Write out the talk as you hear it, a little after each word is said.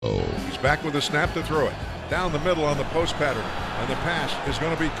back with a snap to throw it. Down the middle on the post pattern. And the pass is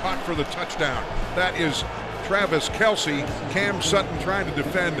going to be caught for the touchdown. That is Travis Kelce. Cam Sutton trying to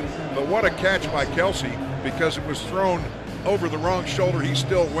defend. But what a catch by Kelce, because it was thrown over the wrong shoulder. He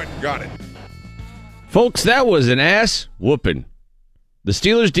still went and got it. Folks, that was an ass whooping. The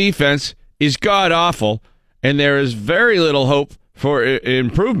Steelers' defense is god-awful, and there is very little hope for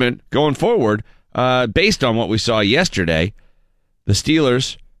improvement going forward based on what we saw yesterday. The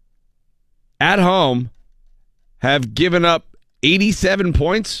Steelers, at home, have given up 87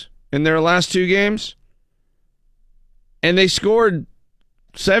 points in their last two games, and they scored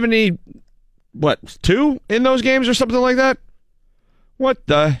 2 in those games or something like that? What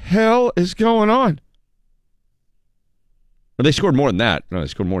the hell is going on? Or they scored more than that. No, they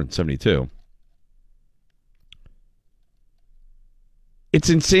scored more than 72. It's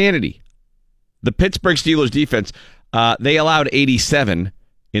insanity. The Pittsburgh Steelers defense, they allowed 87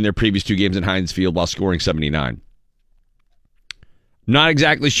 in their previous two games in Heinz Field while scoring 79. Not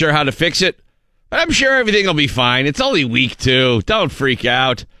exactly sure how to fix it, but I'm sure everything will be fine. It's only week 2. Don't freak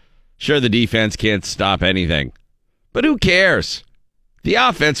out. Sure, the defense can't stop anything, but who cares? The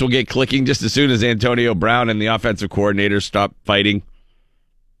offense will get clicking just as soon as Antonio Brown and the offensive coordinator stop fighting.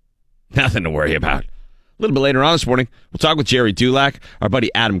 Nothing to worry about. A little bit later on this morning, we'll talk with Jerry Dulac, our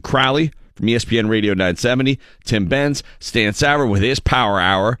buddy Adam Crowley from ESPN Radio 970, Tim Benz, Stan Sauer with his Power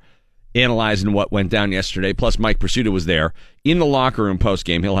Hour, analyzing what went down yesterday. Plus, Mike Pursuta was there in the locker room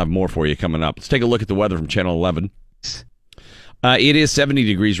postgame. He'll have more for you coming up. Let's take a look at the weather from Channel 11. It is 70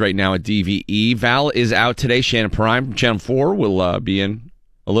 degrees right now at DVE. Val is out today. Shannon Prime from Channel 4 will be in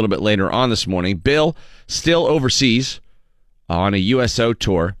a little bit later on this morning. Bill still overseas on a USO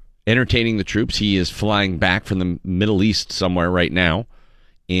tour, entertaining the troops. He is flying back from the Middle East somewhere right now,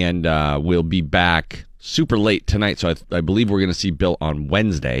 and we'll be back super late tonight. So I believe we're going to see Bill on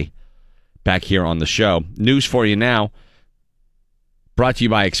Wednesday back here on the show. News for you now, brought to you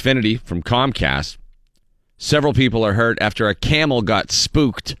by Xfinity from Comcast. Several people are hurt after a camel got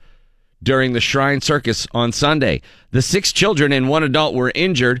spooked during the Shrine Circus on Sunday. The 6 children and 1 adult were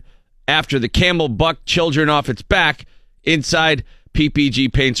injured after the camel bucked children off its back inside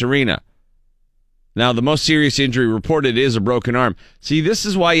PPG Paints Arena. Now, the most serious injury reported is a broken arm. See, this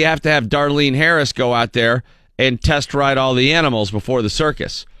is why you have to have Darlene Harris go out there and test ride all the animals before the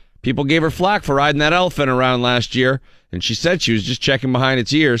circus. People gave her flack for riding that elephant around last year, and she said she was just checking behind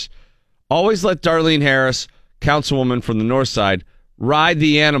its ears. Always let Darlene Harris, councilwoman from the north side, ride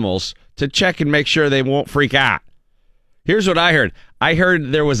the animals to check and make sure they won't freak out. Here's what I heard. I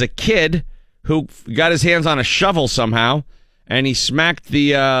heard there was a kid who got his hands on a shovel somehow, and he smacked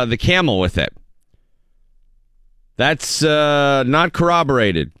the camel with it. That's not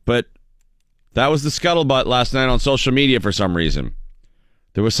corroborated, but that was the scuttlebutt last night on social media for some reason.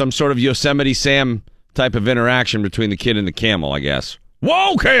 There was some sort of Yosemite Sam type of interaction between the kid and the camel, I guess.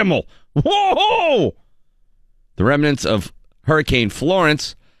 Whoa, camel! Whoa! The remnants of Hurricane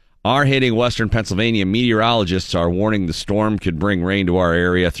Florence are hitting western Pennsylvania. Meteorologists are warning the storm could bring rain to our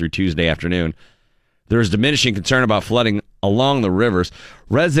area through Tuesday afternoon. There is diminishing concern about flooding along the rivers.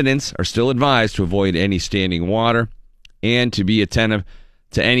 Residents are still advised to avoid any standing water and to be attentive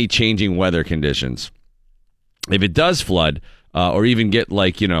to any changing weather conditions. If it does flood, or even get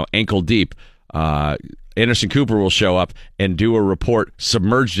ankle deep, Anderson Cooper will show up and do a report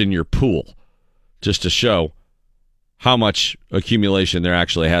submerged in your pool just to show how much accumulation there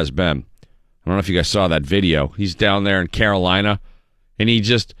actually has been. I don't know if you guys saw that video. He's down there in Carolina, and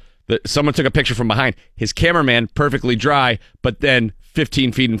someone took a picture from behind. His cameraman, perfectly dry, but then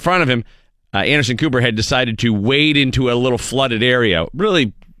 15 feet in front of him, Anderson Cooper had decided to wade into a little flooded area,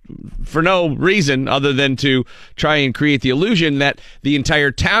 really for no reason other than to try and create the illusion that the entire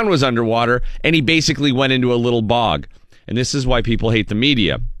town was underwater, and he basically went into a little bog. And this is why people hate the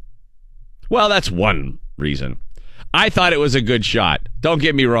media. Well, that's one reason. I thought it was a good shot. Don't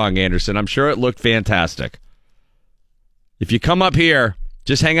get me wrong, Anderson. I'm sure it looked fantastic. If you come up here,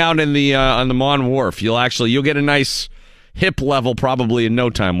 just hang out in the on the Mon Wharf. You'll get a nice hip level probably in no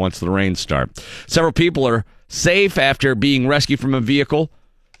time once the rains start. Several people are safe after being rescued from a vehicle,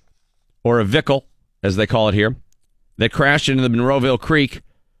 or a vickle, as they call it here, that crashed into the Monroeville Creek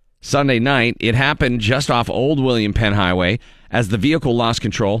Sunday night. It happened just off Old William Penn Highway as the vehicle lost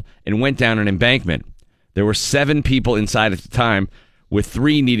control and went down an embankment. There were 7 people inside at the time, with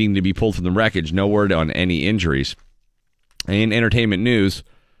 3 needing to be pulled from the wreckage. No word on any injuries. In entertainment news,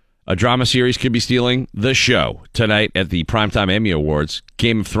 a drama series could be stealing the show tonight at the Primetime Emmy Awards.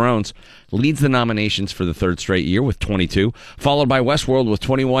 Game of Thrones leads the nominations for the 3rd straight year with 22, followed by Westworld with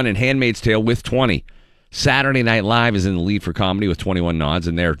 21 and Handmaid's Tale with 20. Saturday Night Live is in the lead for comedy with 21 nods,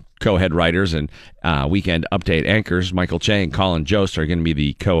 and their co-head writers and Weekend Update anchors Michael Che and Colin Jost are going to be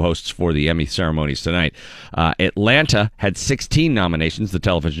the co-hosts for the Emmy ceremonies tonight. Atlanta had 16 nominations, the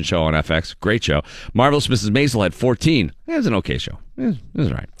television show on FX. Great show. Marvelous Mrs. Maisel had 14. It was an okay show. It was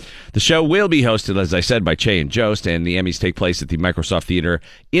all right. The show will be hosted, as I said, by Che and Jost, and the Emmys take place at the Microsoft Theater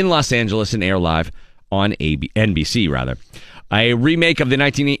in Los Angeles and air live on NBC, rather. A remake of the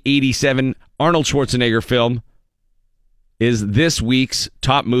 1987 Arnold Schwarzenegger film is this week's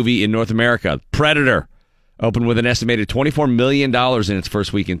top movie in North America. Predator opened with an estimated $24 million in its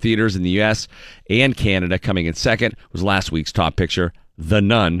first week in theaters in the U.S. and Canada. Coming in second was last week's top picture, The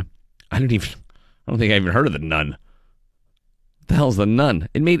Nun. I don't think I even heard of The Nun. What the hell's The Nun?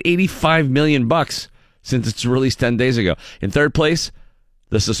 It made $85 million since its release 10 days ago. In third place,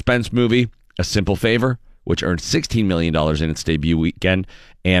 the suspense movie, A Simple Favor, which earned $16 million in its debut weekend.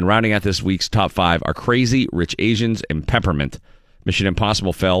 And rounding out this week's top five are Crazy, Rich Asians, and Peppermint. Mission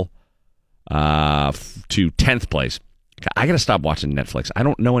Impossible fell to 10th place. I got to stop watching Netflix. I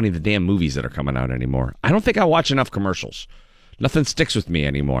don't know any of the damn movies that are coming out anymore. I don't think I watch enough commercials. Nothing sticks with me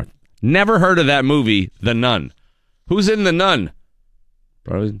anymore. Never heard of that movie, The Nun. Who's in The Nun?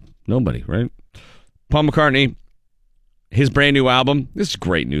 Probably nobody, right? Paul McCartney, his brand new album. This is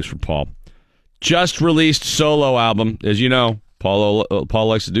great news for Paul. Just released solo album. As you know, Paul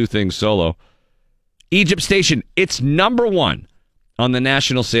likes to do things solo. Egypt Station. It's number one on the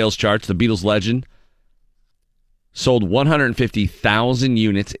national sales charts. The Beatles legend sold 150,000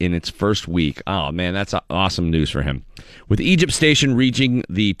 units in its first week. Oh, man, that's awesome news for him. With Egypt Station reaching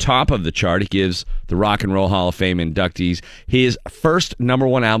the top of the chart, it gives the Rock and Roll Hall of Fame inductees his first number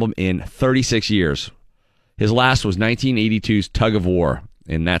one album in 36 years. His last was 1982's Tug of War,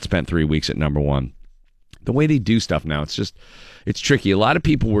 and that spent 3 weeks at number one. The way they do stuff now, it's tricky. A lot of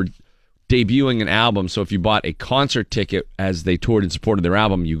people were debuting an album, so if you bought a concert ticket as they toured in support of their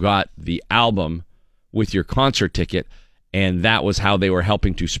album, you got the album with your concert ticket, and that was how they were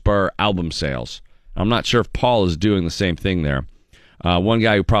helping to spur album sales. I'm not sure if Paul is doing the same thing there. One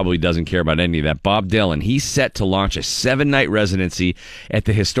guy who probably doesn't care about any of that, Bob Dylan, he's set to launch a 7-night residency at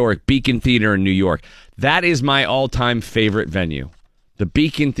the historic Beacon Theater in New York. That is my all-time favorite venue. The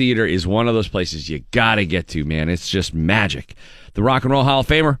Beacon Theater is one of those places you gotta get to, man. It's just magic. The Rock and Roll Hall of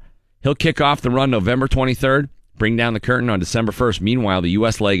Famer, he'll kick off the run November 23rd, bring down the curtain on December 1st. Meanwhile, the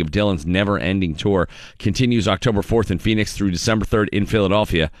U.S. leg of Dylan's never-ending tour continues October 4th in Phoenix through December 3rd in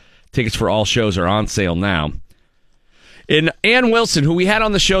Philadelphia. Tickets for all shows are on sale now. And Ann Wilson, who we had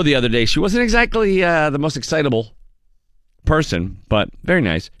on the show the other day, she wasn't exactly the most excitable person, but very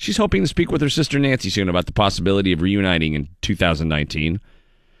nice. She's hoping to speak with her sister Nancy soon about the possibility of reuniting in 2019.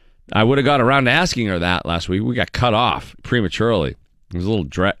 I would have got around to asking her that last week. We got cut off prematurely. I was a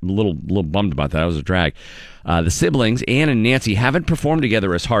little bummed about that. It was a drag. The siblings, Ann and Nancy, haven't performed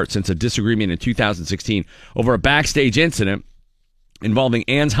together as Heart since a disagreement in 2016 over a backstage incident involving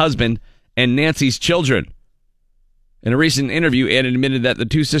Ann's husband and Nancy's children. In a recent interview, Ann admitted that the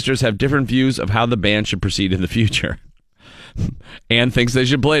two sisters have different views of how the band should proceed in the future. Ann thinks they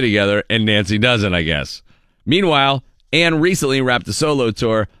should play together, and Nancy doesn't, I guess. Meanwhile, Ann recently wrapped a solo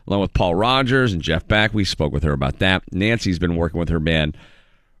tour along with Paul Rogers and Jeff Beck. We spoke with her about that. Nancy's been working with her band,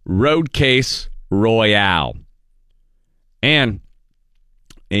 Roadcase Royale. And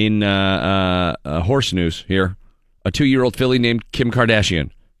in horse news here, a 2-year-old filly named Kim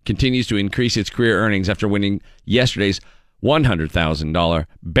Kardashian continues to increase its career earnings after winning yesterday's $100,000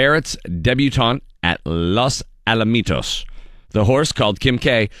 Barrett's Debutante at Los Alamitos. The horse, called Kim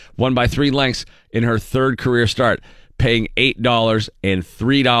K, won by 3 lengths in her third career start, paying $8 and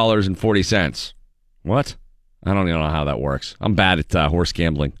 $3.40. What? I don't even know how that works. I'm bad at horse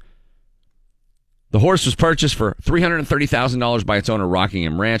gambling. The horse was purchased for $330,000 by its owner,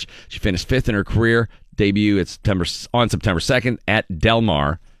 Rockingham Ranch. She finished 5th in her career debut on September 2nd at Del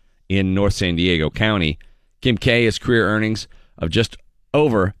Mar in North San Diego County. Kim K has career earnings of just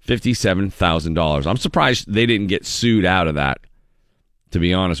over $57,000. I'm surprised they didn't get sued out of that, to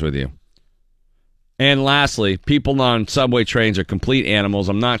be honest with you. And lastly, people on subway trains are complete animals.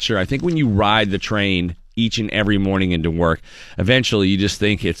 I'm not sure. I think when you ride the train each and every morning into work, eventually you just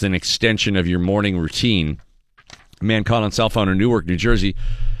think it's an extension of your morning routine. A man caught on cell phone in Newark, New Jersey,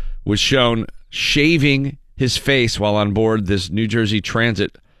 was shown shaving his face while on board this New Jersey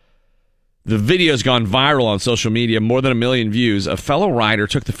Transit. The video's gone viral on social media, more than 1 million views. A fellow rider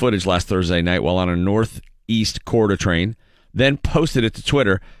took the footage last Thursday night while on a Northeast Corridor train, then posted it to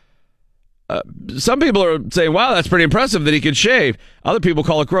Twitter. Some people are saying, wow, that's pretty impressive that he could shave. Other people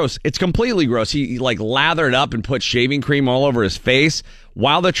call it gross. It's completely gross. He lathered up and put shaving cream all over his face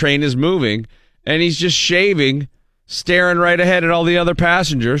while the train is moving, and he's just shaving, staring right ahead at all the other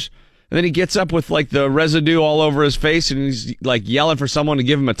passengers. And then he gets up with like the residue all over his face, and he's like yelling for someone to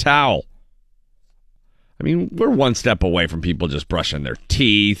give him a towel. I mean, we're one step away from people just brushing their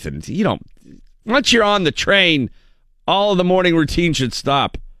teeth, and once you're on the train, all of the morning routine should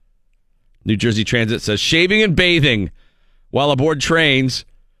stop. New Jersey Transit says shaving and bathing while aboard trains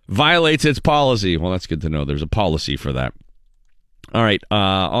violates its policy. Well, that's good to know. There's a policy for that. All right,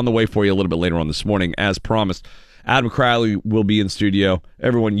 on the way for you a little bit later on this morning, as promised, Adam Crowley will be in studio.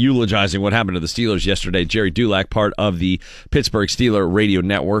 Everyone eulogizing what happened to the Steelers yesterday. Jerry Dulac, part of the Pittsburgh Steeler Radio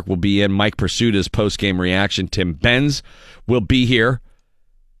Network, will be in. Mike Pursuita's post-game reaction. Tim Benz will be here.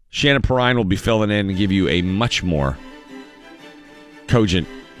 Shannon Perrine will be filling in and give you a much more cogent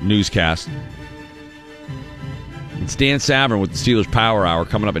newscast. It's Dan Savran with the Steelers Power Hour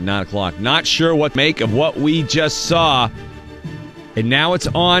coming up at 9 o'clock. Not sure what to make of what we just saw. And now it's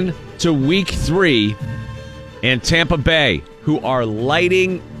on to week 3 and Tampa Bay, who are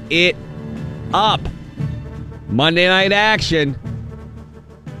lighting it up. Monday night action.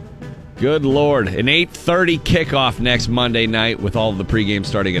 Good Lord. An 8:30 kickoff next Monday night with all of the pregame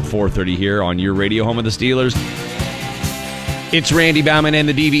starting at 4:30 here on your radio home of the Steelers. It's Randy Baumann and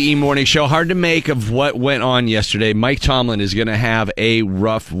the DVE Morning Show. Hard to make of what went on yesterday. Mike Tomlin is going to have a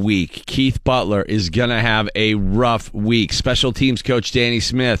rough week. Keith Butler is going to have a rough week. Special teams coach Danny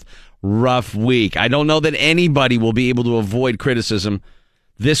Smith, rough week. I don't know that anybody will be able to avoid criticism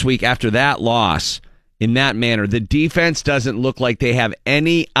this week after that loss in that manner. The defense doesn't look like they have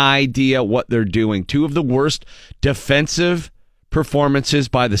any idea what they're doing. 2 of the worst defensive performances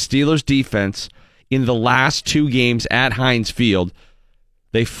by the Steelers defense in the last 2 games at Heinz Field.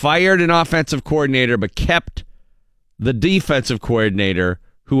 They fired an offensive coordinator but kept the defensive coordinator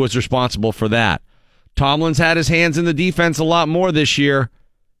who was responsible for that. Tomlin's had his hands in the defense a lot more this year.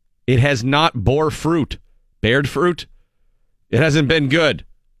 It has not bared fruit. It hasn't been good.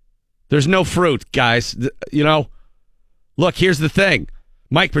 There's no fruit, guys. Look, here's the thing.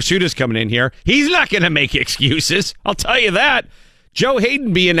 Mike Pursuita's coming in here. He's not going to make excuses. I'll tell you that. Joe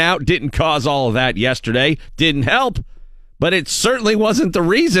Hayden being out didn't cause all of that yesterday. Didn't help. But it certainly wasn't the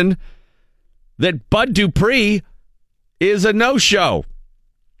reason that Bud Dupree is a no-show.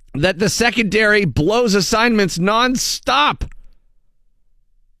 That the secondary blows assignments nonstop.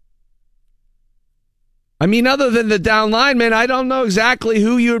 I mean, other than the down linemen, I don't know exactly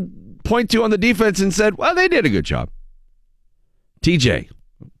who you'd point to on the defense and said, well, they did a good job. TJ.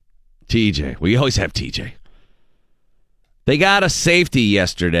 We always have TJ. They got a safety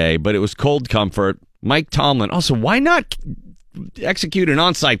yesterday, but it was cold comfort. Mike Tomlin. Also, why not execute an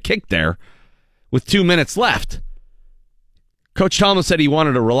onside kick there with 2 minutes left? Coach Tomlin said he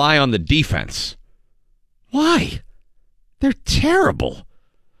wanted to rely on the defense. Why? They're terrible.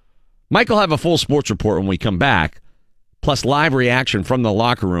 Mike will have a full sports report when we come back, plus live reaction from the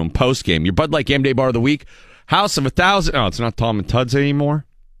locker room post-game. Your Bud Light Game Day Bar of the Week, House of 1,000. Oh, it's not Tom and Tuds anymore?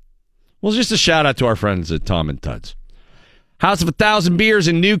 Well, just a shout-out to our friends at Tom and Tuds. House of 1,000 beers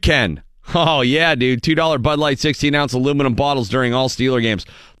in New Ken. Oh, yeah, dude. $2 Bud Light 16-ounce aluminum bottles during all Steeler games.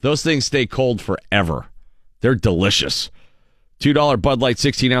 Those things stay cold forever. They're delicious. $2 Bud Light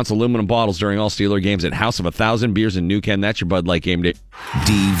 16-ounce aluminum bottles during all Steeler games at House of 1,000 Beers in New Ken. That's your Bud Light Game Day.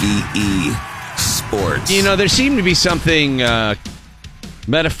 DVE Sports. There seemed to be something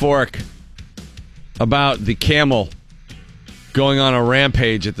metaphoric about the camel going on a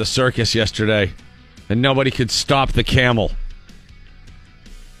rampage at the circus yesterday, and nobody could stop the camel.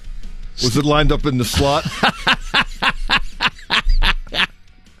 Was it lined up in the slot?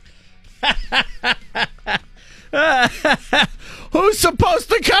 Who's supposed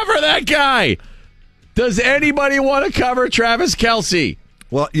to cover that guy? Does anybody want to cover Travis Kelce?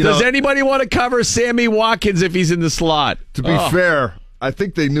 Well, does anybody want to cover Sammy Watkins if he's in the slot? To be fair, I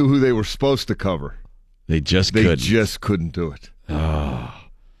think they knew who they were supposed to cover. They just couldn't do it.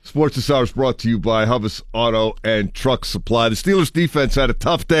 Sports this hour is brought to you by Hubbs Auto and Truck Supply. The Steelers defense had a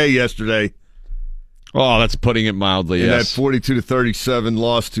tough day yesterday. Oh, that's putting it mildly, in yes. that 42-37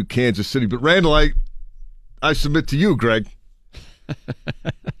 loss to Kansas City. But Randall, I submit to you, Greg.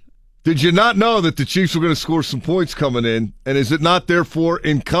 Did you not know that the Chiefs were going to score some points coming in? And is it not, therefore,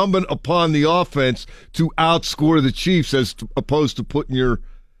 incumbent upon the offense to outscore the Chiefs as opposed to putting your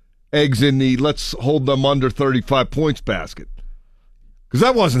eggs in the let's hold them under 35 points basket? Because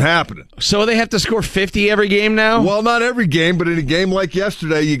that wasn't happening. So they have to score 50 every game now? Well, not every game, but in a game like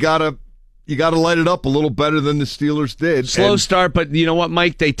yesterday, you gotta you got to light it up a little better than the Steelers did. Slow start, but you know what,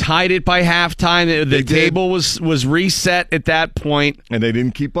 Mike? They tied it by halftime. The table was reset at that point, and they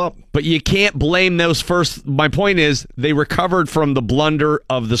didn't keep up. But you can't blame those first. My point is, they recovered from the blunder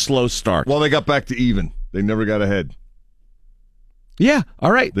of the slow start. Well, they got back to even. They never got ahead. Yeah,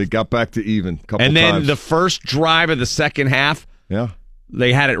 all right. They got back to even a couple times. And then the first drive of the second half,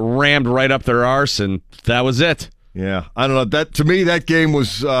 they had it rammed right up their arse, and that was it. Yeah, I don't know. That to me, that game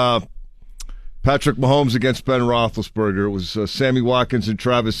was Patrick Mahomes against Ben Roethlisberger. It was Sammy Watkins and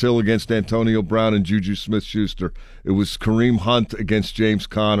Travis Hill against Antonio Brown and Juju Smith-Schuster. It was Kareem Hunt against James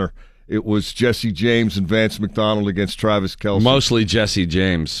Conner. It was Jesse James and Vance McDonald against Travis Kelce. Mostly Jesse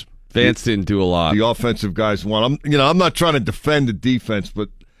James. Vance didn't do a lot. The offensive guys won. I'm not trying to defend the defense, but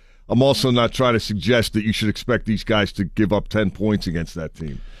I'm also not trying to suggest that you should expect these guys to give up 10 points against that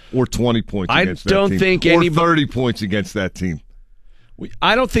team. Or 20 points against that team. I don't think or 30 points against that team.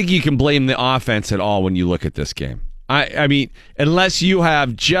 I don't think you can blame the offense at all when you look at this game. I mean, unless you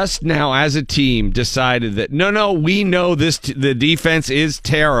have just now as a team decided that, no, we know the defense is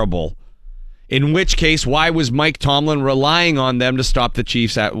terrible. In which case, why was Mike Tomlin relying on them to stop the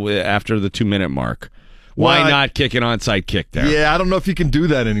Chiefs after the 2-minute mark? Why not kick an onside kick there? Yeah, I don't know if you can do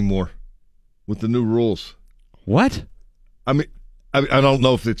that anymore with the new rules. What? I mean, I don't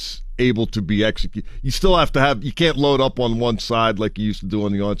know if it's able to be executed. You still have to have. You can't load up on one side like you used to do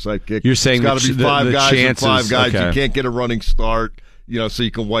on the onside kick. You're saying it's got to be five guys chances, and 5 guys. Okay. You can't get a running start, so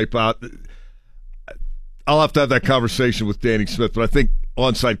you can wipe out. I'll have to have that conversation with Danny Smith, but I think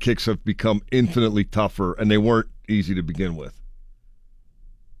onside kicks have become infinitely tougher, and they weren't easy to begin with.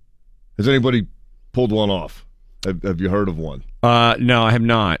 Has anybody pulled one off? Have you heard of one? No, I have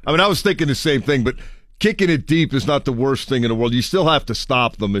not. I mean, I was thinking the same thing, but kicking it deep is not the worst thing in the world. You still have to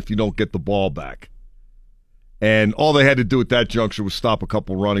stop them if you don't get the ball back. And all they had to do at that juncture was stop a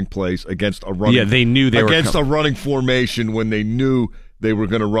couple running plays against a running. Yeah, they knew they were against a running formation when they knew they were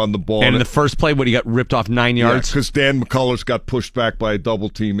going to run the ball. And in the first play, he got ripped off 9 yards? Because Dan McCullers got pushed back by a double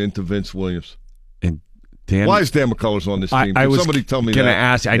team into Vince Williams. And why is Dan McCullers on this team? Somebody tell me that. Going to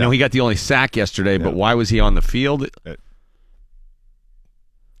ask. I know he got the only sack yesterday, but why was he on the field?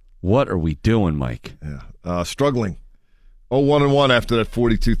 What are we doing, Mike? Yeah, struggling. 0-1-1 after that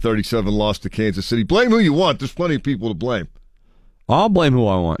 42-37 loss to Kansas City. Blame who you want. There's plenty of people to blame. I'll blame who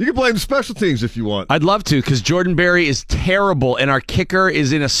I want. You can blame the special teams if you want. I'd love to, because Jordan Berry is terrible, and our kicker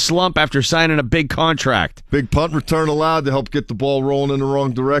is in a slump after signing a big contract. Big punt return allowed to help get the ball rolling in the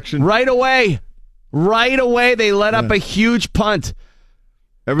wrong direction. Right away, they let up a huge punt.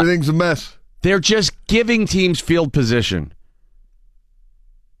 Everything's a mess. They're just giving teams field position.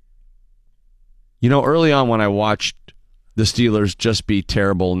 Early on when I watched the Steelers just be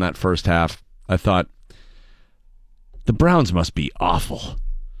terrible in that first half, I thought, the Browns must be awful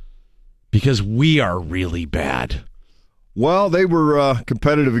because we are really bad. Well, they were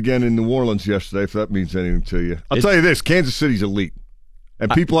competitive again in New Orleans yesterday, if that means anything to you. I'll tell you this, Kansas City's elite,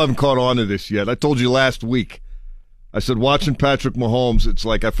 and people haven't caught on to this yet. I told you last week, I said watching Patrick Mahomes, it's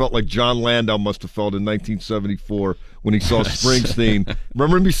like I felt like John Landau must have felt in 1974 when he saw Springsteen.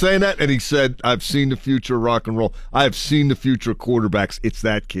 Remember me saying that? And he said, I've seen the future of rock and roll. I have seen the future of quarterbacks. It's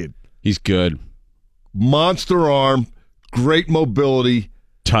that kid. He's good. Monster arm, great mobility.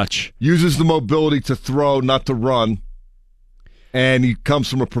 Touch. Uses the mobility to throw, not to run. And he comes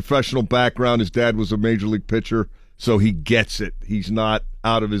from a professional background. His dad was a major league pitcher, so he gets it. He's not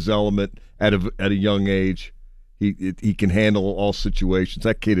out of his element at a young age. He can handle all situations.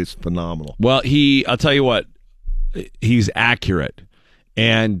 That kid is phenomenal. Well, I'll tell you what, he's accurate.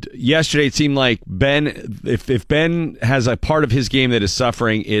 And yesterday it seemed like Ben, if Ben has a part of his game that is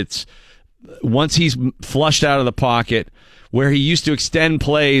suffering, it's once he's flushed out of the pocket, where he used to extend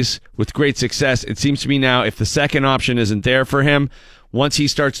plays with great success, it seems to me now if the second option isn't there for him, once he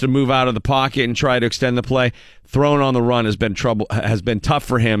starts to move out of the pocket and try to extend the play, throwing on the run has been tough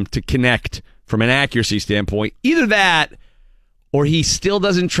for him to connect from an accuracy standpoint. Either that, or he still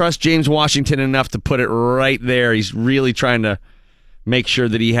doesn't trust James Washington enough to put it right there. He's really trying to make sure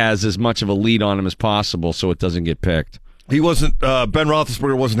that he has as much of a lead on him as possible so it doesn't get picked. He wasn't. Ben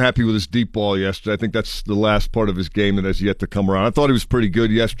Roethlisberger wasn't happy with his deep ball yesterday. I think that's the last part of his game that has yet to come around. I thought he was pretty good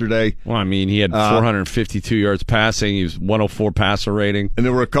yesterday. Well, I mean, he had 452 yards passing. He was 104 passer rating. And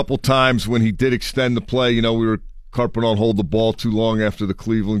there were a couple times when he did extend the play. We were carping on hold the ball too long after the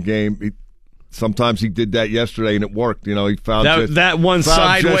Cleveland game. Sometimes he did that yesterday, and it worked. He found that one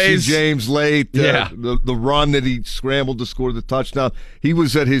sideways. Jesse James late. The run that he scrambled to score the touchdown. He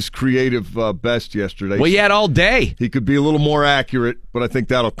was at his creative best yesterday. Well, he had all day. He could be a little more accurate, but I think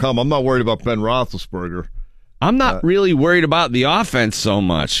that'll come. I'm not worried about Ben Roethlisberger. I'm not really worried about the offense so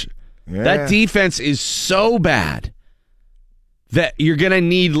much. Yeah. That defense is so bad that you're going to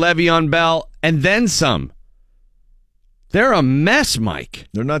need Le'Veon Bell and then some. They're a mess, Mike.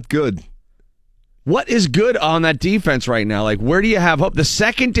 They're not good. What is good on that defense right now? Like, where do you have hope? The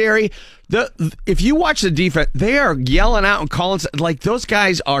secondary, if you watch the defense, they are yelling out and calling. Like, those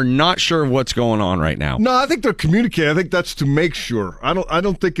guys are not sure what's going on right now. No, I think they're communicating. I think that's to make sure. I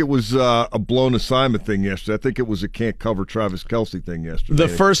don't think it was a blown assignment thing yesterday. I think it was a can't cover Travis Kelce thing yesterday. The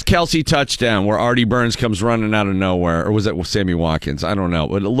first Kelce touchdown where Artie Burns comes running out of nowhere, or was that with Sammy Watkins? I don't know.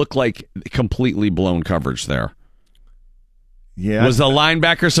 But it looked like completely blown coverage there. Yeah, Was the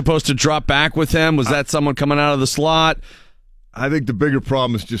linebacker supposed to drop back with him? Was that someone coming out of the slot? I think the bigger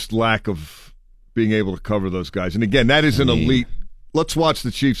problem is just lack of being able to cover those guys. And again, that is an elite. Let's watch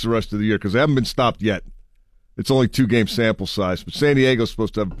the Chiefs the rest of the year because they haven't been stopped yet. It's only 2-game sample size, but San Diego's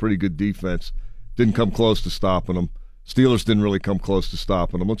supposed to have a pretty good defense. Didn't come close to stopping them. Steelers didn't really come close to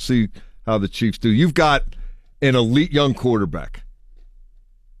stopping them. Let's see how the Chiefs do. You've got an elite young quarterback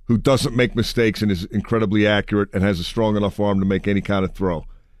who doesn't make mistakes and is incredibly accurate and has a strong enough arm to make any kind of throw.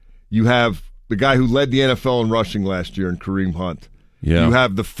 You have the guy who led the NFL in rushing last year in Kareem Hunt. Yeah. You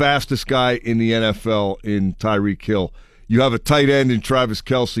have the fastest guy in the NFL in Tyreek Hill. You have a tight end in Travis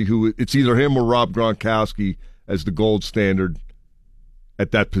Kelce who it's either him or Rob Gronkowski as the gold standard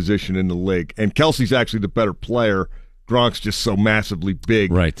at that position in the league. And Kelce's actually the better player. Gronk's just so massively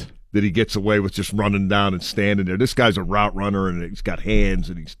big. Right. That he gets away with just running down and standing there. This guy's a route runner, and he's got hands,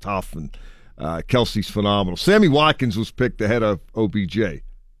 and he's tough, and Kelce's phenomenal. Sammy Watkins was picked ahead of OBJ.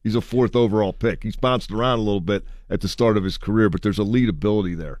 He's a 4th overall pick. He's bounced around a little bit at the start of his career, but there's elite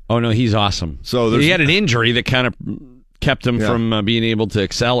ability there. Oh, no, he's awesome. So he had an injury that kind of kept him from being able to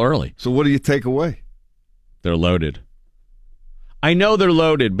excel early. So what do you take away? They're loaded. I know they're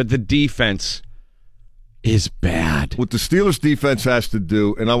loaded, but the defense is bad. What the Steelers defense has to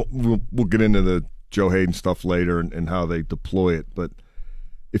do, and we'll get into the Joe Hayden stuff later and how they deploy it, but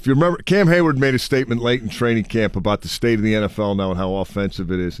if you remember, Cam Hayward made a statement late in training camp about the state of the NFL now and how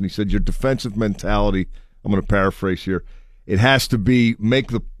offensive it is, and he said your defensive mentality, I'm going to paraphrase here, it has to be make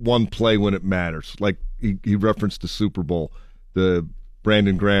the one play when it matters. Like he referenced the Super Bowl, the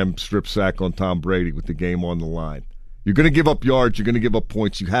Brandon Graham strip sack on Tom Brady with the game on the line. You're going to give up yards. You're going to give up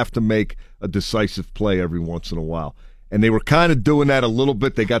points. You have to make a decisive play every once in a while. And they were kind of doing that a little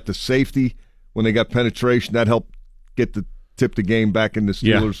bit. They got the safety when they got penetration. That helped tip the game back in the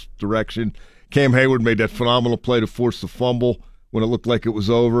Steelers' direction. Cam Hayward made that phenomenal play to force the fumble when it looked like it was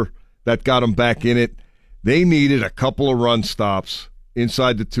over. That got them back in it. They needed a couple of run stops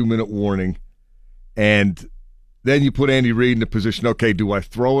inside the 2-minute warning. And then you put Andy Reid in the position, okay, do I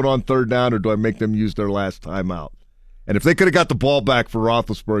throw it on 3rd down or do I make them use their last timeout? And if they could have got the ball back for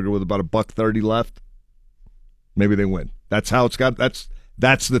Roethlisberger with about $1.30 left, maybe they win. That's how it's got. That's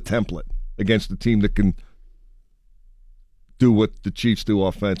the template against the team that can do what the Chiefs do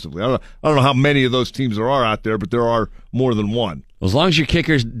offensively. I don't know how many of those teams there are out there, but there are more than one. As long as your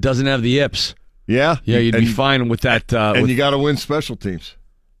kicker doesn't have the yips. Yeah, you'd be fine with that. You got to win special teams.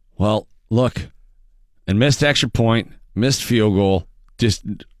 Well, look, and missed extra point, missed field goal, just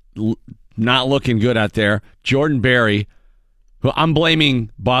not looking good out there. Jordan Berry, who I'm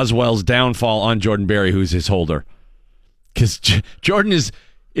blaming Boswell's downfall on Jordan Berry, who's his holder, because Jordan is.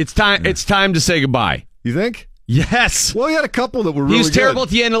 It's time. It's time to say goodbye. You think? Yes. Well, he had a couple that were really good. He was terrible at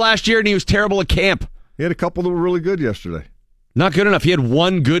the end of last year, and he was terrible at camp. He had a couple that were really good yesterday. Not good enough. He had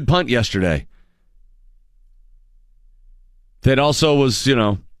one good punt yesterday. That also was,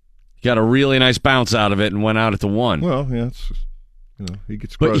 got a really nice bounce out of it and went out at the 1. Well, yeah, it's just, he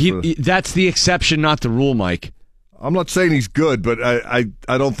gets but credit for that's the exception, not the rule, Mike. I'm not saying he's good, but I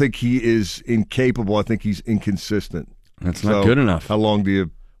don't think he is incapable. I think he's inconsistent. That's not good enough. How long do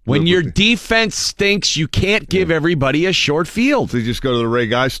you... When your defense stinks, you can't give everybody a short field. So you just go to the Ray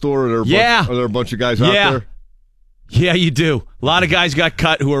Guy store? Are there a bunch of guys out there? Yeah, you do. A lot of guys got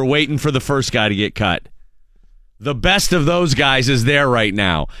cut who are waiting for the first guy to get cut. The best of those guys is there right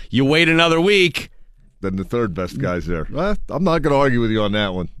now. You wait another week. Then the third best guy's there. Well, I'm not going to argue with you on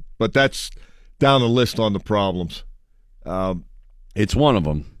that one, but that's down the list on the problems. It's one of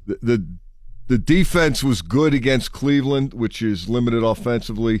them. The defense was good against Cleveland, which is limited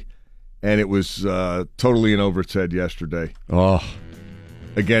offensively, and it was totally in over its head yesterday. Oh.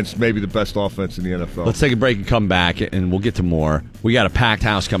 Against maybe the best offense in the NFL. Let's take a break and come back, and we'll get to more. We got a packed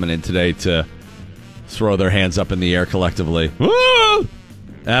house coming in today to throw their hands up in the air collectively. Woo!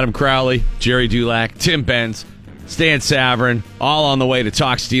 Adam Crowley, Jerry Dulac, Tim Benz, Stan Savran, all on the way to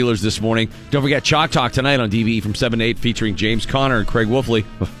talk Steelers this morning. Don't forget Chalk Talk tonight on DVE from 7 to 8 featuring James Conner and Craig Wolfley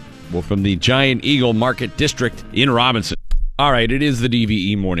from the Giant Eagle Market District in Robinson. All right, it is the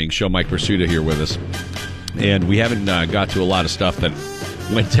DVE Morning Show. Mike Pursuta here with us. And we haven't got to a lot of stuff that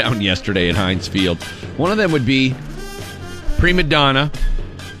went down yesterday at Heinz Field. One of them would be prima donna,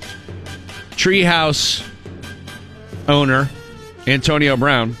 Treehouse owner Antonio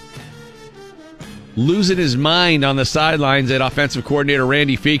Brown losing his mind on the sidelines at offensive coordinator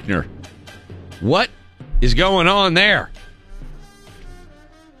Randy Fichtner. What is going on there?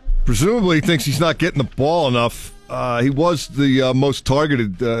 Presumably he thinks he's not getting the ball enough. He was the most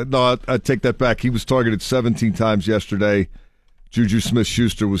targeted. No, I take that back. He was targeted 17 times yesterday. Juju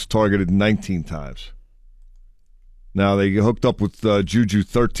Smith-Schuster was targeted 19 times. Now, they hooked up with Juju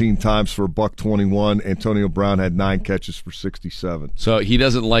 13 times for $121. Antonio Brown had 9 catches for 67. So he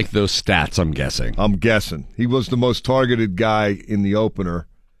doesn't like those stats, I'm guessing. I'm guessing. He was the most targeted guy in the opener,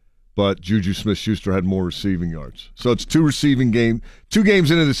 but Juju Smith-Schuster had more receiving yards. So it's 2 games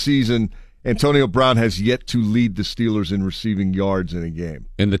into the season. Antonio Brown has yet to lead the Steelers in receiving yards in a game.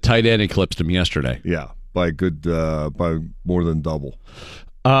 And the tight end eclipsed him yesterday. Yeah, by a good, by more than double.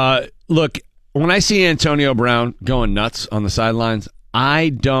 Look, when I see Antonio Brown going nuts on the sidelines, I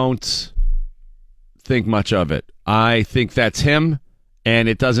don't think much of it. I think that's him, and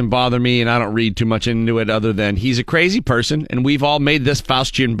it doesn't bother me, and I don't read too much into it other than he's a crazy person, and we've all made this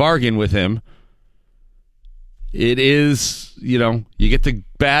Faustian bargain with him. It is, you get the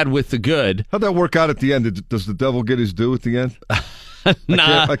bad with the good. How'd that work out at the end? Does the devil get his due at the end?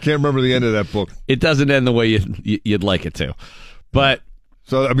 Nah. I can't remember the end of that book. It doesn't end the way you'd like it to. But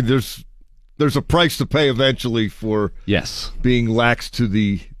so, I mean, there's a price to pay eventually for being lax to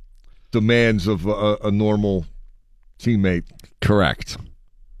the demands of a normal teammate. Correct.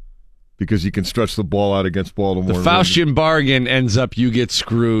 Because you can stretch the ball out against Baltimore. The Faustian bargain ends up you get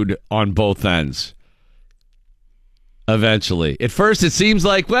screwed on both ends. Eventually. At first it seems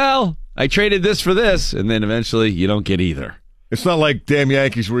like, well, I traded this for this, and then eventually you don't get either. It's not like damn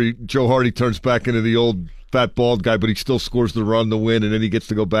Yankees where Joe Hardy turns back into the old fat bald guy, but he still scores the run to win, and then he gets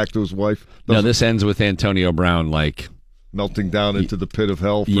to go back to his wife. No, this ends with Antonio Brown melting down into the pit of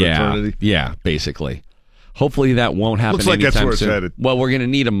hell for eternity. Yeah, basically. Hopefully that won't happen. Looks like anytime that's where it's soon. headed. Well, we're going to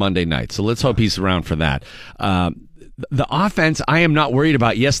need him Monday night, so let's hope he's around for that. The offense, I am not worried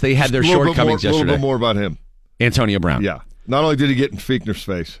about. Yes, they had their shortcomings yesterday. A little bit more about him. Antonio Brown. Yeah. Not only did he get in Fichtner's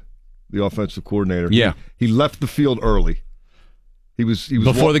face, the offensive coordinator. Yeah. He left the field early. He was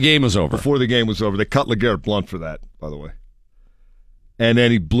before the game was over. Before the game was over. They cut LeGarrette Blount for that, by the way. And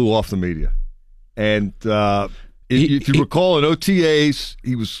then he blew off the media. And if you recall, in OTAs,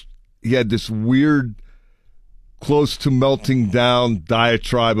 he had this weird, close to melting down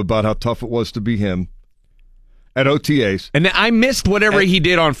diatribe about how tough it was to be him at OTAs. And I missed whatever he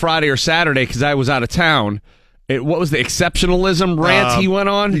did on Friday or Saturday because I was out of town. What was the exceptionalism rant he went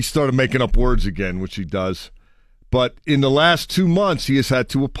on? He started making up words again, which he does. But in the last 2 months, he has had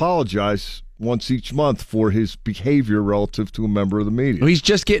to apologize once each month for his behavior relative to a member of the media. Well, he's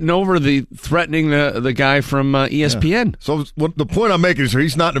just getting over the threatening the guy from ESPN. Yeah. So the point I'm making is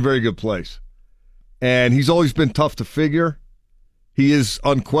he's not in a very good place. And he's always been tough to figure. He is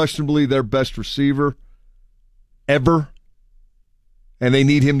unquestionably their best receiver ever. And they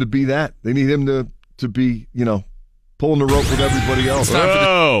need him to be that. They need him to be, pulling the rope with everybody else.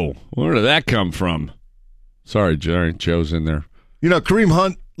 Oh, where did that come from? Sorry, Jerry. Joe's in there. Kareem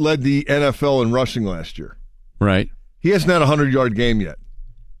Hunt led the NFL in rushing last year. Right. He hasn't had a 100-yard game yet.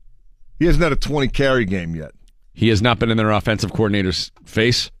 He hasn't had a 20-carry game yet. He has not been in their offensive coordinator's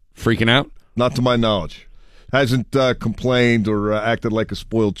face freaking out? Not to my knowledge. Hasn't complained or acted like a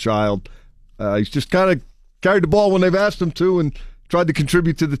spoiled child. He's just kind of carried the ball when they've asked him to and tried to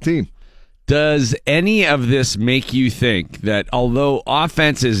contribute to the team. Does any of this make you think that although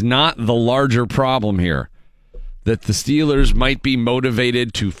offense is not the larger problem here, that the Steelers might be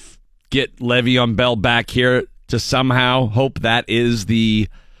motivated to get Le'Veon Bell back here to somehow hope that is the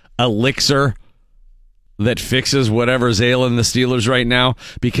elixir that fixes whatever's ailing the Steelers right now?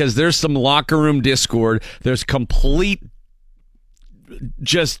 Because there's some locker room discord. There's complete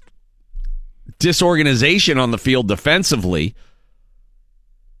just disorganization on the field defensively.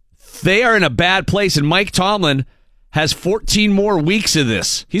 They are in a bad place, and Mike Tomlin has 14 more weeks of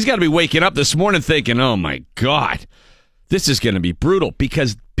this. He's got to be waking up this morning thinking, oh, my God, this is going to be brutal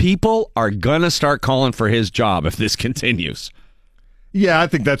because people are going to start calling for his job if this continues. Yeah, I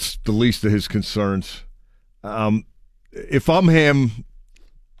think that's the least of his concerns. If I'm him,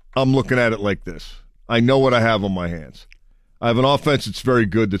 I'm looking at it like this. I know what I have on my hands. I have an offense that's very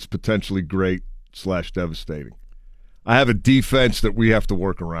good that's potentially great / devastating. I have a defense that we have to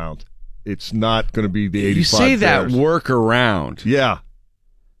work around. It's not going to be the 85 You say that Bears. work around. Yeah.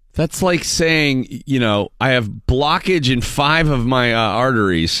 That's like saying, I have blockage in 5 of my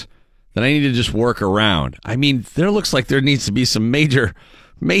arteries that I need to just work around. I mean, there looks like there needs to be some major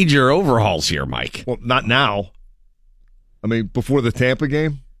overhauls here, Mike. Well, not now. I mean, before the Tampa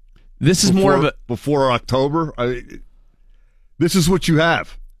game? This is more of a... Before October? This is what you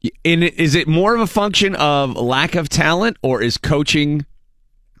have. And is it more of a function of lack of talent, or is coaching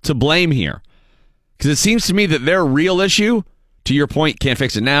to blame here? Because it seems to me that their real issue, to your point, can't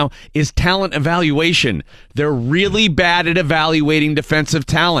fix it now, is talent evaluation. They're really bad at evaluating defensive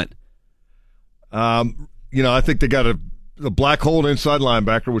talent. I think they got a black hole inside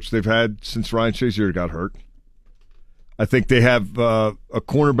linebacker, which they've had since Ryan Shazier got hurt. I think they have a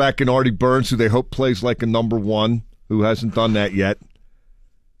cornerback in Artie Burns, who they hope plays like a number 1, who hasn't done that yet.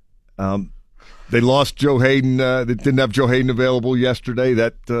 They lost Joe Hayden. They didn't have Joe Hayden available yesterday.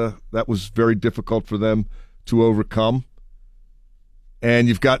 That was very difficult for them to overcome. And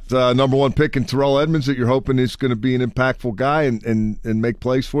you've got number 1 pick in Terrell Edmonds that you're hoping is going to be an impactful guy and make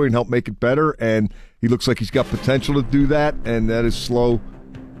plays for you and help make it better. And he looks like he's got potential to do that, and that is slow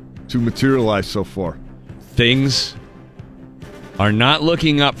to materialize so far. Things are not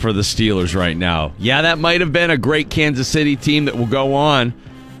looking up for the Steelers right now. Yeah, that might have been a great Kansas City team that will go on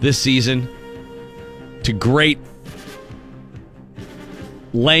this season to great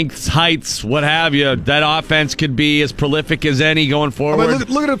lengths, heights, what have you. That offense could be as prolific as any going forward. I mean,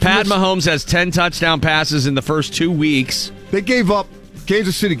 look at it. Pat Mahomes has 10 touchdown passes in the first 2 weeks.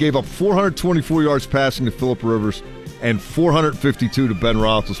 Kansas City gave up 424 yards passing to Phillip Rivers and 452 to Ben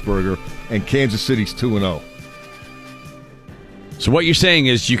Roethlisberger, and Kansas City's 2-0. So what you're saying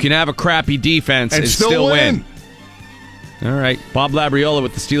is you can have a crappy defense and still win. All right. Bob Labriola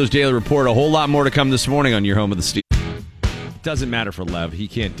with the Steelers Daily Report. A whole lot more to come this morning on your home of the Steelers. Doesn't matter for Lev. He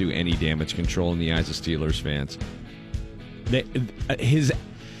can't do any damage control in the eyes of Steelers fans.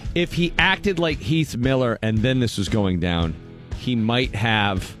 If he acted like Heath Miller and then this was going down, he might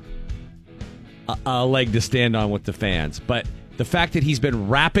have a leg to stand on with the fans. But the fact that he's been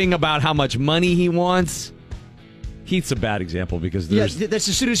rapping about how much money he wants... Heath's a bad example because there's... Yeah, that's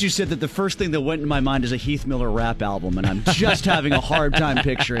as soon as you said that, the first thing that went in my mind is a Heath Miller rap album, and I'm just having a hard time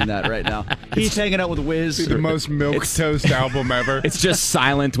picturing that right now. He's hanging out with Wiz. The most milquetoast album ever. It's just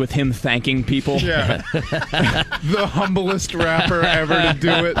silent with him thanking people. Yeah. The humblest rapper ever to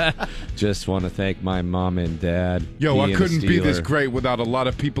do it. Just want to thank my mom and dad. Yo, I couldn't be this great without a lot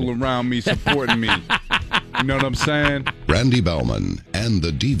of people around me supporting me. You know what I'm saying? Randy Baumann and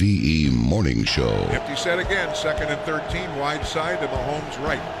the DVE Morning Show. Empty set again, 2nd and 13, wide side to Mahomes'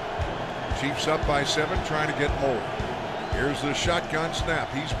 right. Chiefs up by 7, trying to get more. Here's the shotgun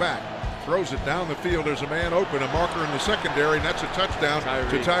snap. He's back. Throws it down the field. There's a man open, a marker in the secondary, and that's a touchdown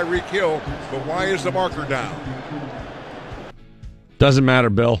to Tyreek Hill. But why is the marker down? Doesn't matter,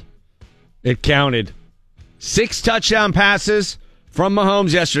 Bill. It counted. 6 touchdown passes from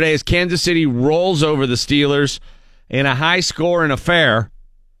Mahomes yesterday as Kansas City rolls over the Steelers in a high-scoring affair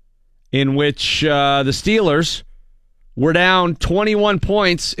in which the Steelers were down 21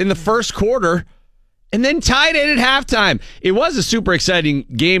 points in the first quarter and then tied it at halftime. It was a super exciting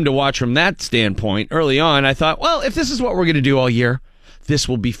game to watch from that standpoint. Early on, I thought, well, if this is what we're going to do all year, this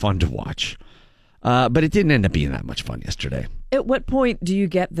will be fun to watch. But it didn't end up being that much fun yesterday. At what point do you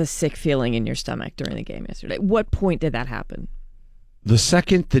get the sick feeling in your stomach during the game yesterday? What point did that happen? The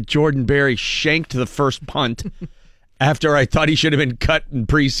second that Jordan Berry shanked the first punt after I thought he should have been cut in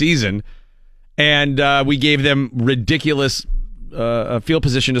preseason, and we gave them ridiculous field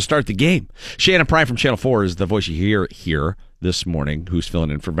position to start the game. Shannon Prime from Channel 4 is the voice you hear here this morning, who's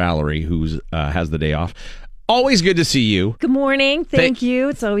filling in for Valerie, who has the day off. Always good to see you. Good morning. Thank you.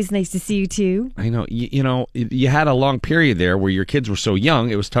 It's always nice to see you, too. I know. You had a long period there where your kids were so young,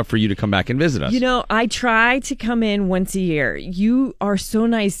 it was tough for you to come back and visit us. I try to come in once a year. You are so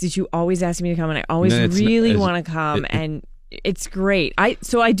nice that you always ask me to come, and I always really want to come, and it's great.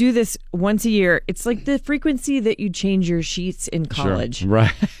 So I do this once a year. It's like the frequency that you change your sheets in college. Sure.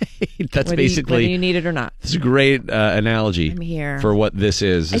 Right. That's basically... whether you need it or not. It's a great analogy I'm here. for what this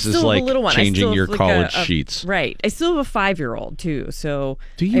is. This is like changing your college sheets. Right. I still have a 5-year-old, too. So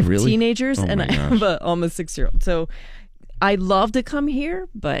do you I have really? Teenagers, and I have an almost 6-year-old. So I love to come here,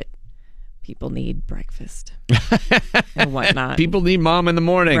 but people need breakfast and whatnot. People need mom in the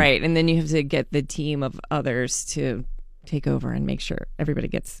morning. Right. And then you have to get the team of others to take over and make sure everybody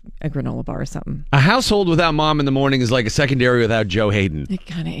gets a granola bar or something. A household without mom in the morning is like a secondary without Joe Hayden. It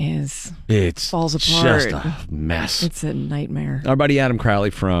kind of is. It falls apart. Just a mess. It's a nightmare. Our buddy Adam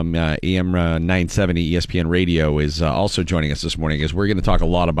Crowley from AM 970 ESPN Radio is also joining us this morning as we're going to talk a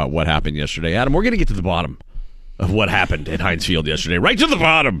lot about what happened yesterday. Adam, we're going to get to the bottom of what happened at Heinz Field yesterday. Right to the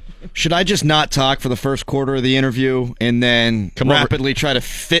bottom. Should I just not talk for the first quarter of the interview and then rapidly try to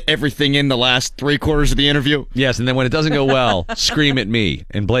fit everything in the last 3 quarters of the interview? Yes, and then when it doesn't go well, scream at me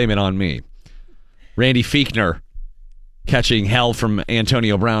and blame it on me. Randy Fiechner catching hell from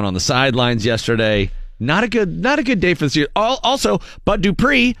Antonio Brown on the sidelines yesterday. Not a good day for the series. Also, Bud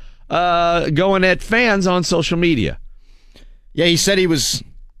Dupree going at fans on social media. Yeah, he said he was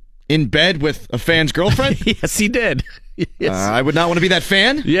in bed with a fan's girlfriend? Yes, he did. Yes. I would not want to be that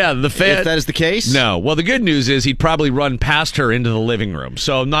fan. Yeah, the fan. If that is the case. No. Well, the good news is he'd probably run past her into the living room.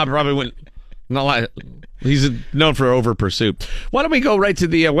 So he's known for over pursuit. Why don't we go right to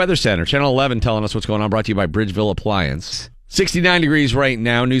the Weather Center? Channel 11 telling us what's going on, brought to you by Bridgeville Appliance. 69 degrees right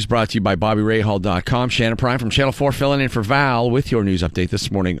now. News brought to you by BobbyRayHall.com. Shannon Prime from Channel 4 filling in for Val with your news update this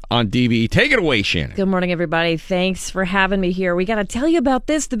morning on DVE. Take it away, Shannon. Good morning, everybody. Thanks for having me here. We got to tell you about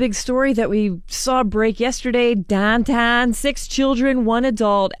this, the big story that we saw break yesterday. Downtown, 6 children, 1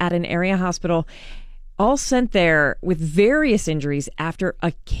 adult at an area hospital, all sent there with various injuries after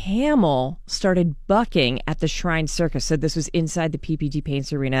a camel started bucking at the Shrine Circus. So this was inside the PPG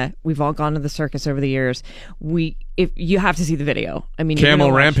Paints Arena. We've all gone to the circus over the years. If you have to see the video. I mean,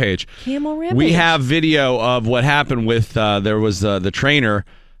 Camel Rampage. Camel Rampage. We have video of what happened with there was the trainer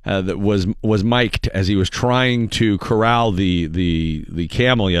that was mic'd as he was trying to corral the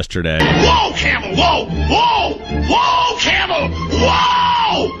camel yesterday. Whoa, camel! Whoa! Whoa! Whoa, camel! Whoa!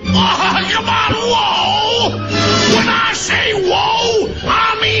 Oh, come on, whoa! When I say whoa,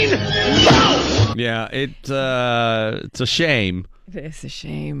 I mean whoa! Yeah, it's a shame. It is a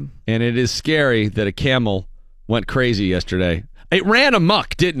shame. And it is scary that a camel went crazy yesterday. It ran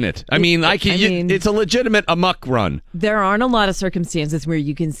amok, didn't it? I mean, it's a legitimate amok run. There aren't a lot of circumstances where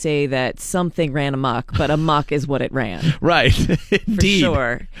you can say that something ran amok, but amok is what it ran. Right. Indeed. For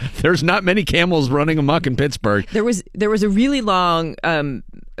sure. There's not many camels running amok in Pittsburgh. There was a really long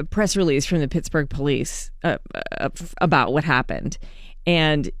press release from the Pittsburgh police about what happened.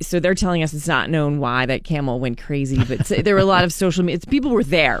 And so they're telling us it's not known why that camel went crazy, but there were a lot of social media. People were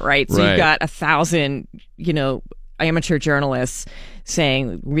there, right? So You've got 1,000, amateur journalists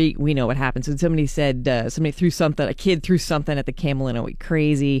saying we know what happened. So somebody said a kid threw something at the camel and it went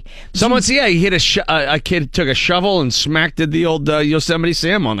crazy. Someone said he hit a kid took a shovel and smacked the old Yosemite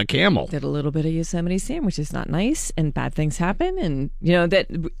Sam on the camel. Did a little bit of Yosemite Sam, which is not nice, and bad things happen, and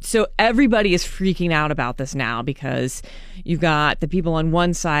so everybody is freaking out about this now because you've got the people on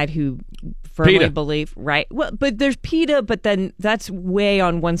one side who firmly PETA. believe, right? Well, but there's PETA, but then that's way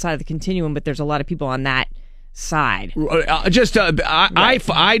on one side of the continuum, but there's a lot of people on that side.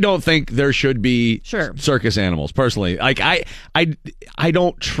 I don't think there should be circus animals personally. Like I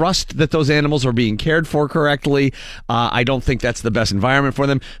don't trust that those animals are being cared for correctly. I don't think that's the best environment for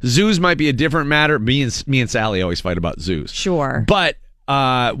them. Zoos might be a different matter. Me and Sally always fight about zoos. Sure. But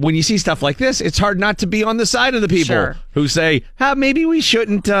when you see stuff like this, it's hard not to be on the side of the people who say, maybe we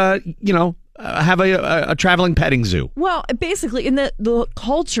shouldn't have a traveling petting zoo. Well, basically, in the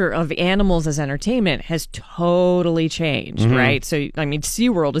culture of animals as entertainment has totally changed, right? So, I mean,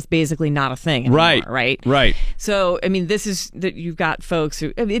 SeaWorld is basically not a thing anymore, right? Right. So, I mean, this is that you've got folks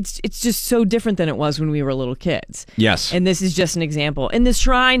who it's just so different than it was when we were little kids. Yes. And this is just an example. In the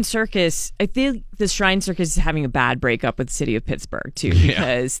Shrine Circus, I think the Shrine Circus is having a bad breakup with the city of Pittsburgh too,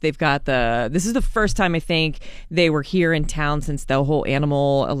 because they've got this is the first time I think they were here in town since the whole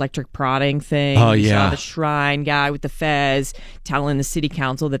animal electric prodding thing. Oh, You yeah. saw the Shrine guy with the fez telling the city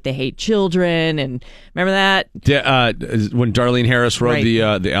council that they hate children, and remember that? When Darlene Harris rode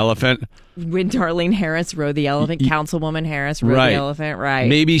the elephant. When Darlene Harris rode the elephant, Councilwoman Harris rode the elephant, right?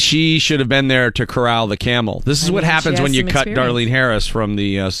 Maybe she should have been there to corral the camel. This is what happens when you cut Darlene Harris from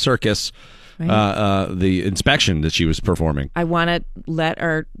the circus. The inspection that she was performing. I want to let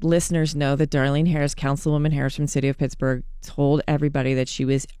our listeners know that Darlene Harris, Councilwoman Harris from the city of Pittsburgh, told everybody that she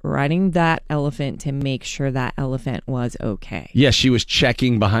was riding that elephant to make sure that elephant was okay. Yes, she was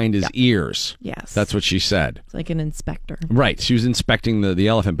checking behind his ears. Yes. That's what she said. It's like an inspector. Right. She was inspecting the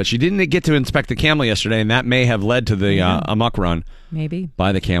elephant, but she didn't get to inspect the camel yesterday, and that may have led to the amok run maybe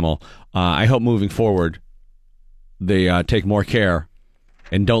by the camel. I hope moving forward they take more care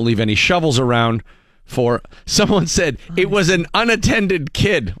and don't leave any shovels around for... Someone said it was an unattended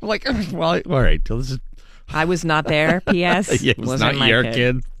kid. I'm like, well, all right. So this is... I was not there, P.S. It was not your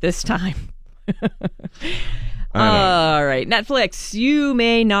kid. This time. All right. Netflix. You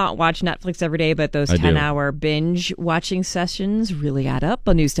may not watch Netflix every day, but those 10-hour binge watching sessions really add up.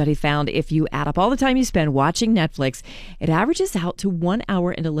 A new study found if you add up all the time you spend watching Netflix, it averages out to 1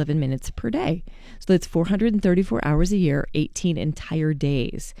 hour and 11 minutes per day. So that's 434 hours a year, 18 entire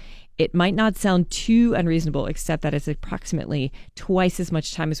days. It might not sound too unreasonable, except that it's approximately twice as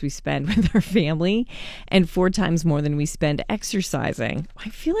much time as we spend with our family and 4 times more than we spend exercising. I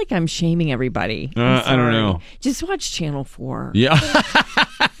feel like I'm shaming everybody. I don't know. Just watch Channel 4. Yeah.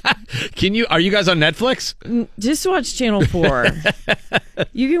 Are you guys on Netflix? Just watch Channel 4.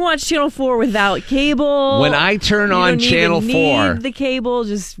 You can watch Channel 4 without cable. When I turn on Channel 4, need the cable,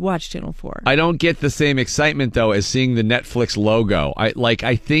 just watch Channel 4. I don't get the same excitement though as seeing the Netflix logo.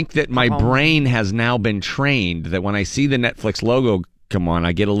 I think that my brain has now been trained that when I see the Netflix logo come on,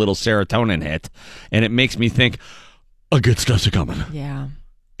 I get a little serotonin hit, and it makes me think, good stuff's coming. Yeah.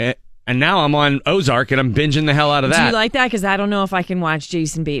 And now I'm on Ozark, and I'm binging the hell out of that. Do you like that? Because I don't know if I can watch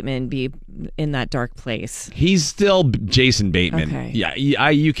Jason Bateman be in that dark place. He's still Jason Bateman. Okay. Yeah,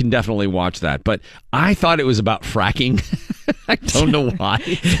 you can definitely watch that. But I thought it was about fracking. I don't know why.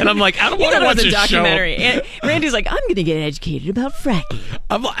 And I'm like, I don't want to watch a documentary. show. And Randy's like, I'm going to get educated about fracking.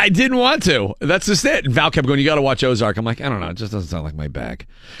 I didn't want to. That's just it. And Val kept going, you got to watch Ozark. I'm like, I don't know. It just doesn't sound like my bag.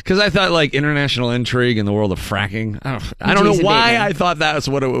 Because I thought like international intrigue in the world of fracking. I don't know why I thought that's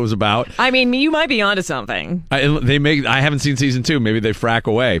what it was about. I mean, you might be onto something. I haven't seen season 2. Maybe they frack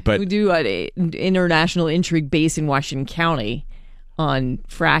away. But we do an international intrigue base in Washington County on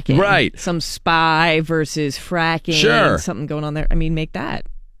fracking. Right. Some spy versus fracking. Sure. Something going on there. I mean, make that.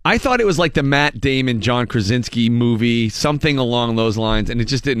 I thought it was like the Matt Damon, John Krasinski movie, something along those lines, and it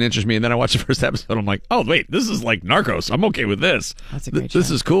just didn't interest me. And then I watched the first episode. I'm like, oh, wait, this is like Narcos. I'm okay with this. That's a great show.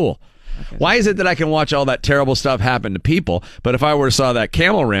 This is cool. Okay. Why is it that I can watch all that terrible stuff happen to people, but if I were to saw that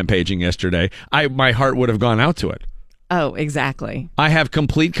camel rampaging yesterday, my heart would have gone out to it? Oh, exactly. I have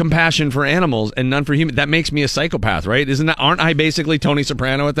complete compassion for animals and none for humans. That makes me a psychopath, right? Aren't I basically Tony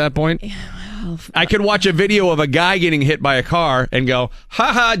Soprano at that point? I could watch a video of a guy getting hit by a car and go,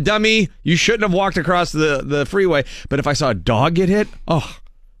 ha, dummy, you shouldn't have walked across the freeway. But if I saw a dog get hit,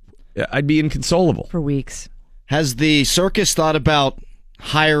 I'd be inconsolable. For weeks. Has the circus thought about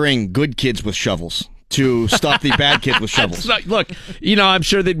hiring good kids with shovels to stop the bad kids with shovels? Look, I'm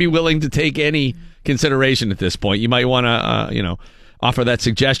sure they'd be willing to take any consideration at this point. You might want to, offer that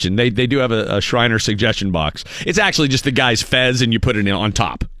suggestion. They do have a Shriner suggestion box. It's actually just the guy's fez, and you put it in on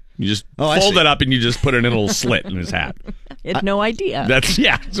top. You just fold it up, and you just put it in a little slit in his hat. I had no idea. That's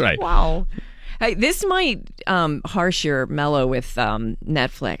right. Wow. Hey, this might harsh your mellow with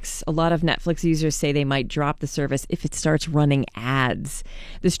Netflix. A lot of Netflix users say they might drop the service if it starts running ads.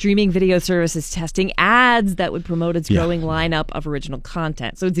 The streaming video service is testing ads that would promote its growing lineup of original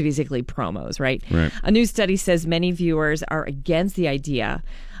content. So it's basically promos, right? A new study says many viewers are against the idea.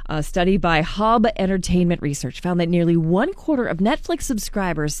 A study by Hub Entertainment Research found that nearly 1/4 of Netflix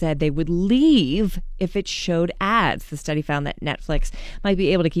subscribers said they would leave if it showed ads. The study found that Netflix might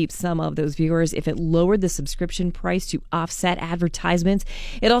be able to keep some of those viewers if it lowered the subscription price to offset advertisements.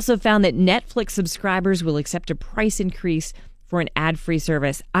 It also found that Netflix subscribers will accept a price increase for an ad-free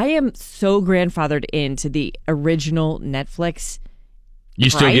service. I am so grandfathered into the original Netflix. You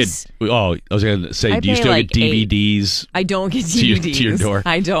still get? I was going to say, do you still get DVDs? I don't get DVDs to your door.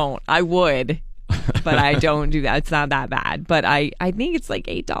 I don't. I would, but I don't do that. It's not that bad. But I think it's like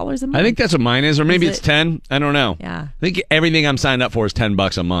 $8 a month. I think that's what mine is, or maybe it's 10. I don't know. Yeah. I think everything I'm signed up for is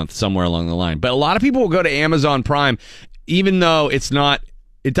 $10 a month, somewhere along the line. But a lot of people will go to Amazon Prime, even though it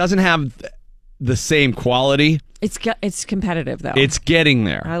doesn't have the same quality. It's competitive though. It's getting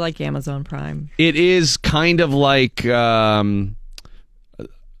there. I like Amazon Prime. It is kind of like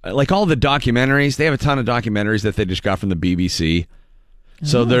all the documentaries. They have a ton of documentaries that they just got from the BBC.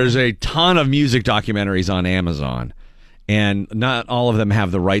 So there's a ton of music documentaries on Amazon, and not all of them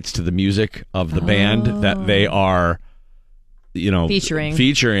have the rights to the music of the band that they are,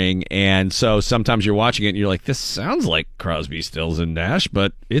 featuring. And so sometimes you're watching it and you're like, this sounds like Crosby, Stills, and Nash,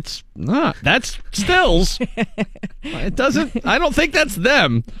 but it's not. That's Stills. It doesn't. I don't think that's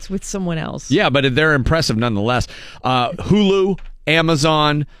them. It's with someone else. Yeah, but they're impressive nonetheless. Hulu,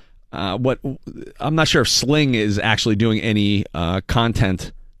 Amazon, I'm not sure if Sling is actually doing any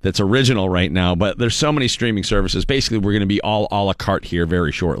content that's original right now, but there's so many streaming services. Basically, we're going to be all a la carte here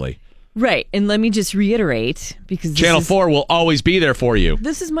very shortly. Right, and let me just reiterate, because Channel 4 will always be there for you.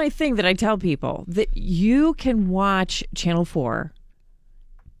 This is my thing that I tell people, that you can watch Channel 4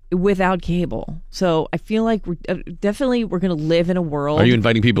 without cable. So I feel like we're going to live in a world. Are you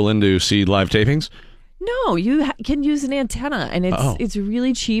inviting people in to see live tapings? No, you can use an antenna, and it's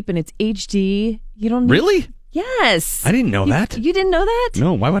really cheap, and it's HD. You don't need, really? Yes. I didn't know that. You didn't know that?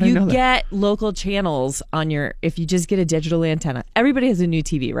 No, why would I know that? You get local channels if you just get a digital antenna. Everybody has a new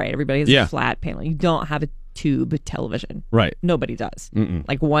TV, right? Everybody has a flat panel. You don't have tube television. Right. Nobody does. Mm-mm.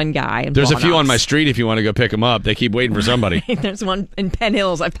 Like one guy. In There's a few Blawnox. on my street if you want to go pick them up. They keep waiting for somebody. There's one in Penn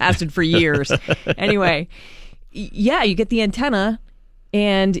Hills. I've passed it for years. Anyway, yeah, you get the antenna,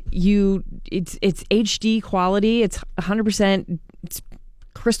 and it's HD quality. It's 100%. It's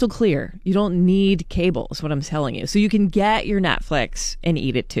crystal clear. You don't need cable, is what I'm telling you. So you can get your Netflix and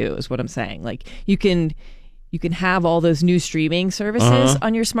eat it too, is what I'm saying. Like you can have all those new streaming services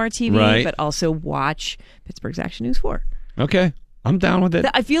on your smart TV, right, but also watch Pittsburgh's Action News 4. Okay. I'm down with it.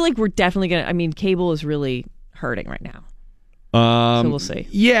 I feel like we're definitely going to, I mean, cable is really hurting right now. So we'll see.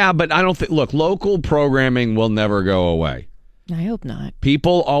 Yeah, but I don't think, look, local programming will never go away. I hope not.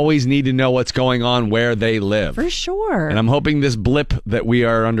 People always need to know what's going on where they live. For sure. And I'm hoping this blip that we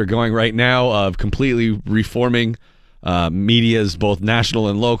are undergoing right now of completely reforming media's both national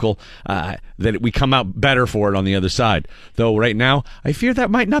and local, that we come out better for it on the other side. Though right now, I fear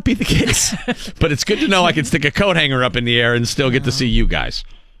that might not be the case. But it's good to know I can stick a coat hanger up in the air and still get to see you guys.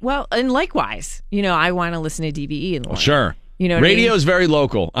 Well, and likewise, I want to listen to DVE in the morning. Sure. Radio is very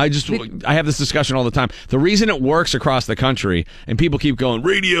local. I have this discussion all the time. The reason it works across the country and people keep going,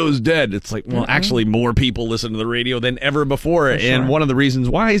 radio's dead. It's like, well, actually more people listen to the radio than ever before. And one of the reasons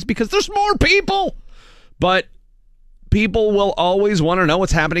why is because there's more people. But people will always want to know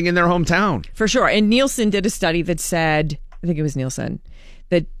what's happening in their hometown. For sure. And Nielsen did a study that said, I think it was Nielsen,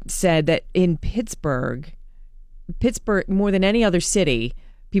 that said that in Pittsburgh, more than any other city,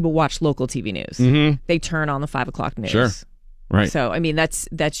 people watch local TV news. Mm-hmm. They turn on the 5 o'clock news. Sure. Right. So, I mean, that's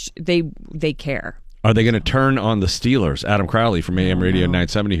they care. Are they going to turn on the Steelers? Adam Crowley from AM Radio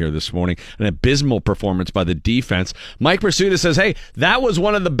 970 here this morning. An abysmal performance by the defense. Mike Pursuta says, hey, that was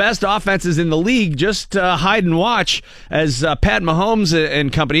one of the best offenses in the league. Just hide and watch as Pat Mahomes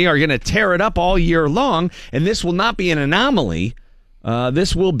and company are going to tear it up all year long. And this will not be an anomaly.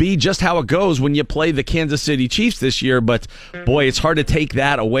 This will be just how it goes when you play the Kansas City Chiefs this year. But, boy, it's hard to take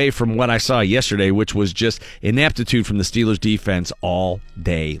that away from what I saw yesterday, which was just ineptitude from the Steelers defense all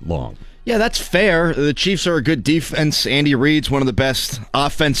day long. Yeah, that's fair. The Chiefs are a good defense. Andy Reid's one of the best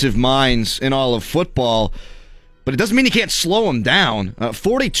offensive minds in all of football. But it doesn't mean you can't slow them down.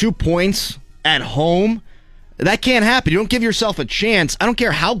 42 points at home, that can't happen. You don't give yourself a chance. I don't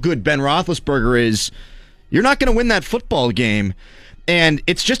care how good Ben Roethlisberger is. You're not going to win that football game. And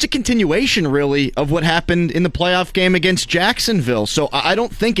it's just a continuation, really, of what happened in the playoff game against Jacksonville. So I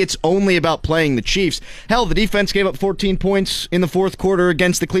don't think it's only about playing the Chiefs. Hell, the defense gave up 14 points in the fourth quarter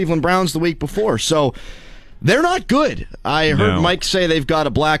against the Cleveland Browns the week before. So they're not good. I heard Mike say they've got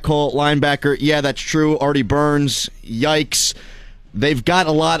a black hole linebacker. Yeah, that's true. Artie Burns, yikes. They've got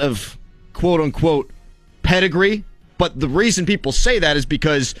a lot of quote-unquote pedigree. But the reason people say that is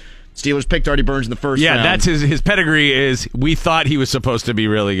because Steelers picked Artie Burns in the first round. Yeah, that's his pedigree is we thought he was supposed to be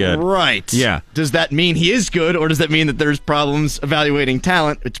really good. Right. Yeah. Does that mean he is good, or does that mean that there's problems evaluating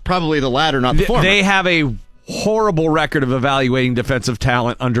talent? It's probably the latter, not the former. They have a horrible record of evaluating defensive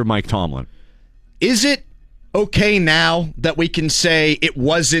talent under Mike Tomlin. Is it okay now that we can say it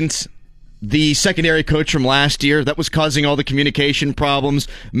wasn't the secondary coach from last year that was causing all the communication problems?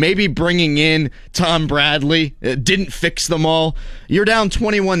 Maybe bringing in Tom Bradley didn't fix them all. You're down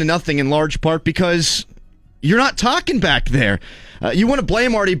 21-0 in large part because you're not talking back there. You want to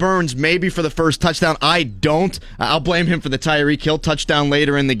blame Artie Burns maybe for the first touchdown. I don't. I'll blame him for the Tyreek Hill touchdown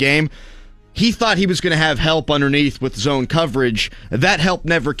later in the game. He thought he was going to have help underneath with zone coverage. That help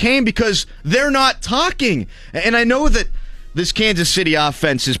never came because they're not talking. And I know that this Kansas City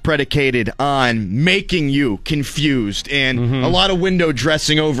offense is predicated on making you confused and a lot of window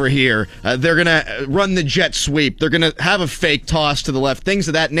dressing over here. They're going to run the jet sweep. They're going to have a fake toss to the left, things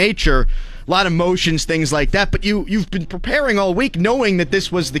of that nature. A lot of motions, things like that. But you've been preparing all week knowing that this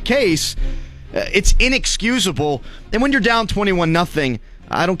was the case. It's inexcusable. And when you're down 21-0,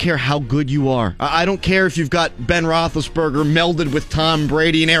 I don't care how good you are. I don't care if you've got Ben Roethlisberger melded with Tom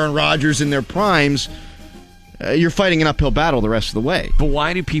Brady and Aaron Rodgers in their primes. You're fighting an uphill battle the rest of the way. But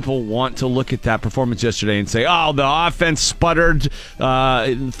why do people want to look at that performance yesterday and say, oh, the offense sputtered 3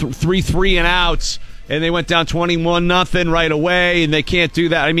 and outs, and they went down 21-0 right away, and they can't do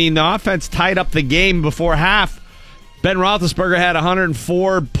that? I mean, the offense tied up the game before half. Ben Roethlisberger had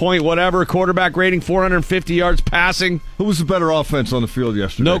 104 point whatever quarterback rating, 450 yards passing. Who was the better offense on the field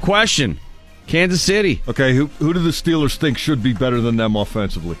yesterday? No question. Kansas City. Okay, who do the Steelers think should be better than them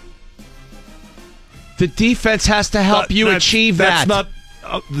offensively? The defense has to help you achieve that. That's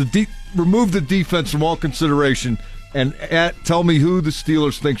not remove the defense from all consideration and tell me who the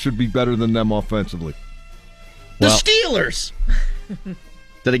Steelers think should be better than them offensively. The Steelers.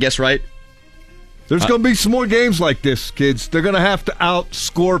 Did I guess right? There's going to be some more games like this, kids. They're going to have to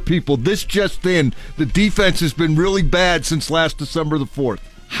outscore people. This just in, the defense has been really bad since last December the 4th.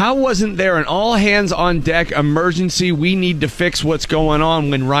 How wasn't there an all-hands-on-deck emergency, we need to fix what's going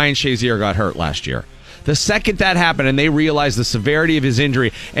on when Ryan Shazier got hurt last year? The second that happened and they realized the severity of his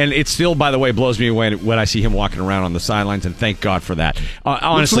injury, and it still, by the way, blows me away when I see him walking around on the sidelines, and thank God for that.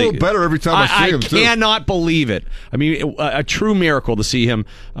 Honestly, it's a little better every time I see him, too. I cannot believe it. I mean, a true miracle to see him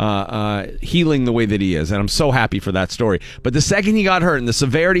healing the way that he is, and I'm so happy for that story. But the second he got hurt and the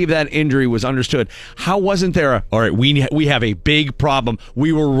severity of that injury was understood, how wasn't there all right, we have a big problem.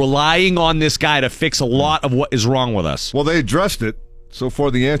 We were relying on this guy to fix a lot of what is wrong with us. Well, they addressed it. So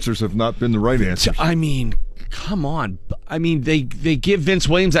far, the answers have not been the right answers. I mean, come on. I mean, they give Vince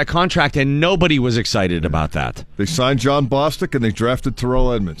Williams that contract, and nobody was excited about that. They signed John Bostic, and they drafted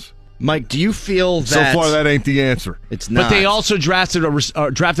Terrell Edmonds. Mike, do you feel that... So far, that ain't the answer. It's not. But they also drafted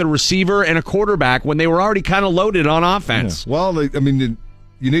a receiver and a quarterback when they were already kind of loaded on offense. Yeah. Well, you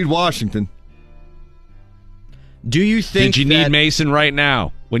need Washington. Do you think Did you need Mason right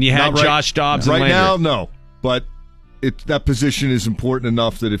now when you had Josh Dobbs and Landry? Right now, no. But that position is important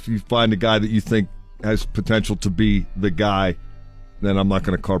enough that if you find a guy that you think has potential to be the guy, then I'm not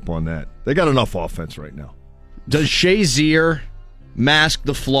going to carp on that. They got enough offense right now. Does Shazier mask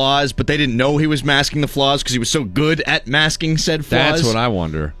the flaws, but they didn't know he was masking the flaws because he was so good at masking said flaws? That's what I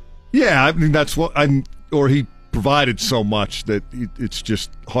wonder. Yeah, I mean, that's what or he provided so much that it's just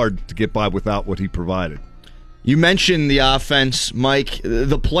hard to get by without what he provided. You mentioned the offense, Mike.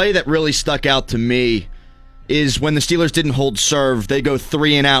 The play that really stuck out to me is when the Steelers didn't hold serve. They go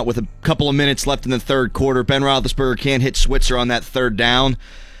 3 and out with a couple of minutes left in the third quarter. Ben Roethlisberger can't hit Switzer on that third down.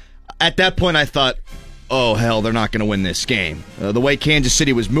 At that point, I thought, oh, hell, they're not going to win this game. The way Kansas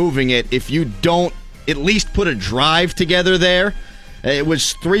City was moving it, if you don't at least put a drive together there, it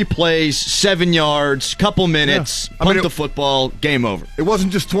was 3 plays, 7 yards, couple minutes, punt the football, game over. It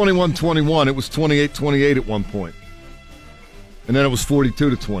wasn't just 21-21. It was 28-28 at one point. And then it was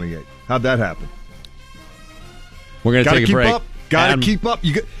 42-28. How'd that happen? We're going to take a break. Got to keep up.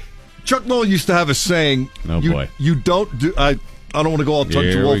 Chuck Noll used to have a saying. Oh, boy. You don't do... I don't want to go all Tug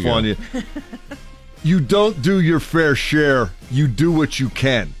to Wolf on you. You don't do your fair share. You do what you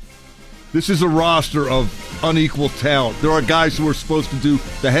can. This is a roster of unequal talent. There are guys who are supposed to do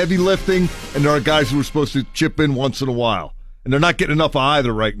the heavy lifting, and there are guys who are supposed to chip in once in a while. And they're not getting enough of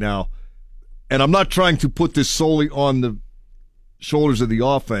either right now. And I'm not trying to put this solely on the shoulders of the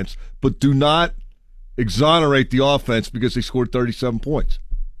offense, but do not exonerate the offense because they scored 37 points,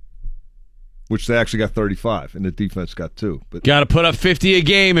 which they actually got 35, and the defense got 2. But got to put up 50 a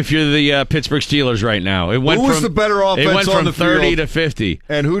game if you're the Pittsburgh Steelers right now. Who was the better offense on the field? It went from 30 to 50.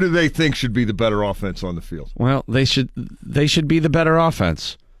 And who do they think should be the better offense on the field? Well, they should be the better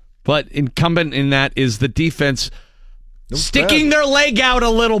offense. But incumbent in that is the defense sticking their leg out a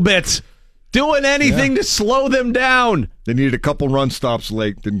little bit, doing anything to slow them down. They needed a couple run stops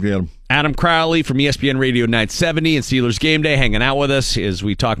late, didn't get them. Adam Crowley from ESPN Radio 970 and Steelers Game Day hanging out with us as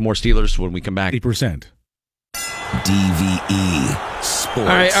we talk more Steelers when we come back. 80%. DVE Sports. All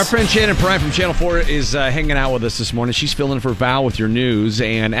right, our friend Shannon Perrine from Channel 4 is hanging out with us this morning. She's filling in for Val with your news,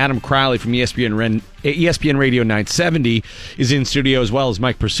 and Adam Crowley from ESPN Radio 970 is in studio, as well as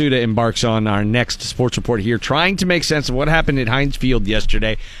Mike Pursuta embarks on our next sports report here, trying to make sense of what happened at Heinz Field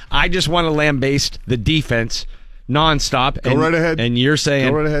yesterday. I just want to lambaste the defense nonstop. Go right ahead. And you're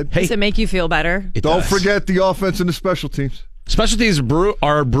saying, go right ahead. Hey, does it make you feel better? Don't forget the offense and the special teams. Special teams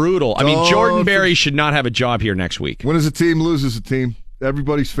are brutal. I mean, Jordan Berry should not have a job here next week. When a team loses a team,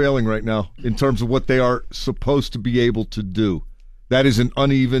 everybody's failing right now in terms of what they are supposed to be able to do. That is an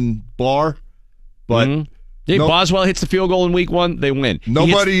uneven bar, but Boswell hits the field goal in week 1, they win.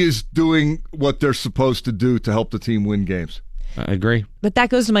 Nobody is doing what they're supposed to do to help the team win games. I agree. But that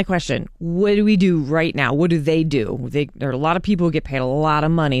goes to my question. What do we do right now? What do they do? There are a lot of people who get paid a lot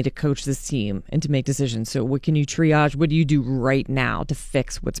of money to coach this team and to make decisions. So what can you triage? What do you do right now to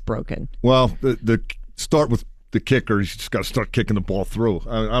fix what's broken? Well, the start with the kicker. You just got to start kicking the ball through.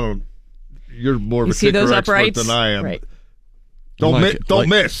 I don't. You're more of a kicker expert than I am. Right. Don't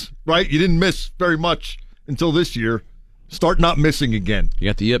miss. Right? You didn't miss very much until this year. Start not missing again. You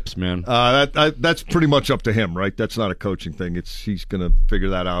got the yips, man. That's pretty much up to him, right? That's not a coaching thing. He's going to figure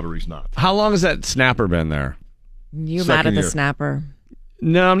that out or he's not. How long has that snapper been there? You mad at the snapper?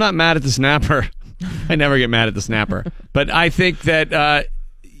 No, I'm not mad at the snapper. I never get mad at the snapper. But I think that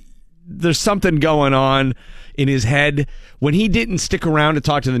there's something going on in his head. When he didn't stick around to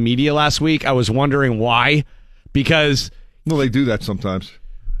talk to the media last week, I was wondering why. Because... Well, they do that sometimes.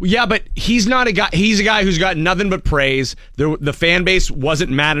 Yeah, but he's not a guy. He's a guy who's got nothing but praise. The fan base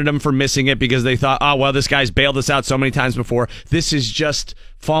wasn't mad at him for missing it because they thought, oh, well, this guy's bailed us out so many times before. This is just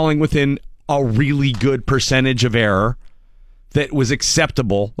falling within a really good percentage of error that was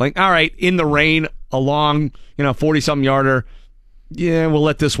acceptable. Like, all right, in the rain, a long, 40-something yarder, yeah, we'll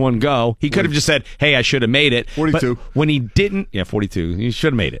let this one go. He could have just said, hey, I should have made it. 42. But when he didn't, 42, he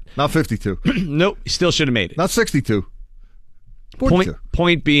should have made it. Not 52. Nope, he still should have made it. Not 62. 42.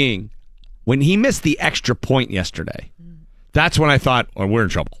 Point being, when he missed the extra point yesterday, that's when I thought, oh, we're in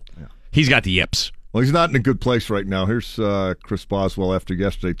trouble. Yeah. He's got the yips. Well, he's not in a good place right now. Here's Chris Boswell after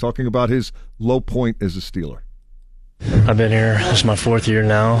yesterday talking about his low point as a Steeler. I've been here, this is my 4th year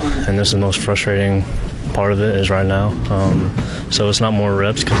now, and this is the most frustrating part of it is right now. So it's not more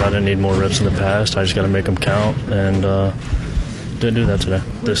reps because I didn't need more reps in the past. I just got to make them count, and didn't do that today.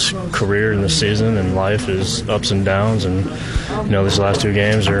 This career and this season and life is ups and downs, and these last 2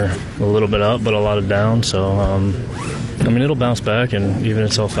 games are a little bit up but a lot of down. So it'll bounce back and even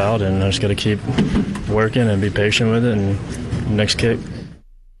itself out, and I just got to keep working and be patient with it. And next kick.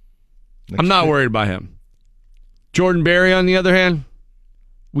 I'm not worried about him. Jordan Berry, on the other hand,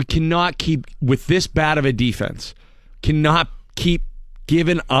 we cannot keep, with this bad of a defense, cannot keep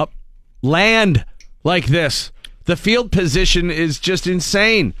giving up land like this. The field position is just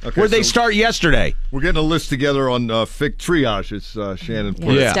insane. Okay, Where'd they start yesterday? We're getting a list together on Fick Triage, as Shannon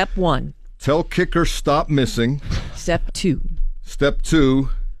put it. Yeah. Step 1. Tell kicker stop missing. Step 2. Step 2,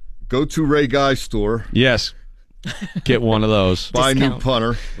 go to Ray Guy's store. Yes. Get one of those. Buy a new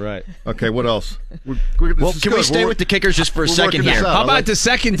punter. Right. Okay, what else? Well, can we stay with the kickers just for a second here? How about the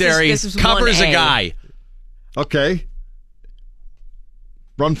secondary this covers 1A. a guy? Okay.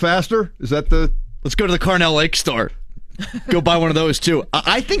 Run faster? Is that the... Let's go to the Carnell Lake store. Go buy one of those, too.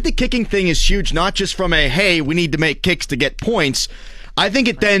 I think the kicking thing is huge, not just from a, hey, we need to make kicks to get points. I think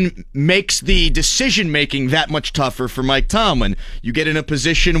it then makes the decision-making that much tougher for Mike Tomlin. You get in a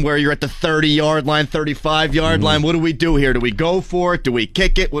position where you're at the 30-yard line, 35-yard line. What do we do here? Do we go for it? Do we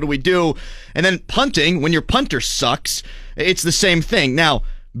kick it? What do we do? And then punting, when your punter sucks, it's the same thing. Now,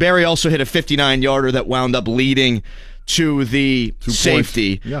 Barry also hit a 59-yarder that wound up leading to the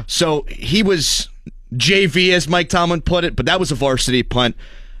safety. Yeah. So he was JV, as Mike Tomlin put it, but that was a varsity punt.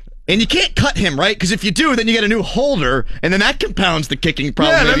 And you can't cut him, right? Because if you do, then you get a new holder, and then that compounds the kicking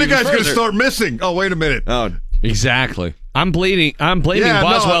problem. Yeah, then the even guy's going to further. start missing. Oh, wait a minute. Oh, exactly. I'm blaming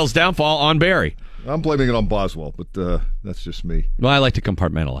Boswell's downfall on Barry. I'm blaming it on Boswell, but that's just me. Well, I like to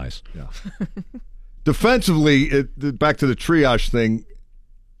compartmentalize. Yeah. Defensively, back to the triage thing,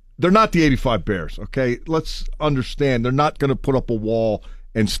 they're not the 85 Bears, okay? Let's understand, they're not going to put up a wall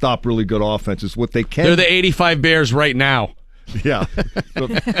and stop really good offenses. What they can... They're the 85 Bears right now. Yeah.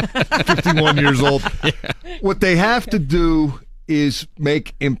 51 years old. Yeah. What they have to do is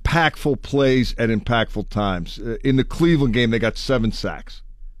make impactful plays at impactful times. In the Cleveland game, they got 7 sacks.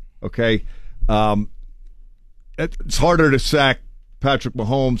 Okay? It's harder to sack Patrick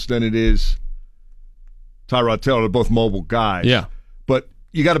Mahomes than it is Tyrod Taylor. They're both mobile guys. Yeah. But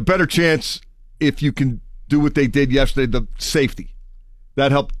you got a better chance if you can do what they did yesterday, the safety.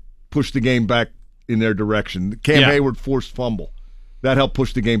 That helped push the game back in their direction. Cam Hayward forced fumble. That helped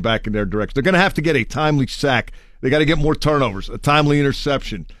push the game back in their direction. They're going to have to get a timely sack. They got to get more turnovers, a timely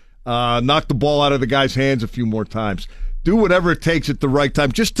interception, knock the ball out of the guy's hands a few more times. Do whatever it takes at the right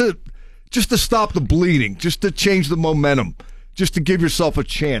time just to stop the bleeding, just to change the momentum, just to give yourself a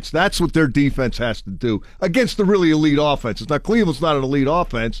chance. That's what their defense has to do against the really elite offenses. Now, Cleveland's not an elite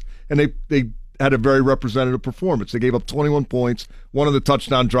offense, and they had a very representative performance. They gave up 21 points. One of the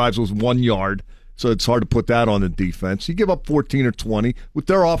touchdown drives was 1 yard. So it's hard to put that on the defense. You give up 14 or 20. With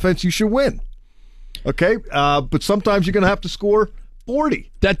their offense, you should win. Okay? But sometimes you're going to have to score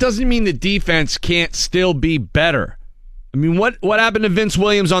 40. That doesn't mean the defense can't still be better. I mean, what happened to Vince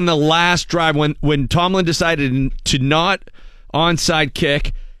Williams on the last drive when Tomlin decided to not onside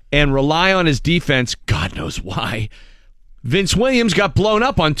kick and rely on his defense? God knows why. Vince Williams got blown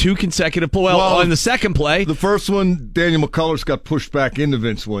up on 2 consecutive plays. Well, on the second play. The first one, Daniel McCullers got pushed back into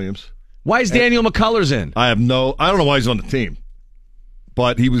Vince Williams. Why is Daniel McCullers in? I don't know why he's on the team,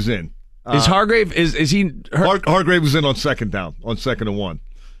 but he was in. Is Hargrave, is he hurt? Hargrave was in on second down, on 2nd and 1,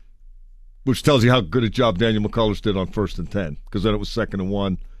 which tells you how good a job Daniel McCullers did on 1st and 10, because then it was 2nd and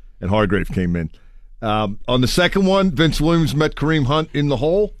 1, and Hargrave came in. On the second one, Vince Williams met Kareem Hunt in the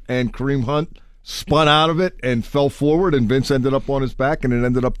hole, and Kareem Hunt spun out of it and fell forward, and Vince ended up on his back, and it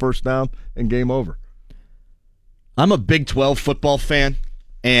ended up 1st down and game over. I'm a Big 12 football fan.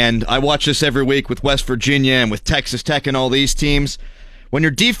 And I watch this every week with West Virginia and with Texas Tech and all these teams. When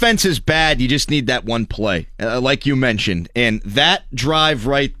your defense is bad, you just need that one play, like you mentioned. And that drive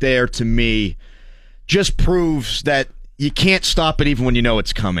right there, to me, just proves that you can't stop it even when you know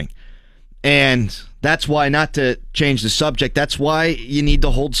it's coming. And that's why, not to change the subject, that's why you need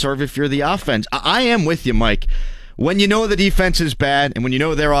to hold serve if you're the offense. I am with you, Mike. When you know the defense is bad and when you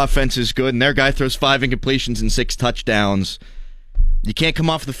know their offense is good and their guy throws 5 incompletions and 6 touchdowns, you can't come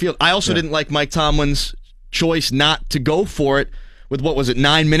off the field. I also didn't like Mike Tomlin's choice not to go for it with, what was it,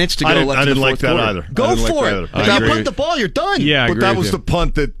 9 minutes to go left in the fourth quarter. I didn't like that either. Go for it. If you punt the ball, you're done. Yeah, but that was the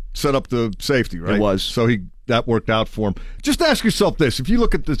punt that set up the safety, right? It was. So that worked out for him. Just ask yourself this. If you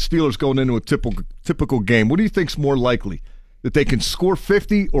look at the Steelers going into a typical game, what do you think's more likely? That they can score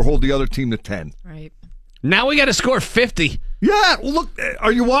 50 or hold the other team to 10? Right. Now we got to score 50. Yeah, well, look,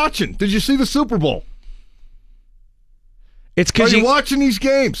 are you watching? Did you see the Super Bowl? It's because you're watching these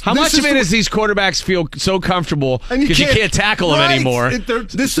games. How much of it is these quarterbacks feel so comfortable because you can't tackle them anymore?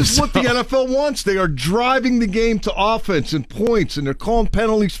 This is what the NFL wants. They are driving the game to offense and points, and they're calling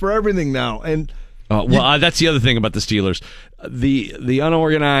penalties for everything now. And that's the other thing about the Steelers. The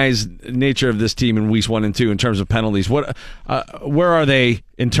unorganized nature of this team in weeks 1 and 2 in terms of penalties. Where are they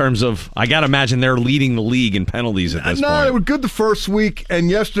in terms of? I got to imagine they're leading the league in penalties at this point. No, they were good the first week, and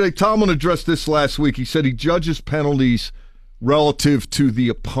yesterday Tomlin addressed this last week. He said he judges penalties relative to the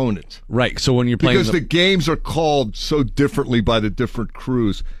opponent. Right. So when you're playing, because the games are called so differently by the different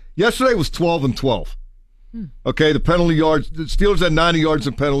crews. Yesterday was 12-12. Okay, the penalty yards. The Steelers had 90 yards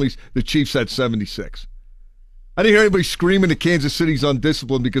in penalties. The Chiefs had 76. I didn't hear anybody screaming that Kansas City's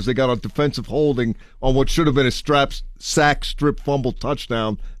undisciplined because they got a defensive holding on what should have been a sack, strip, fumble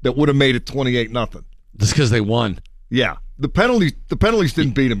touchdown that would have made it 28-0. Just because they won. Yeah, the penalties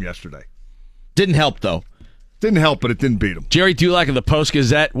didn't beat them yesterday. Didn't help though. Didn't help, but it didn't beat them. Jerry Dulac of the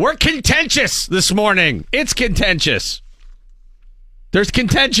Post-Gazette. We're contentious this morning. It's contentious. There's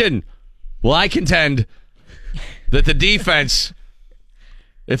contention. Well, I contend that the defense,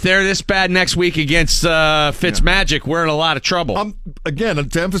 if they're this bad next week against Fitzmagic, we're in a lot of trouble. Again,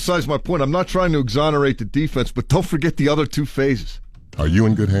 to emphasize my point, I'm not trying to exonerate the defense, but don't forget the other 2 phases. Are you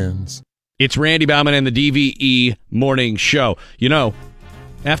in good hands? It's Randy Baumann and the DVE Morning Show. You know,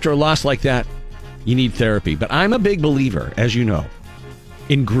 after a loss like that, you need therapy. But I'm a big believer, as you know,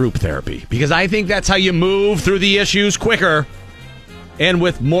 in group therapy. Because I think that's how you move through the issues quicker and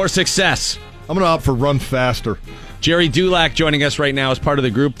with more success. I'm going to opt for run faster. Jerry Dulac joining us right now as part of the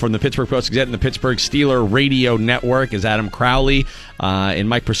group from the Pittsburgh Post-Gazette and the Pittsburgh Steeler Radio Network is Adam Crowley. And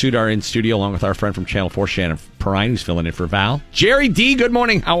Mike Pursuit are in studio along with our friend from Channel 4, Shannon Perrine, who's filling in for Val. Jerry D, good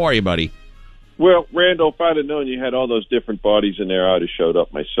morning. How are you, buddy? Well, Randall, if I'd have known you had all those different bodies in there, I'd have showed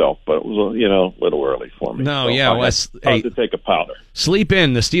up myself. But it was, a little early for me. No, so yeah. I had to take a powder. Sleep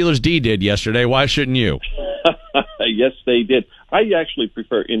in. The Steelers D did yesterday. Why shouldn't you? Yes, they did. I actually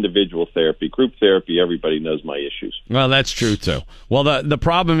prefer individual therapy. Group therapy, everybody knows my issues. Well, that's true, too. Well, the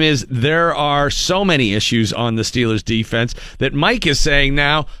problem is there are so many issues on the Steelers defense that Mike is saying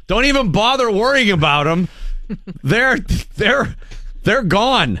now, don't even bother worrying about them. They're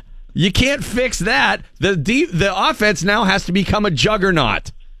gone. You can't fix that. The offense now has to become a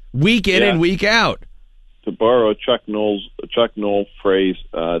juggernaut week in and week out. To borrow a Chuck Noll phrase,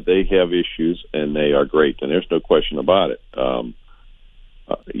 they have issues and they are great, and there's no question about it. I'll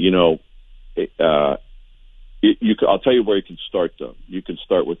tell you where you can start, though. You can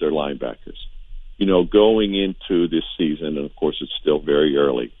start with their linebackers. Going into this season, and of course it's still very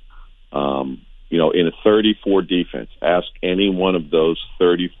early. In a 34 defense, ask any one of those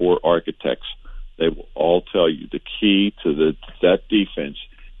 34 architects. They will all tell you the key to that defense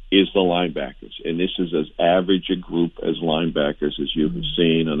is the linebackers. And this is as average a group as linebackers as you have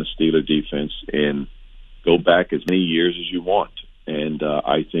seen on a Steeler defense, and go back as many years as you want. And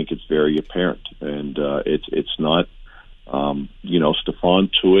I think it's very apparent. And it's not, Stephon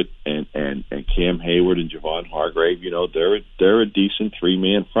Tuitt and Cam Hayward and Javon Hargrave, they're a decent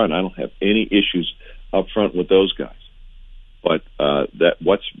 3-man front. I don't have any issues up front with those guys. But that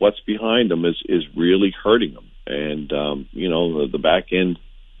what's behind them is really hurting them. And, the back end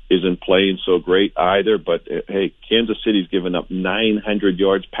isn't playing so great either. But, hey, Kansas City's given up 900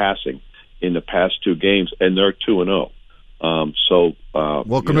 yards passing in the past 2 games, and they're 2-0.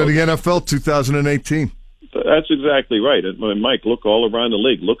 Welcome to the NFL 2018. That's exactly right. And Mike, look all around the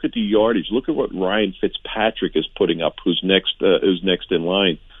league. Look at the yardage. Look at what Ryan Fitzpatrick is putting up, who's next in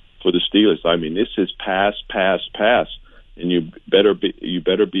line for the Steelers. I mean, this is pass, and you better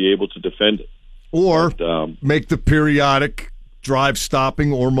be able to defend it. Or make the periodic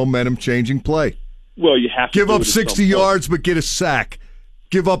drive-stopping or momentum-changing play. Well, you have to give up 60 yards but get a sack.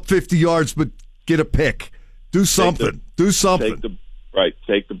 Give up 50 yards but get a pick. Do something. Right,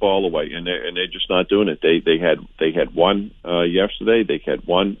 take the ball away, and they're just not doing it. They had one yesterday. They had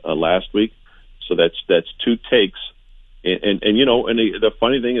one last week. So that's two takes, and the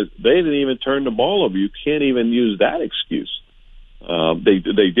funny thing is they didn't even turn the ball over. You can't even use that excuse.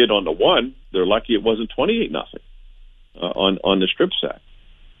 They did on the one. They're lucky it wasn't 28-0 on the strip sack.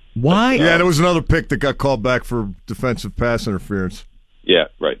 Why? Yeah, there was another pick that got called back for defensive pass interference. Yeah,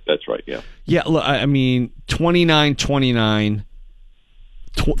 right. That's right. Yeah. Yeah. Look, I mean, 29-29.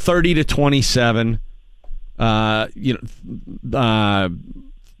 30-27.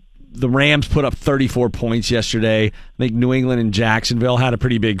 The Rams put up 34 points yesterday. I think New England and Jacksonville had a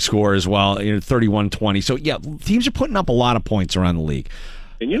pretty big score as well, 31-20. So, yeah, teams are putting up a lot of points around the league.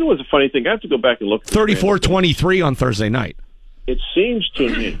 And you know what's the funny thing? I have to go back and look. 34-23 on Thursday night. It seems to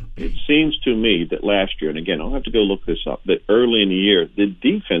me that last year, and again, I'll have to go look this up, that early in the year, the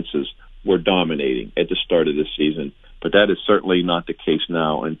defenses were dominating at the start of the season. But that is certainly not the case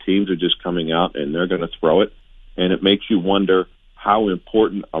now, and teams are just coming out and they're going to throw it, and it makes you wonder how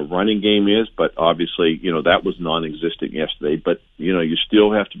important a running game is. But obviously, that was non-existent yesterday. But you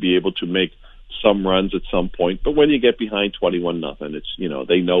still have to be able to make some runs at some point. But when you get behind 21-0, it's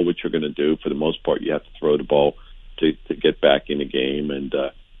they know what you're going to do. For the most part, you have to throw the ball to get back in the game, and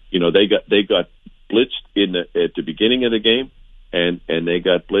they got blitzed at the beginning of the game. And they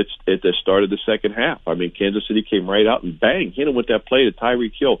got blitzed at the start of the second half. I mean, Kansas City came right out and bang, hit him with that play to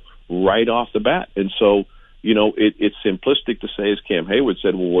Tyreek Hill right off the bat. And so, it's simplistic to say, as Cam Hayward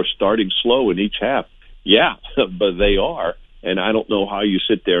said, well, we're starting slow in each half. Yeah, but they are. And I don't know how you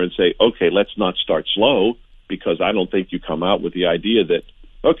sit there and say, okay, let's not start slow, because I don't think you come out with the idea that,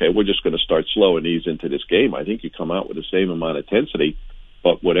 okay, we're just going to start slow and ease into this game. I think you come out with the same amount of intensity.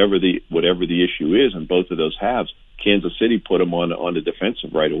 But whatever the issue is in both of those halves, Kansas City put them on the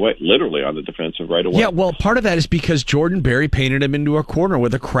defensive right away, literally on the defensive right away. Yeah, well, part of that is because Jordan Berry painted him into a corner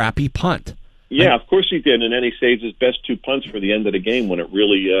with a crappy punt. Yeah, of course he did, and then he saves his best two punts for the end of the game when it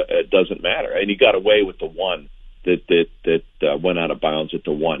really doesn't matter. And he got away with the one that went out of bounds at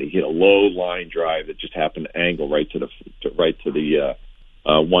the one. He hit a low line drive that just happened to angle right to the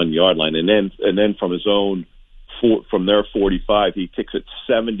 1 yard line, and then from his own. From their 45, he kicks it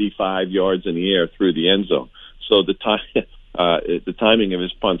 75 yards in the air through the end zone. So the timing of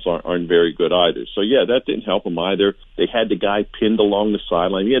his punts aren't very good either. So yeah, that didn't help him either. They had the guy pinned along the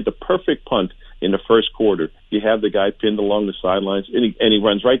sideline. He had the perfect punt in the first quarter. You have the guy pinned along the sidelines, and he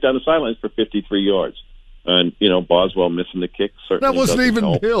runs right down the sidelines for 53 yards. And Boswell missing the kick certainly. That wasn't even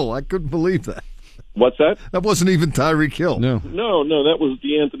help. Hill. I couldn't believe that. What's that? That wasn't even Tyreek Hill. No, that was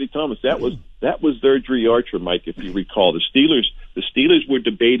DeAnthony Thomas. That was their Dre Archer, Mike, if you recall. The Steelers were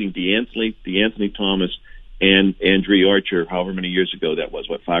debating DeAnthony Thomas and Dre Archer however many years ago that was,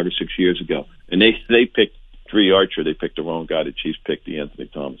 5 or 6 years ago. And they picked Dre Archer. They picked the wrong guy. The Chiefs picked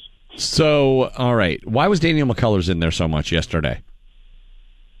DeAnthony Thomas. So, all right. Why was Daniel McCullers in there so much yesterday?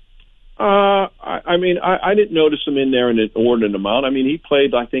 I didn't notice him in there in an inordinate amount. I mean, he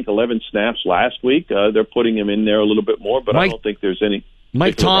played, I think, 11 snaps last week. They're putting him in there a little bit more, but I don't think there's any.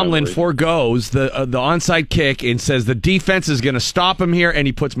 Mike Tomlin forgoes the onside kick and says the defense is going to stop him here, and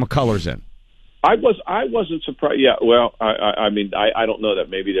he puts McCullers in. I wasn't surprised. Yeah, well, I don't know that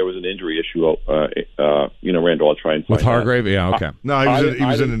maybe there was an injury issue. Randall, I'll try and find with Hargrave. Out. Yeah, okay. No, he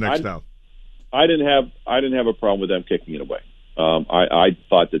was in the next down. I didn't have a problem with them kicking it away. I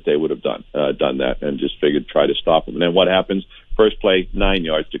thought that they would have done that and just figured try to stop them. And then what happens? First play, 9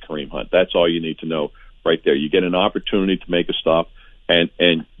 yards to Kareem Hunt. That's all you need to know right there. You get an opportunity to make a stop, and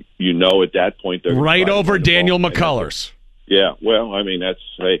at that point they're right over Daniel McCullers. Yeah, well, I mean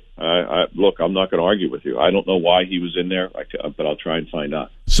look, I'm not going to argue with you. I don't know why he was in there, but I'll try and find out.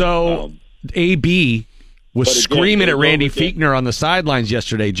 So AB was screaming at Randy Fichtner on the sidelines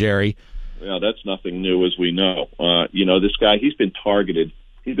yesterday, Jerry. Yeah, that's nothing new, as we know. This guy, he's been targeted,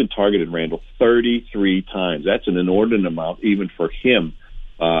 Randall, 33 times. That's an inordinate amount, even for him,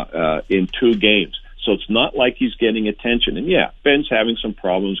 in 2 games. So it's not like he's getting attention. And yeah, Ben's having some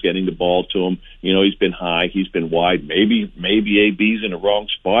problems getting the ball to him. He's been high, he's been wide. Maybe AB's in the wrong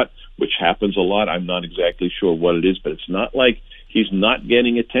spot, which happens a lot. I'm not exactly sure what it is, but it's not like he's not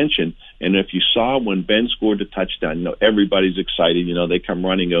getting attention. And if you saw when Ben scored the touchdown, everybody's excited. They come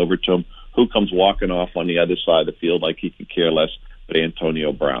running over to him. Who comes walking off on the other side of the field like he could care less but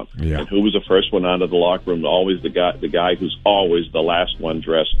Antonio Brown? Yeah. And who was the first one out of the locker room? Always the guy who's always the last one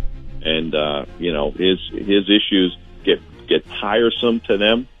dressed. And his issues get tiresome to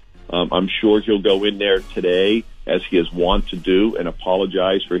them. I'm sure he'll go in there today, as he is wont to do, and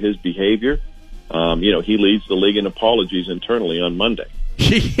apologize for his behavior. He leads the league in apologies internally on Monday.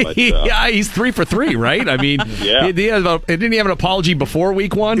 But, yeah, he's 3 for 3, right? I mean, Yeah. didn't he have an apology before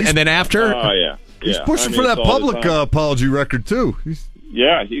week 1 and then after? Oh yeah. He's Yeah. pushing I for mean, that it's all the public time. apology record too. He's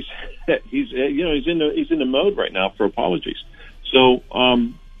he's in the mode right now for apologies. So,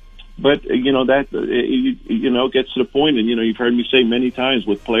 but that gets to the point, and you've heard me say many times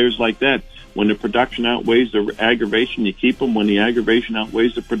with players like that, when the production outweighs the aggravation, you keep them. When the aggravation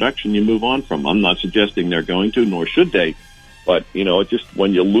outweighs the production, you move on from them. I'm not suggesting they're going to, nor should they, but just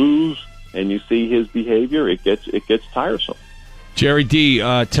when you lose and you see his behavior, it gets tiresome. Jerry D,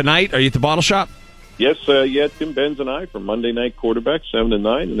 tonight, are you at the Bottle Shop? Yes, Tim Benz and I for Monday Night Quarterback, 7 to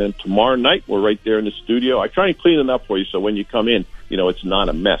 9, and then tomorrow night we're right there in the studio. I try and clean it up for you, so when you come in, it's not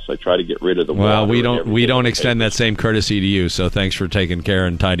a mess. I try to get rid of the Well, water. we don't extend that same courtesy to you, so thanks for taking care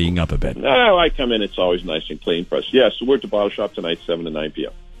and tidying up a bit. No, I come in, it's always nice and clean for us. Yes, we're at the Bottle Shop tonight, 7 to 9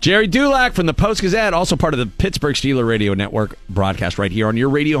 p.m. Jerry Dulac from the Post-Gazette, also part of the Pittsburgh Steelers Radio Network, broadcast right here on your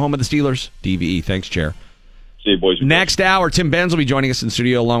radio home of the Steelers, DVE. Thanks, Chair. See you, boys. Next hour, Tim Benz will be joining us in the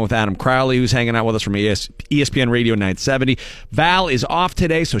studio along with Adam Crowley, who's hanging out with us from ESPN Radio 970. Val is off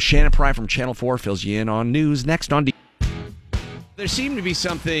today, so Shannon Pry from Channel 4 fills you in on news. Next on There seemed to be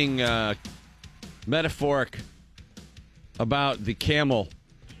something metaphoric about the camel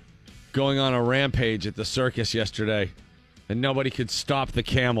going on a rampage at the circus yesterday, and nobody could stop the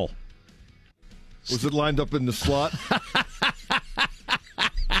camel. Was it lined up in the slot?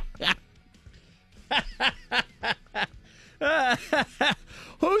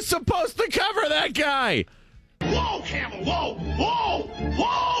 Who's supposed to cover that guy? Whoa, camel! Whoa! Whoa!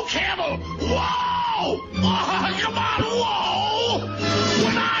 Whoa, camel! Whoa! Oh, come on, whoa!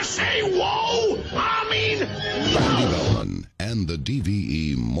 When I say whoa, I mean Randy Bellman and the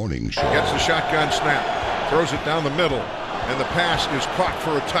DVE Morning Show. Gets the shotgun snap, throws it down the middle, and the pass is caught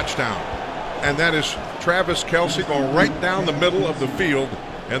for a touchdown. And that is Travis Kelce going right down the middle of the field,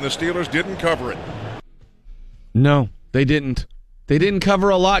 and the Steelers didn't cover it. No, they didn't. They didn't cover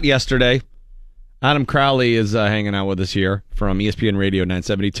a lot yesterday. Adam Crowley is hanging out with us here from ESPN Radio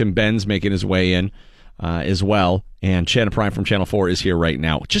 970. Tim Benz making his way in as well. And Shannon Prime from Channel 4 is here right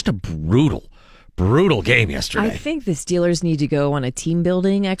now. Just a brutal game yesterday. I think the Steelers need to go on a team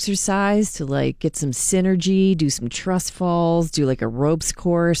building exercise to get some synergy, do some trust falls, do a ropes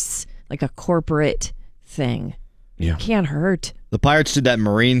course, like a corporate thing. Yeah. Can't hurt. The Pirates did that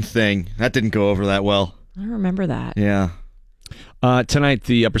Marine thing. That didn't go over that well. I don't remember that. Yeah. Tonight,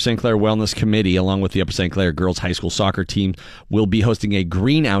 the Upper St. Clair Wellness Committee, along with the Upper St. Clair Girls High School Soccer Team, will be hosting a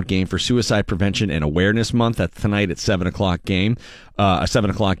green out game for Suicide Prevention and Awareness Month. That's tonight at 7 o'clock game. A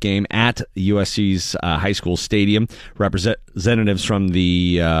 7 o'clock game at USC's high school stadium. Representatives from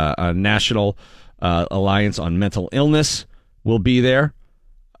the National Alliance on Mental Illness will be there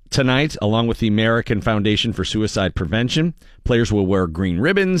tonight, along with the American Foundation for Suicide Prevention. Players will wear green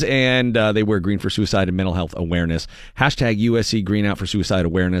ribbons, and they wear green for suicide and mental health awareness. Hashtag USC Green Out for Suicide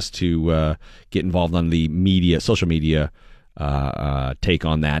Awareness to get involved on the social media take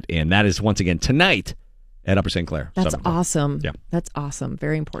on that. And that is, once again, tonight at Upper St. Clair. That's awesome. Yeah. That's awesome.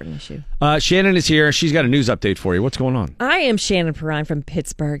 Very important issue. Shannon is here. She's got a news update for you. What's going on? I am Shannon Perrine from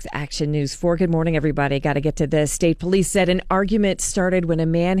Pittsburgh's Action News 4. Good morning, everybody. Got to get to this. State police said an argument started when a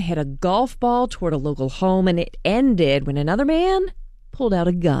man hit a golf ball toward a local home, and it ended when another man pulled out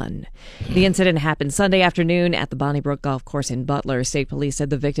a gun. The incident happened Sunday afternoon at the Bonnybrook Golf Course in Butler. State police said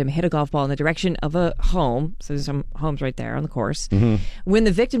the victim hit a golf ball in the direction of a home. So there's some homes right there on the course. Mm-hmm. When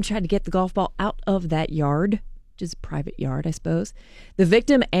the victim tried to get the golf ball out of that yard, which is a private yard, I suppose, the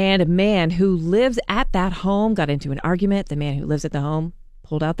victim and a man who lives at that home got into an argument. The man who lives at the home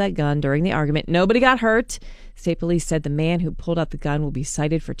pulled out that gun during the argument. Nobody got hurt. State police said the man who pulled out the gun will be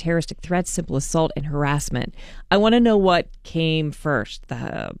cited for terroristic threats, simple assault, and harassment. I want to know what came first,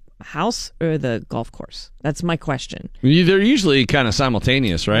 the house or the golf course? That's my question. They're usually kind of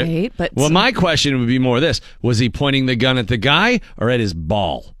simultaneous, right? Right, but well, my question would be more this. Was he pointing the gun at the guy or at his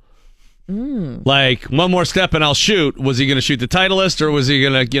ball? Like, one more step and I'll shoot. Was he going to shoot the Titleist, or was he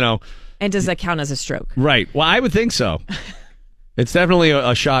going to, And does that count as a stroke? Right. Well, I would think so. It's definitely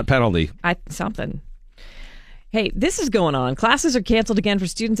a shot penalty. Something. Hey, this is going on. Classes are canceled again for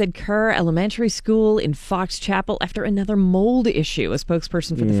students at Kerr Elementary School in Fox Chapel after another mold issue. A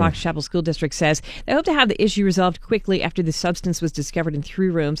spokesperson for the Fox Chapel School District says they hope to have the issue resolved quickly after the substance was discovered in 3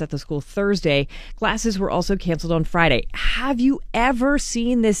 rooms at the school Thursday. Classes were also canceled on Friday. Have you ever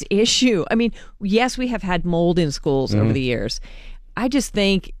seen this issue? I mean, yes, we have had mold in schools over the years. I just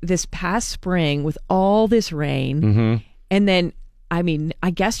think this past spring with all this rain and then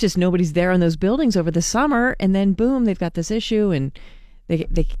I guess just nobody's there in those buildings over the summer, and then boom, they've got this issue, and they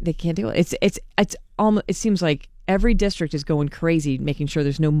can't deal with it. It's almost, it seems like every district is going crazy, making sure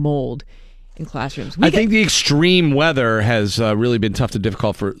there's no mold in classrooms. I think the extreme weather has really been tough and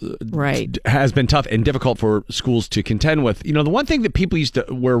difficult for schools to contend with. You know, the one thing that people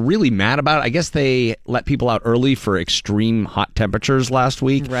were really mad about, I guess they let people out early for extreme hot temperatures last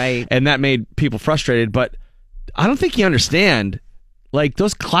week, right? And that made people frustrated. But I don't think you understand. Like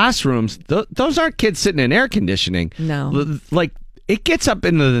those classrooms, those aren't kids sitting in air conditioning. No, like. It gets up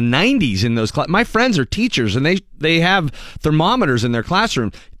into the 90s in those my friends are teachers, and they have thermometers in their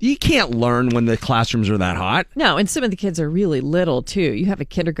classroom. You can't learn when the classrooms are that hot. No, and some of the kids are really little, too. You have a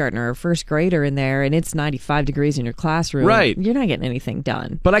kindergartner or a first grader in there, and it's 95 degrees in your classroom. Right. You're not getting anything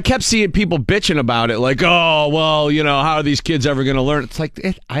done. But I kept seeing people bitching about it, like, oh, well, you know, how are these kids ever going to learn? It's like,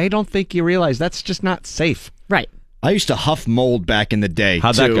 I don't think you realize that's just not safe. Right. I used to huff mold back in the day.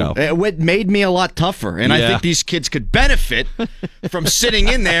 How'd that go? It made me a lot tougher, and I think these kids could benefit from sitting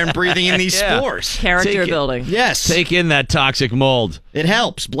in there and breathing in these spores. Character building. Yes. Take in that toxic mold. It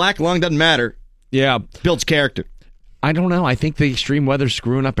helps. Black lung doesn't matter. Yeah. Builds character. I don't know. I think the extreme weather's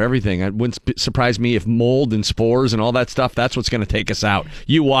screwing up everything. It wouldn't surprise me if mold and spores and all that stuff, that's what's going to take us out.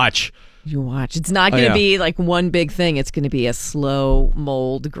 You watch. You watch. It's not going to be like one big thing. It's going to be a slow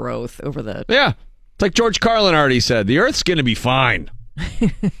mold growth over the... Yeah. It's like George Carlin already said, the Earth's going to be fine.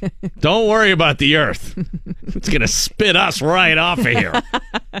 Don't worry about the Earth. It's going to spit us right off of here.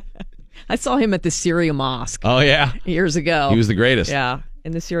 I saw him at the Syria Mosque. Oh, yeah? Years ago. He was the greatest. Yeah,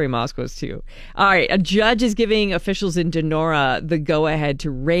 and the Syria Mosque was too. All right, a judge is giving officials in Donora the go-ahead to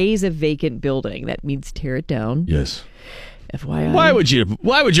raise a vacant building. That means tear it down. Yes. FYI.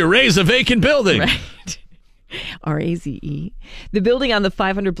 Why would you raise a vacant building? Right. RAZE. The building on the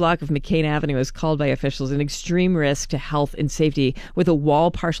 500 block of McCain Avenue is called by officials an extreme risk to health and safety, with a wall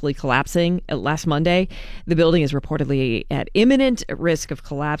partially collapsing last Monday. The building is reportedly at imminent risk of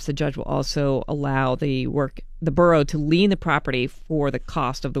collapse. The judge will also allow the borough to lien the property for the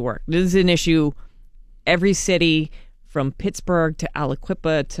cost of the work. This is an issue every city from Pittsburgh to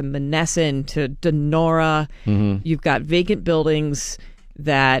Aliquippa to Monessen to Donora. Mm-hmm. You've got vacant buildings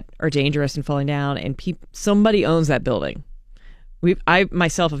that are dangerous and falling down, and somebody owns that building. I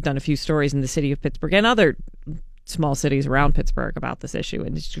myself have done a few stories in the city of Pittsburgh and other small cities around Pittsburgh about this issue,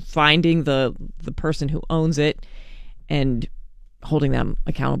 and just finding the person who owns it and holding them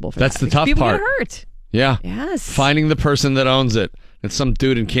accountable for that. That's the tough people part. Get hurt. Yeah. Yes. Finding the person that owns it. It's some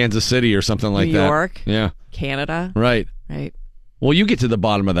dude in Kansas City or something like that. New York. Yeah. Canada. Right. Right. Well, you get to the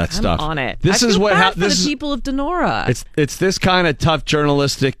bottom of that stuff. I'm on it. This I is feel what bad for the people of Donora. It's this kind of tough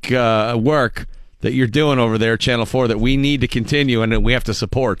journalistic work that you're doing over there, Channel 4, that we need to continue and that we have to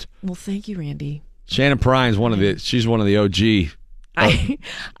support. Well, thank you, Randy. Shannon Prine's she's one of the OG. I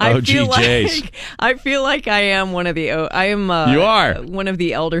feel like I am one of the you are one of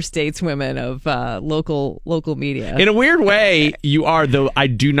the elder stateswomen of local media. In a weird way, you are, though. I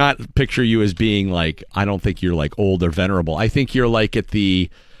do not picture you as being like, I don't think you're like old or venerable. I think you're like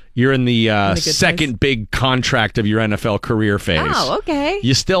you're in the second big contract of your NFL career phase. Oh, okay.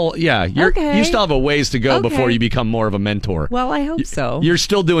 You still, you still have a ways to go before you become more of a mentor. Well, I hope so. You're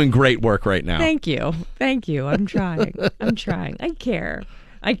still doing great work right now. Thank you. I'm trying. I care.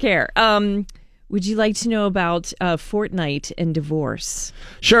 Would you like to know about Fortnite and divorce?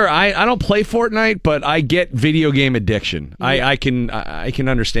 Sure. I don't play Fortnite, but I get video game addiction. Yeah. I can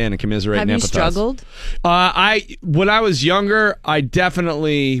understand and commiserate and empathize. Have you struggled? When I was younger, I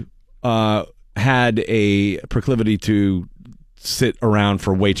definitely had a proclivity to sit around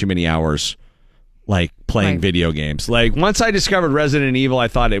for way too many hours, like playing video games. Like once I discovered Resident Evil, I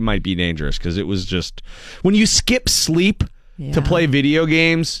thought it might be dangerous because it was just when you skip sleep to play video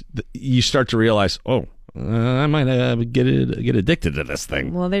games, you start to realize, I might get addicted to this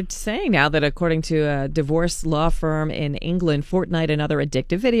thing. Well, they're saying now that according to a divorce law firm in England, Fortnite and other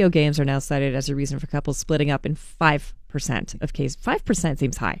addictive video games are now cited as a reason for couples splitting up in 5% of cases. 5%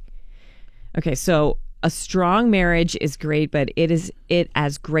 seems high. Okay, so a strong marriage is great, but is it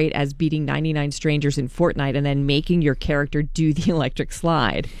as great as beating 99 strangers in Fortnite and then making your character do the electric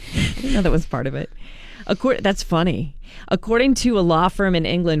slide? I didn't know that was part of it. That's funny. According to a law firm in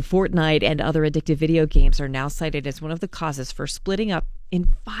England, Fortnite and other addictive video games are now cited as one of the causes for splitting up in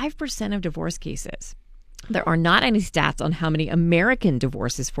 5% of divorce cases. There are not any stats on how many American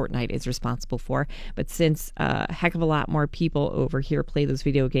divorces Fortnite is responsible for, but since a heck of a lot more people over here play those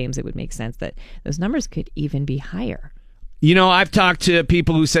video games, it would make sense that those numbers could even be higher. You know, I've talked to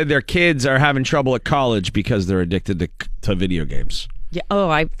people who said their kids are having trouble at college because they're addicted to video games.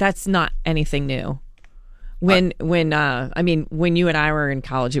 Yeah. That's not anything new. When you and I were in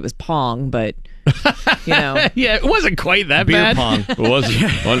college, it was Pong, but You know. Yeah, it wasn't quite that Beer bad. pong. It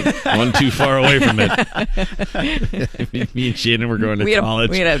wasn't one too far away from it. Me and Shannon were going to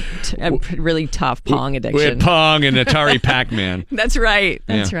college. We had a really tough Pong addiction. We had Pong and Atari Pac-Man. That's right.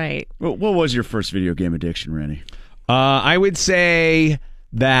 That's right. What was your first video game addiction, Randy? I would say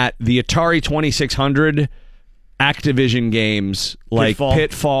that the Atari 2600 Activision games like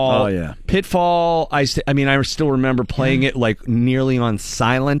Pitfall. Oh yeah, Pitfall. I still remember playing it like nearly on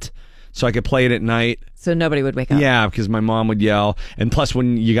silent, so I could play it at night. So nobody would wake up. Yeah, because my mom would yell. And plus,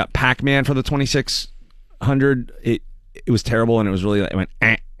 when you got Pac-Man for the 2600, it was terrible, and it was really like, it went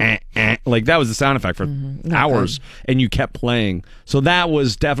like that was the sound effect for hours, and you kept playing. So that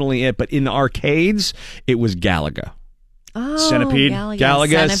was definitely it. But in the arcades, it was Galaga. Oh, Centipede.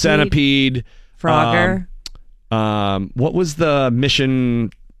 Galaga, Centipede, Frogger. What was the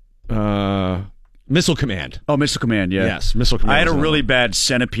mission? Missile Command. Oh, Missile Command, yeah. Yes, Missile Command. I had a was really bad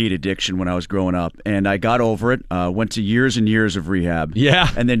Centipede addiction when I was growing up, and I got over it. Went to years and years of rehab. Yeah.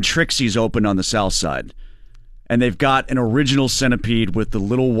 And then Trixie's opened on the south side. And they've got an original Centipede with the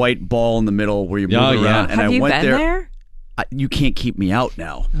little white ball in the middle where you move around. And Have I you went been there? You can't keep me out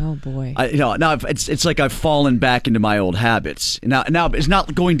now. Oh boy! Now it's like I've fallen back into my old habits. Now it's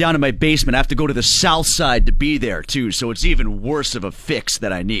not going down to my basement. I have to go to the south side to be there too. So it's even worse of a fix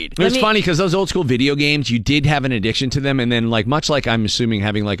that I need. It's funny because those old school video games, you did have an addiction to them, and then like much like I'm assuming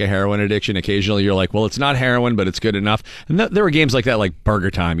having like a heroin addiction, occasionally you're like, well, it's not heroin, but it's good enough. And there were games like that, like Burger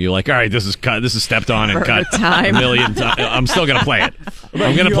Time. You're like, all right, this is stepped on and Burger cut Time. a million times. I'm still gonna play it.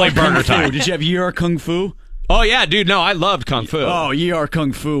 I'm gonna play Burger Time. Did you have Yar Kung Fu? Oh yeah, dude. No, I loved Kung Fu. Oh, Yar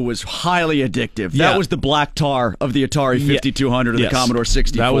Kung Fu was highly addictive. Yeah. That was the black tar of the Atari 5200 or the Commodore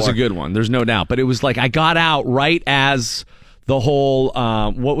 64. That was a good one. There's no doubt. But it was like I got out right as the whole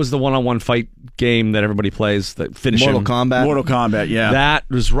what was the one-on-one fight game that everybody plays? That finishing Mortal Kombat. Mortal Kombat, yeah. That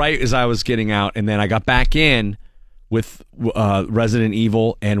was right as I was getting out, and then I got back in with Resident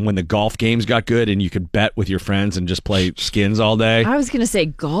Evil, and when the golf games got good and you could bet with your friends and just play skins all day. I was going to say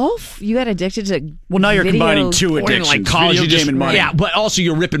golf. You got addicted to. Well, now you're combining two Or in, addictions. like college, video you just, game and money. yeah, but also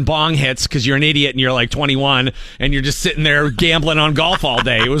you're ripping bong hits because you're an idiot and you're like 21 and you're just sitting there gambling on golf all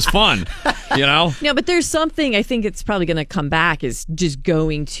day. It was fun, you know? No, but there's something I think it's probably going to come back is just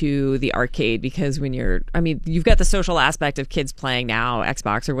going to the arcade because when you've got the social aspect of kids playing now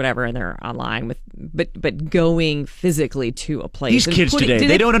Xbox or whatever and they're online with, but going physically to a place. These and kids today,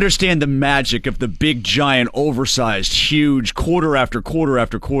 they don't understand the magic of the big, giant, oversized, huge, quarter after quarter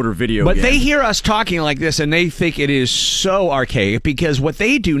after quarter video But game. they hear us talking like this and they think it is so archaic because what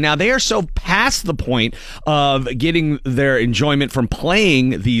they do now, they are so past the point of getting their enjoyment from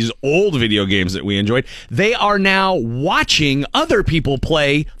playing these old video games that we enjoyed. They are now watching other people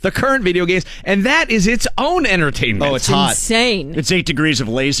play the current video games, and that is its own entertainment. Oh, it's hot. Insane. It's 8 degrees of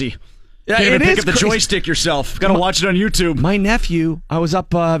lazy. Yeah, Can't even it pick is up the crazy. joystick yourself. Got to watch it on YouTube. My nephew, I was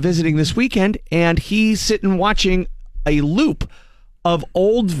up visiting this weekend, and he's sitting watching a loop of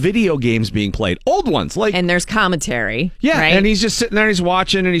old video games being played. Old ones. And there's commentary. Yeah, right? and he's just sitting there and he's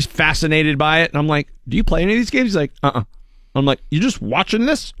watching and he's fascinated by it. And I'm like, do you play any of these games? He's like, uh-uh. I'm like, you're just watching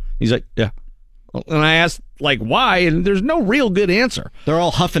this? He's like, yeah. And I asked, like, why? And there's no real good answer. They're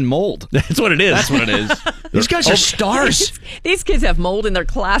all huff and mold. That's what it is. That's what it is. These guys are stars. These kids have mold in their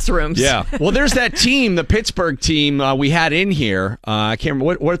classrooms. Yeah. Well, there's that team, the Pittsburgh team we had in here. I can't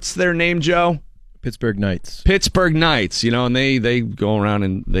remember. What's their name, Joe? Pittsburgh Knights. Pittsburgh Knights, you know, and they go around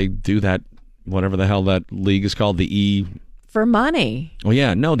and they do that, whatever the hell that league is called, the E. For money. Oh,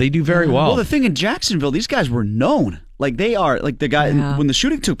 yeah. No, they do very well. Well, the thing in Jacksonville, these guys were known. Like, they are, like the guy, Yeah. when the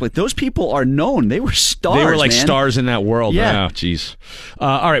shooting took place, those people are known. They were stars. They were like man. stars in that world. Yeah. Jeez.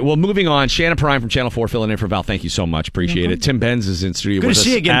 All right. Well, moving on. Shannon Perrine from Channel 4 filling in for Val. Thank you so much. Appreciate it. Tim Benz is in studio Good with to us.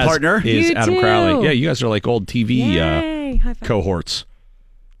 see you again, as partner. Is You Adam too. Crowley. Yeah, you guys are like old TV Yay. High five. cohorts.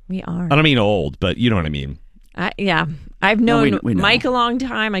 We are. I don't mean old, but you know what I mean. Yeah. I've known we know. Mike a long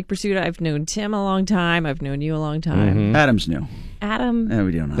time, Mike Pursuta. I've known Tim a long time. I've known you a long time. Adam's new. Adam.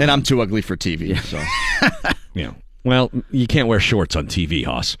 We don't know. And I'm too ugly for TV. So Yeah. Well, you can't wear shorts on TV,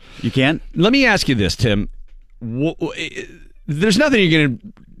 Hoss. You can't? Let me ask you this, Tim. There's nothing you're going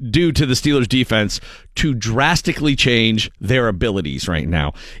to do to the Steelers defense to drastically change their abilities right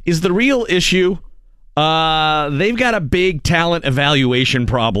now. Is the real issue they've got a big talent evaluation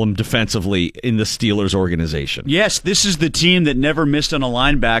problem defensively in the Steelers organization? Yes, this is the team that never missed on a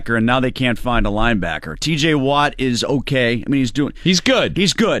linebacker, and now they can't find a linebacker. TJ Watt is okay. I mean, He's good.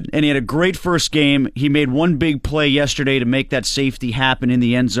 He's good, and he had a great first game. He made one big play yesterday to make that safety happen in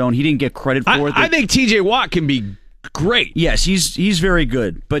the end zone. He didn't get credit for it. I think TJ Watt can be great. Yes, he's very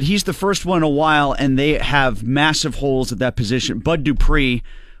good, but he's the first one in a while, and they have massive holes at that position. Bud Dupree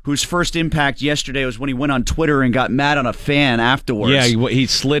whose first impact yesterday was when he went on Twitter and got mad on a fan afterwards. Yeah, he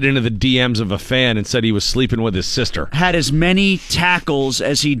slid into the DMs of a fan and said he was sleeping with his sister. Had as many tackles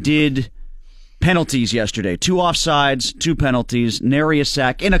as he did penalties yesterday. 2 offsides, 2 penalties, nary a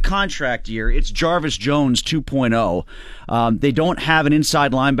sack. In a contract year, it's Jarvis Jones 2.0. They don't have an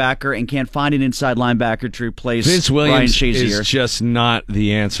inside linebacker and can't find an inside linebacker to replace Vince Ryan Williams Shazier. is just not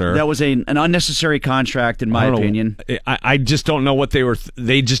the answer. That was an unnecessary contract, in my opinion. I just don't know what they were.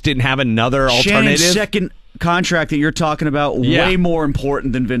 They just didn't have another alternative. Shannon's second contract that you're talking about, way more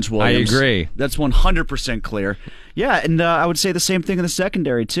important than Vince Williams. I agree. That's 100% clear. Yeah, and I would say the same thing in the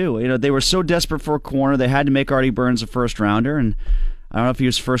secondary, too. You know, they were so desperate for a corner, they had to make Artie Burns a first-rounder, and I don't know if he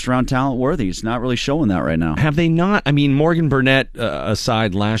was first-round talent worthy. He's not really showing that right now. Have they not? I mean, Morgan Burnett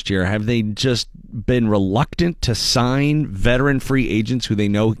aside last year, have they just been reluctant to sign veteran free agents who they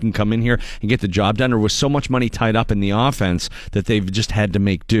know can come in here and get the job done, or was so much money tied up in the offense that they've just had to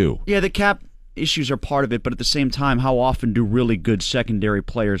make do? Yeah, the cap issues are part of it, but at the same time, how often do really good secondary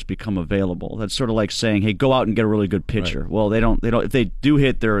players become available? That's sort of like saying, "Hey, go out and get a really good pitcher." Right. Well, they don't. If they do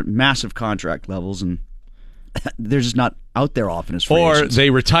hit their massive contract levels, and they're just not out there often as free agents. They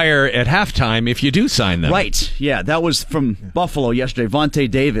retire at halftime if you do sign them. Right? Yeah, that was from Buffalo yesterday. Vontae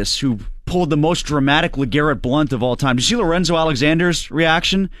Davis, who pulled the most dramatic LeGarrette Blount of all time. Did you see Lorenzo Alexander's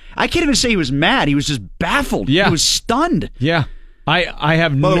reaction? I can't even say he was mad. He was just baffled. Yeah. He was stunned. Yeah, I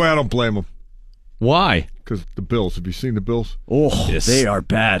have. By the way, I don't blame him. Why? Because the Bills. Have you seen the Bills? Oh, they are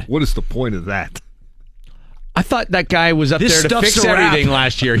bad. What is the point of that? I thought that guy was up there to fix everything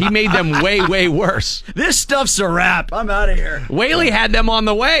last year. He made them way, way worse. This stuff's a wrap. I'm out of here. Whaley had them on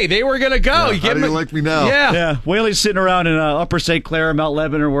the way. They were going to go. Yeah, how do you like me now? Yeah. Whaley's sitting around in Upper St. Clair, Mount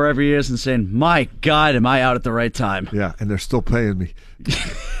Lebanon, or wherever he is, and saying, "My God, am I out at the right time?" Yeah, and they're still paying me.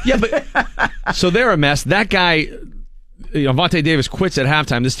 Yeah, but so they're a mess. That guy, Vontae Davis, quits at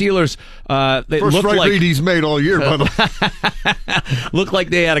halftime. The Steelers, they first look right like lead he's made all year, by the way. Looked like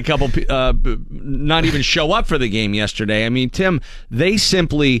they had a couple not even show up for the game yesterday. I mean, Tim, they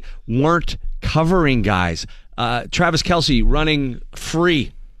simply weren't covering guys. Travis Kelce running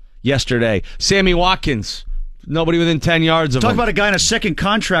free yesterday. Sammy Watkins, nobody within 10 yards of him. Talk about a guy in a second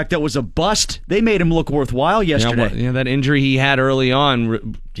contract that was a bust. They made him look worthwhile yesterday. Yeah, that injury he had early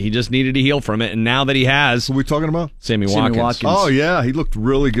on, he just needed to heal from it. And now that he has... Who are we talking about? Sammy Watkins. Oh, yeah. He looked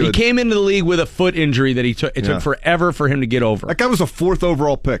really good. He came into the league with a foot injury that it took forever for him to get over. That guy was a 4th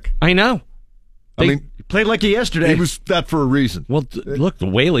overall pick. I know. He played like it yesterday. He was that for a reason. Well, look,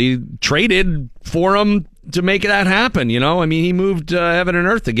 Whaley traded for him to make that happen, you know? I mean, he moved heaven and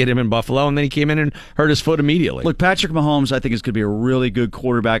earth to get him in Buffalo, and then he came in and hurt his foot immediately. Look, Patrick Mahomes, I think, is going to be a really good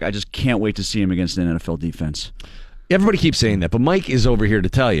quarterback. I just can't wait to see him against an NFL defense. Everybody keeps saying that, but Mike is over here to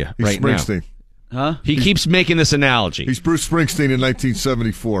tell you He's right Springsteen. now. Huh? He keeps making this analogy. He's Bruce Springsteen in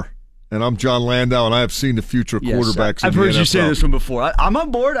 1974. And I'm John Landau, and I have seen the future of quarterbacks. I've heard you say this one before. I'm on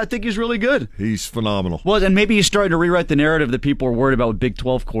board. I think he's really good. He's phenomenal. Well, and maybe he's starting to rewrite the narrative that people are worried about with Big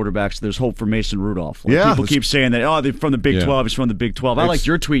 12 quarterbacks. There's hope for Mason Rudolph. People keep saying that, they're from the Big 12. He's from the Big 12. I liked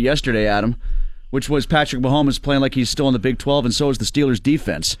your tweet yesterday, Adam, which was Patrick Mahomes playing like he's still in the Big 12, and so is the Steelers'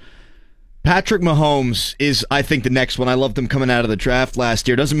 defense. Patrick Mahomes is, I think, the next one. I loved him coming out of the draft last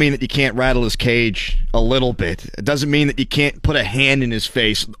year. Doesn't mean that you can't rattle his cage a little bit. It doesn't mean that you can't put a hand in his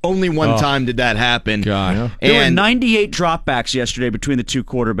face. Only one time did that happen. God. Yeah. There were 98 dropbacks yesterday between the two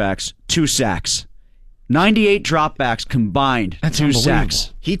quarterbacks, 2 sacks. 98 dropbacks combined, That's 2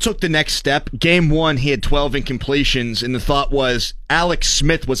 sacks. He took the next step. Game 1, he had 12 incompletions, and the thought was Alex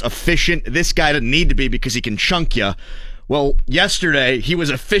Smith was efficient. This guy doesn't need to be because he can chunk you. Well, yesterday, he was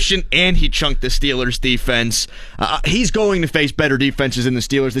efficient and he chunked the Steelers' defense. He's going to face better defenses in the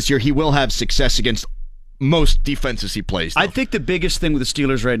Steelers this year. He will have success against most defenses he plays, though. I think the biggest thing with the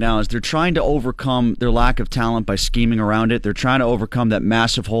Steelers right now is they're trying to overcome their lack of talent by scheming around it. They're trying to overcome that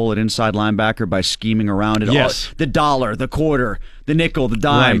massive hole at inside linebacker by scheming around it. Yes. The dollar, the quarter, the nickel, the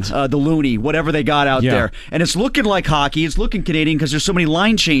dime, the loony, whatever they got out there. And it's looking like hockey. It's looking Canadian because there's so many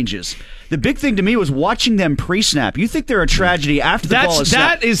line changes. The big thing to me was watching them pre-snap. You think they're a tragedy after the ball is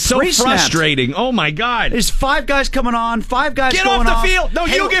snapped. That is so frustrating. Oh, my God. There's 5 guys coming on, 5 guys Get going off the field. No,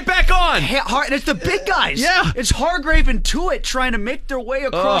 you get back on. And it's the big guys. Yeah. It's Hargrave and Tuitt trying to make their way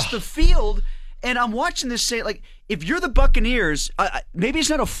across the field. And I'm watching this say, like, if you're the Buccaneers, maybe it's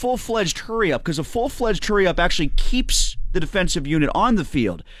not a full-fledged hurry-up, because a full-fledged hurry-up actually keeps the defensive unit on the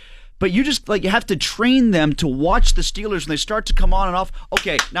field. But you just, you have to train them to watch the Steelers when they start to come on and off.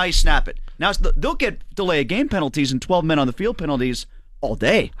 Okay, now you snap it. Now they'll get delay of game penalties and 12 men on the field penalties all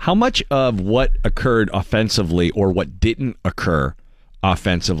day. How much of what occurred offensively or what didn't occur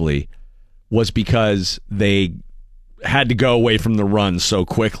offensively was because they had to go away from the run so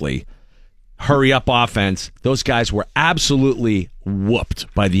quickly. Hurry up offense. Those guys were absolutely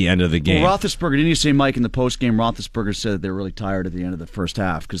whooped by the end of the game. Well, Roethlisberger, didn't you say, Mike, in the postgame, Roethlisberger said that they were really tired at the end of the first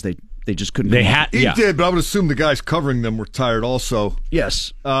half because they just couldn't. He did, but I would assume the guys covering them were tired also.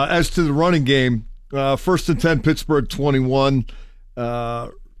 Yes. As to the running game, 1st and 10, Pittsburgh 21.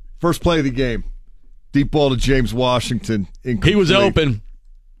 First play of the game, deep ball to James Washington. Incomplete. He was open.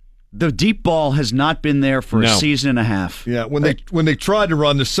 The deep ball has not been there for a season and a half. Yeah, when they tried to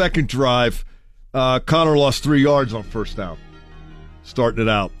run the second drive, Connor lost 3 yards on first down, starting it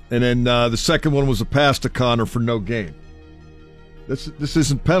out. And then the second one was a pass to Connor for no gain. This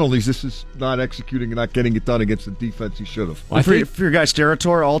isn't penalties. This is not executing and not getting it done against the defense he should have. Well, for your guys'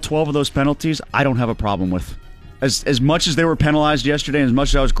 territory, all 12 of those penalties, I don't have a problem with. As much as they were penalized yesterday, and as much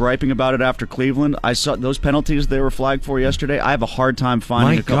as I was griping about it after Cleveland, I saw those penalties they were flagged for yesterday. I have a hard time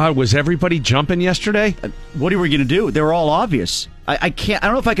finding. My God, was everybody jumping yesterday? What are we going to do? They were all obvious. I can't. I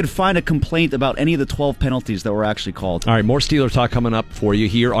don't know if I could find a complaint about any of the 12 penalties that were actually called. All right, more Steeler talk coming up for you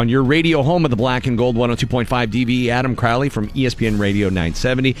here on your radio home of the Black and Gold 102.5 DVE. Adam Crowley from ESPN Radio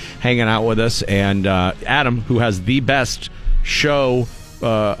 970 hanging out with us, and Adam, who has the best show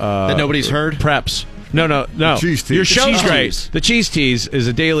that nobody's heard. Preps. No. Cheese tease. Your show's great. The Cheese Tease is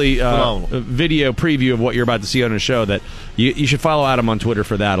a daily video preview of what you're about to see on his show that you should follow Adam on Twitter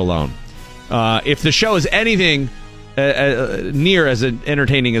for that alone. If the show is anything near as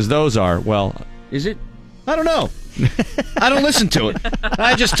entertaining as those are, well... Is it? I don't know. I don't listen to it.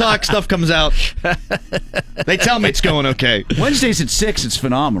 I just talk, stuff comes out. They tell me it's going okay. Wednesdays at 6, it's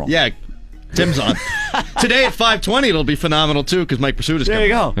phenomenal. Yeah, Tim's on. Today at 5:20, it'll be phenomenal, too, because Mike Pursuita's coming. There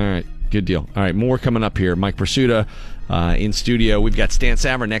you go. All right. Good deal. All right, more coming up here. Mike Pursuta in studio. We've got Stan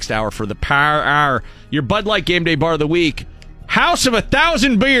Savran next hour for the Power Hour. Your Bud Light Game Day Bar of the Week. House of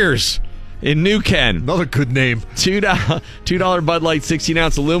 1,000 Beers in New Ken. Another good name. $2 Bud Light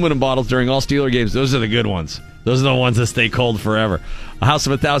 16-ounce aluminum bottles during all Steeler games. Those are the good ones. Those are the ones that stay cold forever. A House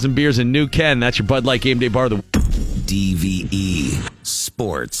of 1,000 Beers in New Ken. That's your Bud Light Game Day Bar of the Week. DVE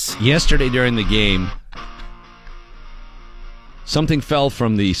Sports. Yesterday during the game, something fell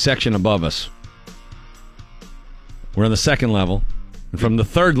from the section above us. We're on the second level. And from the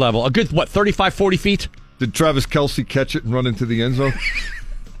third level, a good, 35, 40 feet? Did Travis Kelce catch it and run into the end zone?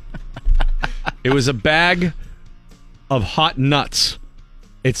 It was a bag of hot nuts.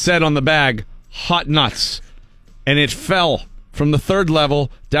 It said on the bag, hot nuts. And it fell from the third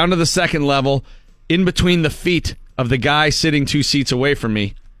level down to the second level in between the feet of the guy sitting 2 seats away from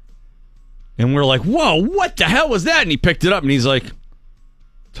me. And we're like, whoa, what the hell was that? And he picked it up and he's like,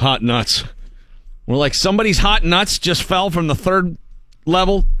 it's hot nuts. We're like, somebody's hot nuts just fell from the third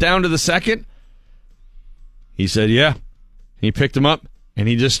level down to the second? He said, yeah. He picked them up and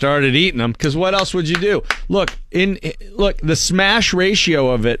he just started eating them, because what else would you do? Look, the smash ratio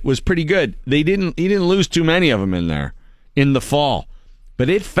of it was pretty good. He didn't lose too many of them in there in the fall. But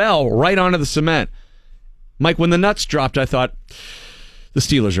it fell right onto the cement. Mike, when the nuts dropped, I thought, the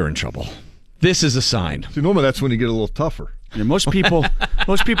Steelers are in trouble. This is a sign. See, normally that's when you get a little tougher. Yeah, most people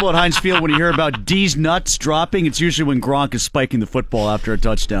at Heinz Field, when you hear about D's nuts dropping, it's usually when Gronk is spiking the football after a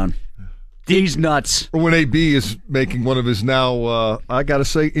touchdown. D's nuts. Or when AB is making one of his now, I got to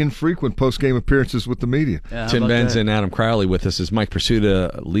say, infrequent post-game appearances with the media. Yeah, Tim Benz and Adam Crowley with us as Mike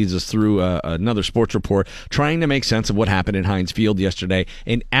Pursuta leads us through another sports report, trying to make sense of what happened in Heinz Field yesterday.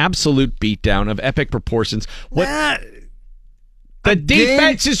 An absolute beatdown of epic proportions. The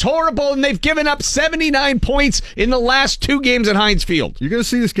defense is horrible, and they've given up 79 points in the last 2 games at Heinz Field. You're going to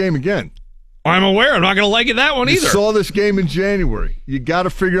see this game again. I'm aware. I'm not going to like it that one either. You saw this game in January. You got to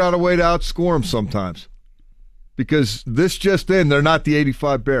figure out a way to outscore them sometimes. Because this just in, they're not the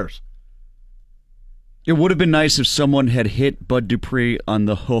 85 Bears. It would have been nice if someone had hit Bud Dupree on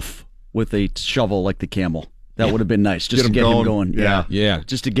the hoof with a shovel like the camel. That would have been nice, just to get him going. Yeah.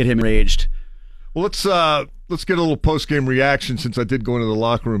 Just to get him raged. Well, let's get a little post-game reaction, since I did go into the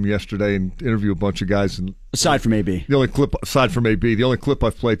locker room yesterday and interview a bunch of guys. And aside from AB, the only clip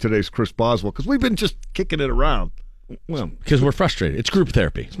I've played today is Chris Boswell, because we've been just kicking it around. Well, because we're frustrated. It's group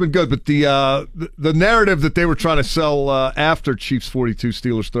therapy. It's been good, but the narrative that they were trying to sell after Chiefs 42,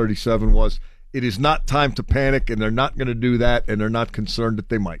 Steelers 37 was, it is not time to panic, and they're not going to do that, and they're not concerned that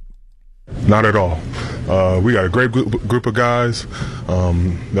they might. Not at all. We got a great group of guys.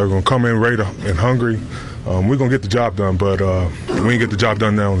 They're going to come in ready and hungry. We're going to get the job done, but we ain't get the job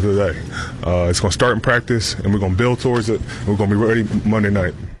done now today. It's going to start in practice, and we're going to build towards it, and we're going to be ready Monday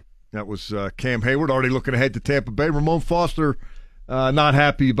night. That was Cam Hayward, already looking ahead to Tampa Bay. Ramon Foster, not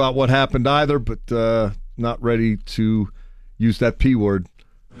happy about what happened either, but not ready to use that P word.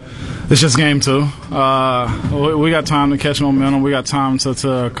 It's just game 2. We got time to catch momentum. We got time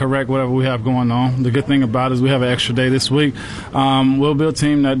to correct whatever we have going on. The good thing about it is we have an extra day this week. We'll be a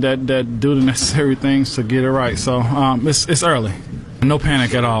team that do the necessary things to get it right. So it's early. No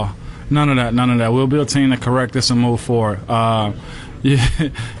panic at all. None of that. We'll be a team that correct this and move forward. You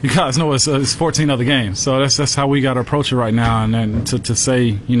guys know it's 14 other games. So that's how we got to approach it right now. And then to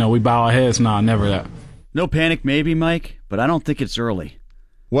say, we bow our heads, never that. No panic maybe, Mike, but I don't think it's early.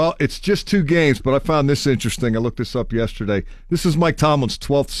 Well, it's just 2 games, but I found this interesting. I looked this up yesterday. This is Mike Tomlin's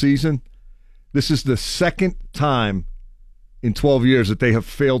 12th season. This is the second time in 12 years that they have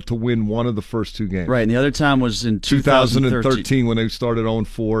failed to win one of the first 2 games. Right, and the other time was in 2013 when they started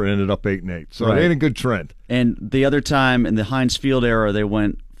 0-4 and ended up 8-8. So It ain't a good trend. And the other time in the Heinz Field era, they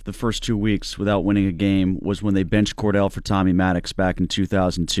went the first 2 weeks without winning a game was when they benched Cordell for Tommy Maddox back in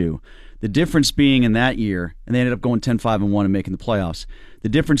 2002. The difference being in that year, and they ended up going 10-5-1 and making the playoffs. The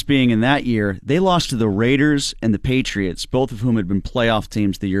difference being in that year, they lost to the Raiders and the Patriots, both of whom had been playoff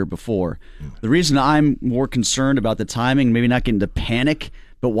teams the year before. The reason I'm more concerned about the timing, maybe not getting to panic,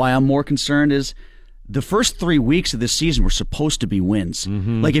 but why I'm more concerned is the first 3 weeks of this season were supposed to be wins.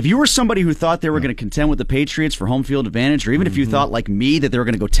 Like if you were somebody who thought they were going to contend with the Patriots for home field advantage, or even if you thought like me that they were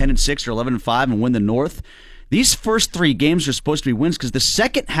going to go 10-6 or 11-5 and win the North, these first 3 games are supposed to be wins because the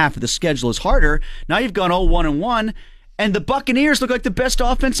second half of the schedule is harder. Now you've gone 0-1-1. And the Buccaneers look like the best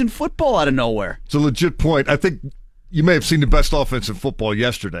offense in football out of nowhere. It's a legit point. I think you may have seen the best offense in football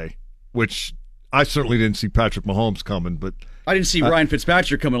yesterday, which I certainly didn't see Patrick Mahomes coming. But I didn't see Ryan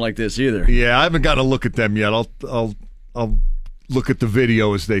Fitzpatrick coming like this either. Yeah, I haven't gotten a look at them yet. I'll look at the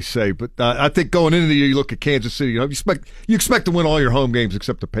video, as they say. But I think going into the year, you look at Kansas City. You expect to win all your home games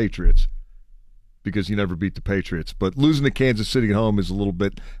except the Patriots, because you never beat the Patriots. But losing to Kansas City at home is a little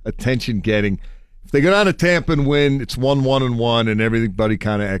bit attention-getting. If they go down to Tampa and win, it's 1-1-1, and everybody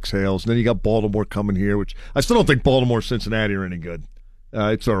kind of exhales. And then you got Baltimore coming here, which I still don't think Baltimore and Cincinnati are any good.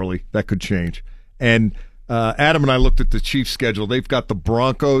 It's early. That could change. And Adam and I looked at the Chiefs' schedule. They've got the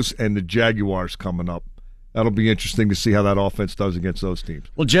Broncos and the Jaguars coming up. That'll be interesting to see how that offense does against those teams.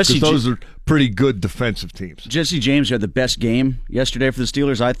 Well, those are pretty good defensive teams. Jesse James had the best game yesterday for the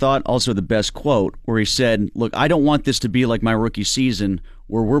Steelers, I thought. Also the best quote where he said, look, I don't want this to be like my rookie season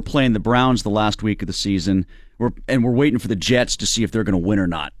where we're playing the Browns the last week of the season and we're waiting for the Jets to see if they're going to win or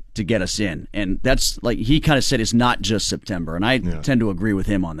not to get us in. And that's like he kind of said it's not just September, and I tend to agree with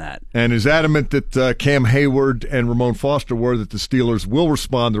him on that. And is adamant that Cam Hayward and Ramon Foster were that the Steelers will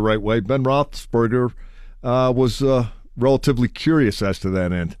respond the right way. Ben Roethlisberger was relatively curious as to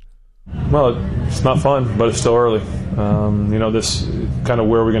that end. Well, it's not fun, but it's still early. This kind of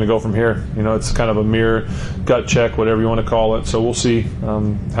where we're going to go from here. It's kind of a mirror, gut check, whatever you want to call it. So we'll see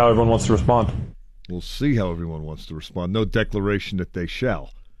how everyone wants to respond. We'll see how everyone wants to respond. No declaration that they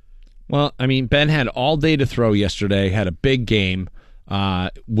shall. Well, Ben had all day to throw yesterday, had a big game.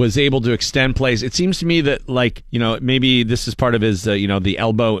 Was able to extend plays. It seems to me that, maybe this is part of his, the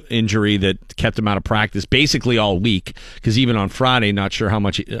elbow injury that kept him out of practice basically all week, because even on Friday, not sure how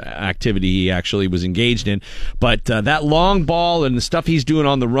much activity he actually was engaged in. But that long ball and the stuff he's doing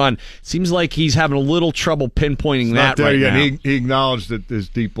on the run, seems like he's having a little trouble pinpointing that right now. He acknowledged that his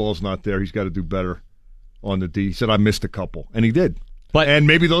deep ball's not there. He's got to do better on the D. He said, I missed a couple. And he did. And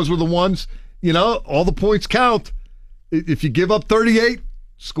maybe those were the ones, all the points count. If you give up 38,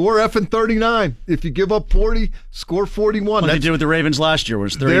 score effing 39. If you give up 40, score 41. What they did with the Ravens last year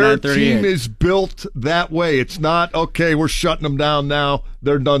was 39-38. Their team is built that way. It's not, okay, we're shutting them down now.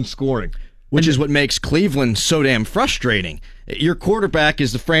 They're done scoring. Which is what makes Cleveland so damn frustrating. Your quarterback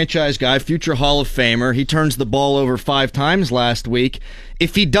is the franchise guy, future Hall of Famer. He turns the ball over 5 times last week.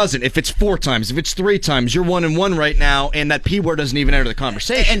 If he doesn't, if it's 4 times, if it's 3 times, you're 1-1 right now, and that P word doesn't even enter the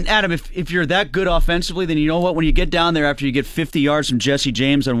conversation. And Adam, if you're that good offensively, then you know what? When you get down there after you get 50 yards from Jesse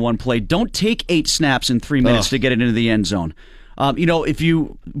James on one play, don't take 8 snaps in 3 minutes to get it into the end zone. If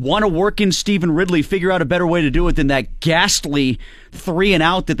you want to work in Stephen Ridley, figure out a better way to do it than that ghastly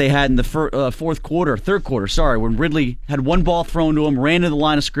 3-and-out that they had in the third quarter, when Ridley had one ball thrown to him, ran to the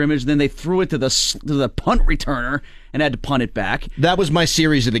line of scrimmage, then they threw it to the punt returner and had to punt it back. That was my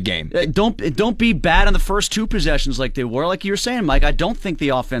series of the game. Don't be bad on the first 2 possessions like they were. Like you were saying, Mike, I don't think the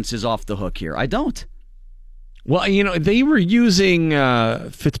offense is off the hook here. I don't. Well, they were using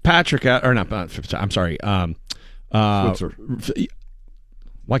Fitzpatrick, or not Fitzpatrick, I'm sorry, Switzer.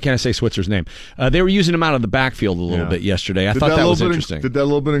 Why can't I say Switzer's name? They were using him out of the backfield a little bit yesterday. I thought that was interesting. Did that a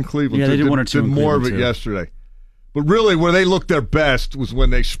little bit in Cleveland. Yeah, they did 1 or 2 did more of it yesterday. But really, where they looked their best was when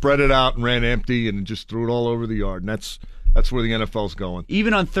they spread it out and ran empty and just threw it all over the yard. And that's where the NFL's going.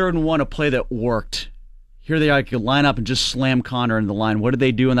 Even on 3rd and 1, a play that worked. here they are, could line up and just slam Connor into the line. What did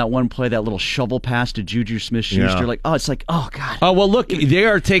they do in that one play? That little shovel pass to Juju Smith-Schuster. Yeah. Oh God. Oh well, look, they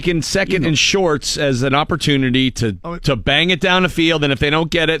are taking second and shorts as an opportunity to bang it down the field, and if they don't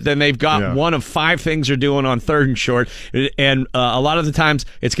get it, then they've got one of 5 things they're doing on third and short, and a lot of the times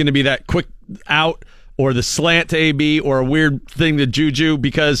it's going to be that quick out or the slant to AB or a weird thing to Juju,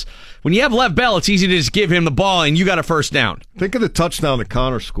 because when you have Lev Bell, it's easy to just give him the ball and you got a first down. Think of the touchdown that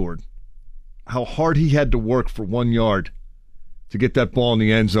Connor scored. How hard he had to work for 1 yard to get that ball in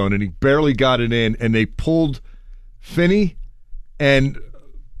the end zone, and he barely got it in, and they pulled Finney, and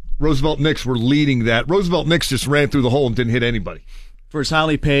Roosevelt Nix were leading that. Roosevelt Nix just ran through the hole and didn't hit anybody. For his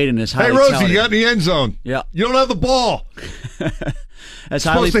highly paid and his highly Hey, Rosie, touted. you got in the end zone. Yeah. You don't have the ball.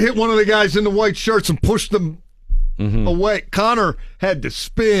 Supposed to hit one of the guys in the white shirts and push them away. Connor had to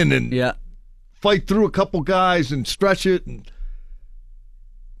spin and fight through a couple guys and stretch it and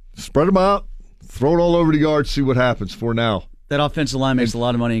spread them out, throw it all over the yard, see what happens for now. That offensive line makes a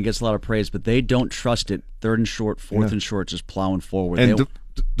lot of money and gets a lot of praise, but they don't trust it. Third and short, fourth and short, just plowing forward. And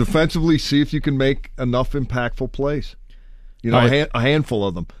defensively, see if you can make enough impactful plays. A handful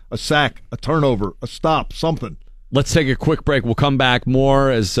of them. A sack, a turnover, a stop, something. Let's take a quick break. We'll come back more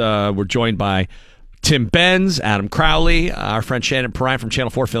as we're joined by Tim Benz, Adam Crowley, our friend Shannon Perrine from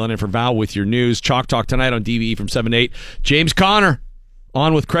Channel 4 filling in for Val with your news. Chalk Talk tonight on DVE from 7 to 8. James Conner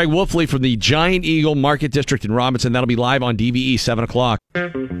on with Craig Wolfley from the Giant Eagle Market District in Robinson. That'll be live on DVE, 7 o'clock.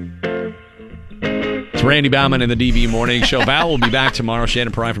 It's Randy Baumann in the DVE Morning Show. Val will be back tomorrow.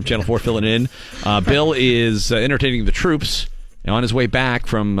 Shannon Perrine from Channel 4 filling in. Bill is entertaining the troops on his way back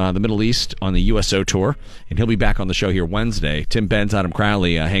from the Middle East on the USO tour, and he'll be back on the show here Wednesday. Tim Benz, Adam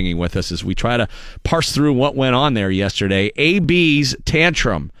Crowley hanging with us as we try to parse through what went on there yesterday. AB's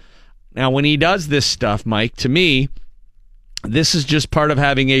tantrum. Now, when he does this stuff, Mike, to me, this is just part of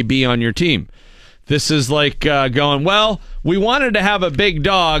having AB on your team. This is like going, well, we wanted to have a big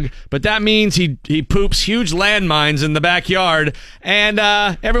dog, but that means he poops huge landmines in the backyard, and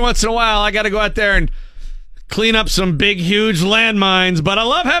every once in a while I got to go out there and clean up some big, huge landmines, but I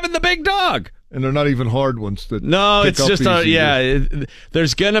love having the big dog. And they're not even hard ones. No, it's just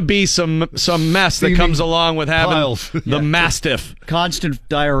there's going to be some mess that comes along with having the Mastiff. Constant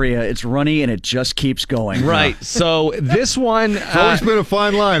diarrhea. It's runny and it just keeps going. Right. So this one, it's always been a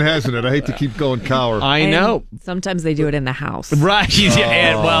fine line, hasn't it? I hate to keep going cower. I know. Sometimes they do it in the house. Right.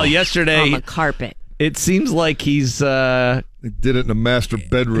 And, yesterday on the carpet. It seems like he's They did it in the master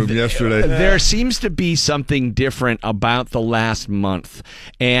bedroom yesterday. There seems to be something different about the last month.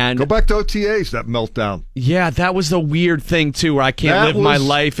 And go back to OTAs, that meltdown. Yeah, that was the weird thing, too, where I can't live my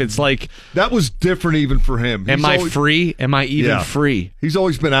life. It's like... That was different even for him. Am I free? Am I even free? He's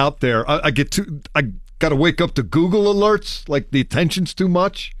always been out there. I got to wake up to Google alerts, like the attention's too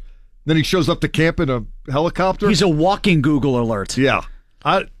much. Then he shows up to camp in a helicopter. He's a walking Google alert. Yeah.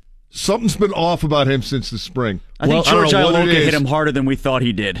 Something's been off about him since the spring. I think George Iloka hit him harder than we thought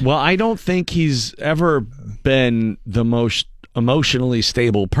he did. Well, I don't think he's ever been the most emotionally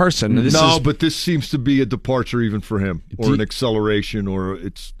stable person. But this seems to be a departure even for him, or an acceleration, or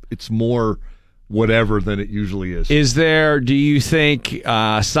it's more whatever than it usually is. Do you think,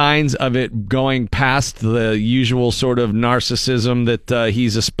 signs of it going past the usual sort of narcissism that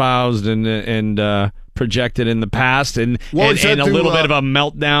he's espoused and projected in the past, and a little bit of a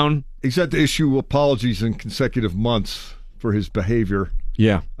meltdown? He's had to issue apologies in consecutive months for his behavior.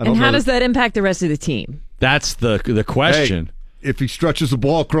 Yeah. And how does that impact the rest of the team? That's the question. Hey, if he stretches the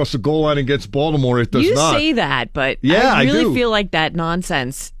ball across the goal line against Baltimore, it does not. You say that, but I really feel like that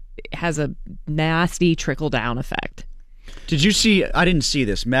nonsense has a nasty trickle-down effect. Did you see? I didn't see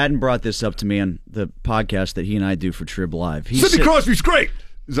this. Madden brought this up to me on the podcast that he and I do for Trib Live. Sidney Crosby's great.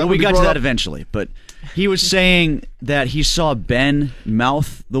 We got to that eventually, but he was saying that he saw Ben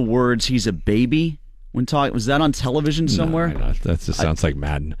mouth the words "he's a baby" when talking. Was that on television somewhere? No, that just sounds like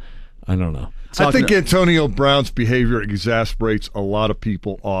Madden. I don't know. I think Antonio Brown's behavior exasperates a lot of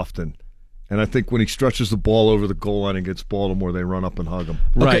people often. And I think when he stretches the ball over the goal line against Baltimore, they run up and hug him.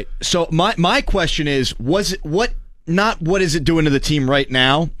 Right. Okay, so my question is, what is it doing to the team right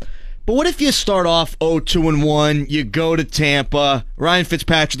now? But what if you start off 0-2-1, you go to Tampa, Ryan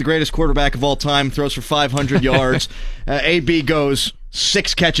Fitzpatrick, the greatest quarterback of all time, throws for 500 yards, AB goes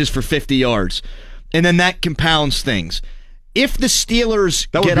 6 catches for 50 yards, and then that compounds things. If the Steelers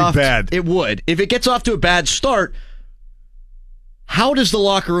bad. It would. If it gets off to a bad start, how does the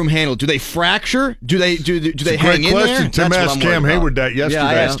locker room handle? Do they fracture? Do they hang in there? Tim asked Cam Hayward that yesterday. Yeah,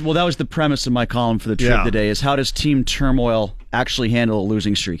 I asked. Well, that was the premise of my column for the Trib today, is how does team turmoil actually handle a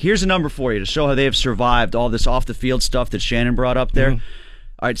losing streak? Here's a number for you to show how they have survived all this off-the-field stuff that Shannon brought up there.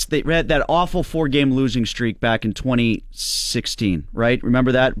 All right, so they had that awful 4-game losing streak back in 2016, right?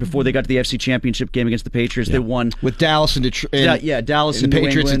 Remember that? Before they got to the FC Championship game against the Patriots, they won. With Dallas and Detroit. Dallas and the New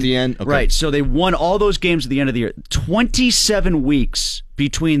Patriots England. at the end. Okay. Right, so they won all those games at the end of the year. 27 weeks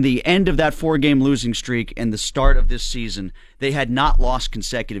between the end of that 4-game losing streak and the start of this season, they had not lost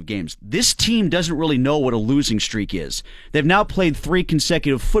consecutive games. This team doesn't really know what a losing streak is. They've now played 3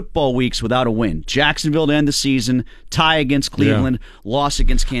 consecutive football weeks without a win. Jacksonville to end the season, tie against Cleveland, loss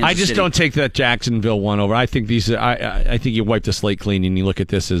against Kansas City. I just don't take that Jacksonville one over. I think I think you wipe the slate clean and you look at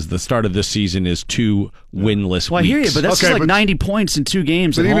this as the start of this season is 2 winless Well, I weeks. hear you, but that's like 90 points in 2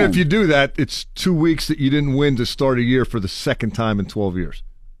 games But at even home. if you do that, it's 2 weeks that you didn't win to start a year for the second time in 12 years.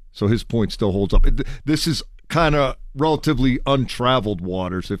 So his point still holds up. This is kind of relatively untraveled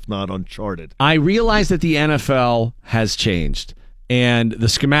waters, if not uncharted. I realize that the NFL has changed, and the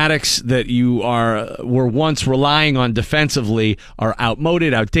schematics that you were once relying on defensively are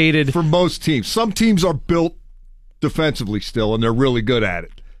outdated. For most teams. Some teams are built defensively still, and they're really good at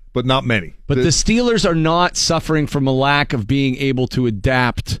it, but not many. But the Steelers are not suffering from a lack of being able to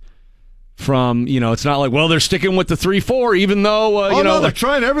adapt from, it's not like, well, they're sticking with the 3-4, even though, no, they're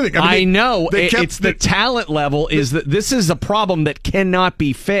trying everything. I know. It's the talent level is that this is a problem that cannot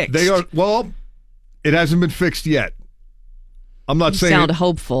be fixed. It hasn't been fixed yet. I'm not saying sound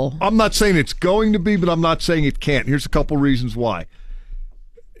hopeful. I'm not saying it's going to be, but I'm not saying it can't. Here's a couple reasons why.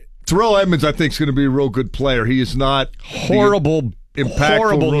 Terrell Edmonds, I think, is going to be a real good player. He is not horrible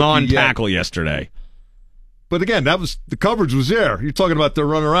rookie non-tackle yesterday. But again, the coverage was there. You're talking about they're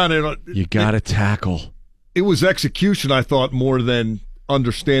running around. You got to tackle. It was execution, I thought, more than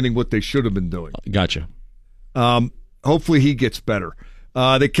understanding what they should have been doing. Gotcha. Hopefully he gets better.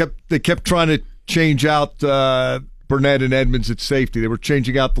 They kept trying to change out Burnett and Edmonds at safety. They were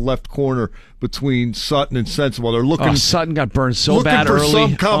changing out the left corner between Sutton and Sensible. They're looking. Sutton got burned so bad early. Looking for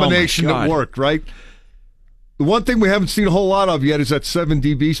some combination that worked, right? The one thing we haven't seen a whole lot of yet is that 7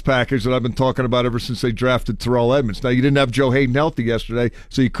 DBs package that I've been talking about ever since they drafted Terrell Edmonds. Now, you didn't have Joe Hayden healthy yesterday,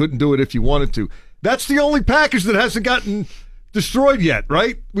 so you couldn't do it if you wanted to. That's the only package that hasn't gotten destroyed yet,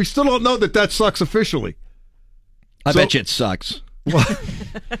 right? We still don't know that sucks officially. I bet you it sucks.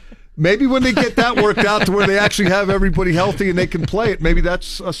 Maybe when they get that worked out to where they actually have everybody healthy and they can play it, maybe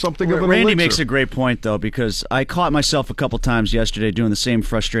that's something of an Randy elixir. makes a great point, though, because I caught myself a couple times yesterday doing the same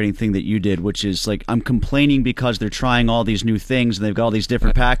frustrating thing that you did, which is like I'm complaining because they're trying all these new things and they've got all these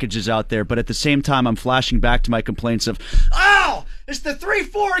different packages out there, but at the same time I'm flashing back to my complaints of, it's the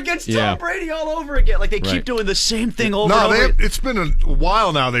 3-4 against Tom Brady all over again. Like they keep doing the same thing over and over. It's been a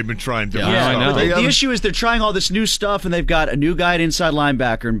while now they've been trying different stuff. I know. The issue is they're trying all this new stuff, and they've got a new guy at inside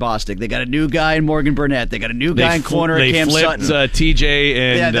linebacker in Bostic. They got a new guy in Morgan Burnett. They got a new guy in corner at Cam Sutton. They flipped TJ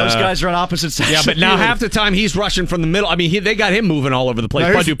and those guys are on opposite sides. Yeah, but now half the time he's rushing from the middle. I mean, they got him moving all over the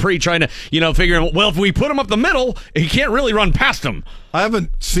place. Bud Dupree trying to, figure, well, if we put him up the middle, he can't really run past him. I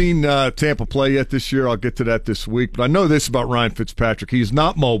haven't seen Tampa play yet this year. I'll get to that this week. But I know this about Ryan Fitzpatrick. He's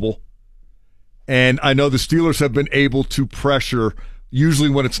not mobile. And I know the Steelers have been able to pressure usually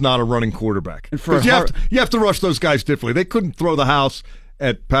when it's not a running quarterback. Because you have to rush those guys differently. They couldn't throw the house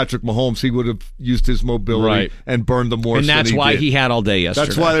at Patrick Mahomes. He would have used his mobility and burned them more. And that's why he had all day yesterday.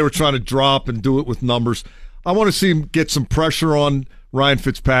 That's why they were trying to drop and do it with numbers. I want to see him get some pressure on Ryan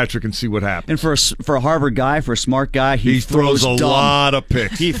Fitzpatrick and see what happens. And for a Harvard guy, for a smart guy, he throws a dumb. lot of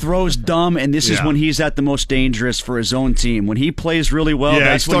picks. He throws dumb, and this is when he's at the most dangerous for his own team. When he plays really well,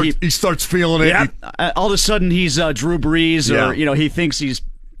 that's when he starts feeling it. Yeah, all of a sudden he's Drew Brees, or he thinks he's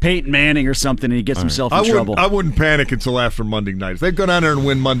Peyton Manning or something, and he gets himself in trouble. I wouldn't panic until after Monday night. If they go down there and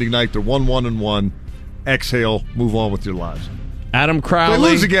win Monday night, they're 1-1-1. Exhale, move on with your lives. Adam Crowley. If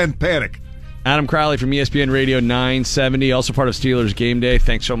they lose again, panic. Adam Crowley from ESPN Radio 970, also part of Steelers Game Day.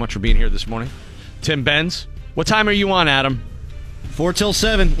 Thanks so much for being here this morning. Tim Benz, what time are you on, Adam? 4 till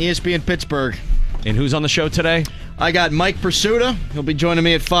 7, ESPN Pittsburgh. And who's on the show today? I got Mike Pursuta. He'll be joining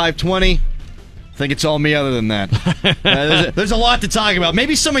me at 5:20. I think it's all me other than that. There's a lot to talk about.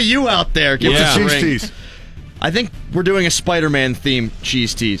 Maybe some of you out there give us a cheese ring. tease. I think we're doing a Spider-Man themed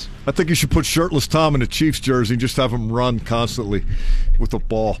cheese tease. I think you should put shirtless Tom in a Chiefs jersey and just have him run constantly with the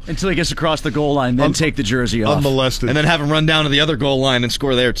ball. Until he gets across the goal line, then take the jersey off. Unmolested. And then have him run down to the other goal line and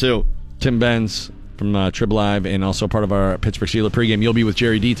score there, too. Tim Benz, from Trib Live and also part of our Pittsburgh Steelers pregame. You'll be with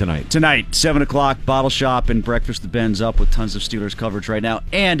Jerry D tonight. Tonight, 7 o'clock, Bottle Shop and Breakfast at Ben's up with tons of Steelers coverage right now.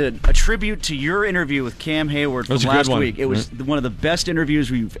 And a tribute to your interview with Cam Hayward from last week. It was one of the best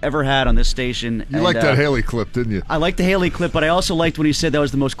interviews we've ever had on this station. You liked that Haley clip, didn't you? I liked the Haley clip, but I also liked when he said that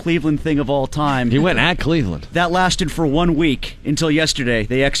was the most Cleveland thing of all time. He went at Cleveland. That lasted for 1 week until yesterday.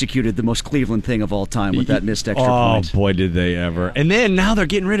 They executed the most Cleveland thing of all time with that missed extra point. Oh, boy, did they ever. And then now they're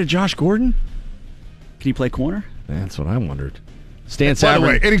getting rid of Josh Gordon? Can he play corner? That's what I wondered. Stan By the Savran.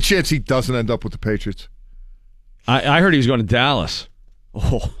 way, any chance he doesn't end up with the Patriots? I heard he was going to Dallas.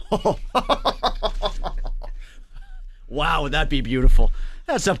 Oh. Wow, would that be beautiful?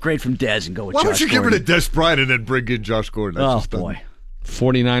 That's upgrade from Dez and go with Why Josh don't you get Gordon. rid of Des Bryant and then bring in Josh Gordon? That's just boy.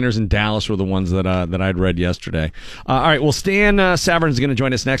 49ers and Dallas were the ones that I'd read yesterday. All right, well, Stan Savran is going to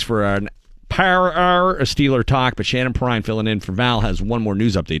join us next for our Power Hour Steeler Talk, but Shannon Perrine filling in for Val has one more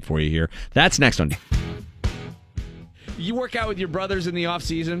news update for you here. That's next on. You work out with your brothers in the off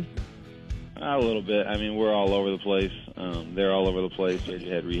season? A little bit. I mean, we're all over the place. They're all over the place. They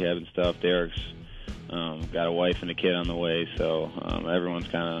had rehab and stuff. Derek's got a wife and a kid on the way, so everyone's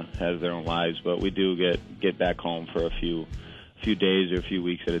kind of has their own lives. But we do get back home for a few days or a few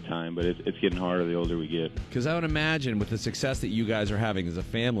weeks at a time, but it's getting harder the older we get. Because I would imagine with the success that you guys are having as a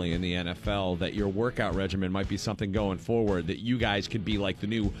family in the NFL, that your workout regimen might be something going forward, that you guys could be like the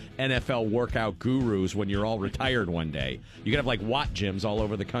new NFL workout gurus when you're all retired one day. You could have like Watt gyms all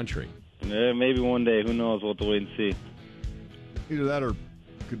over the country. Yeah, maybe one day. Who knows? We'll have to wait and see. Either that or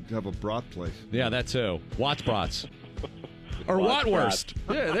could have a brat place. Yeah, that too. Watts brats. Or Wattwurst.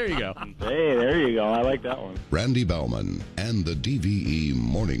 Yeah, there you go. Hey, there you go. I like that one. Randy Baumann and the DVE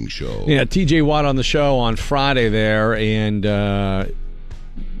Morning Show. Yeah, TJ Watt on the show on Friday there, and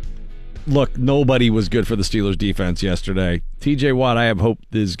look, nobody was good for the Steelers defense yesterday. TJ Watt, I have hope,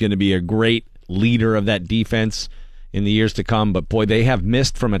 is going to be a great leader of that defense in the years to come, but boy, they have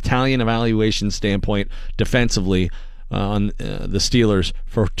missed from Italian evaluation standpoint defensively on the Steelers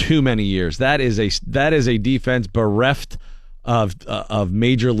for too many years. That is a defense bereft of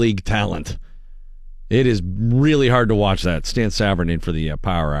major league talent. It is really hard to watch that. Stan Savran in for the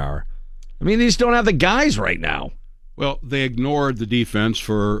Power Hour. I mean, they just don't have the guys right now. Well, they ignored the defense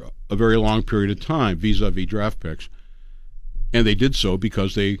for a very long period of time vis-a-vis draft picks, and they did so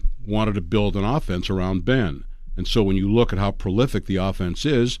because they wanted to build an offense around Ben. And so when you look at how prolific the offense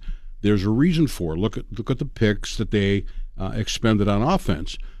is, there's a reason for it. Look at the picks that they expended on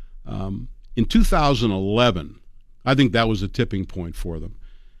offense. In 2011, I think that was a tipping point for them.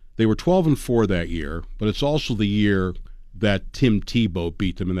 They were 12-4 that year, but it's also the year that Tim Tebow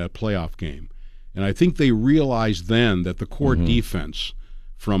beat them in that playoff game. And I think they realized then that the core defense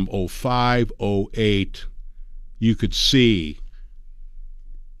from 05, 08, you could see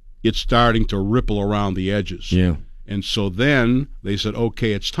it's starting to ripple around the edges. Yeah. And so then they said,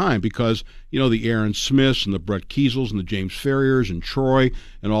 okay, it's time, because, the Aaron Smiths and the Brett Kiesels and the James Ferriers and Troy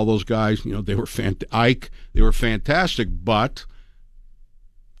and all those guys, they were Ike, they were fantastic, but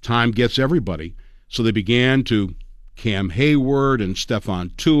time gets everybody. So they began to Cam Hayward and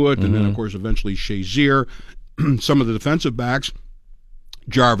Stephon Tuitt, and then, of course, eventually Shazier, some of the defensive backs,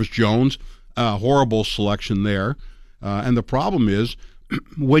 Jarvis Jones, horrible selection there. And the problem is,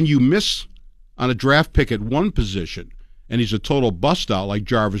 when you miss on a draft pick at one position, and he's a total bust-out like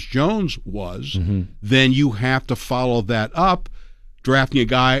Jarvis Jones was, then you have to follow that up, drafting a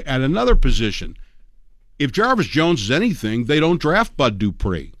guy at another position. If Jarvis Jones is anything, they don't draft Bud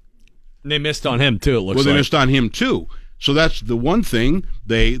Dupree. They missed on him, too, it looks like. Well, they missed on him, too. So that's the one thing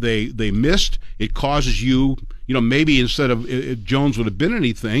they missed. It causes you, maybe instead of if Jones would have been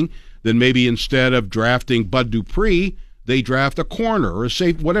anything, then maybe instead of drafting Bud Dupree, they draft a corner or a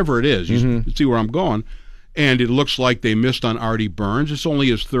safe, whatever it is. You see where I'm going. And it looks like they missed on Artie Burns. It's only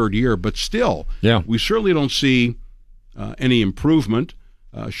his third year, but still, we certainly don't see any improvement.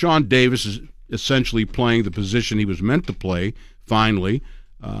 Sean Davis is essentially playing the position he was meant to play, finally.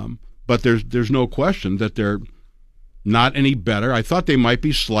 But there's no question that they're not any better. I thought they might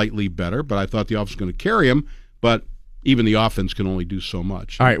be slightly better, but I thought the offense was going to carry them. But even the offense can only do so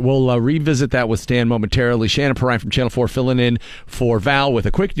much. All right, we'll revisit that with Stan momentarily. Shannon Perrine from Channel 4 filling in for Val with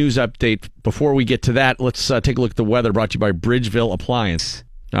a quick news update. Before we get to that, let's take a look at the weather brought to you by Bridgeville Appliance.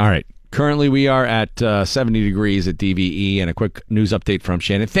 All right, currently we are at 70 degrees at DVE, and a quick news update from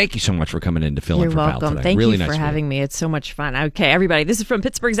Shannon. Thank you so much for coming in to fill in for Val today. You're welcome. Thank really you nice for having me. It's so much fun. Okay, everybody, this is from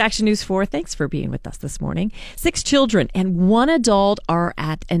Pittsburgh's Action News 4. Thanks for being with us this morning. 6 children and 1 adult are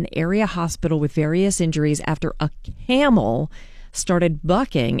at an area hospital with various injuries after a camel started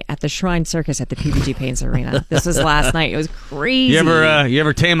bucking at the Shrine Circus at the PPG Paints Arena. This was last night. It was crazy. You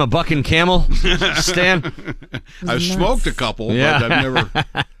ever tame a bucking camel, Stan? I've smoked a couple, but I've never.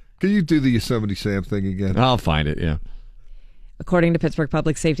 Can you do the Yosemite Sam thing again? I'll find it, yeah. According to Pittsburgh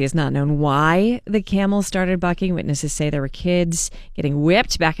Public Safety, it's not known why the camel started bucking. Witnesses say there were kids getting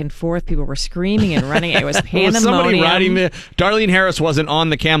whipped back and forth. People were screaming and running. It was pandemonium. Was somebody riding Darlene Harris wasn't on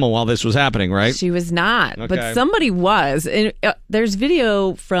the camel while this was happening, right? She was not, Okay. but somebody was. And, there's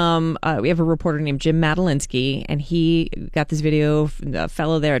video from, we have a reporter named Jim Madalinsky, and he got this video from a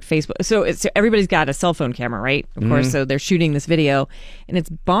fellow there at Facebook. So everybody's got a cell phone camera, right? Of course, so they're shooting this video, and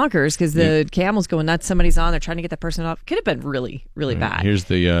it's bonkers because the camel's going nuts. Somebody's on. They're trying to get that person off. Could have been really bad. Here's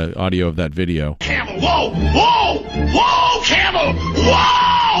the audio of that video. Camel, whoa, whoa, whoa, camel,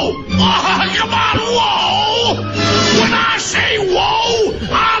 whoa! Oh, come on, whoa! When I say whoa,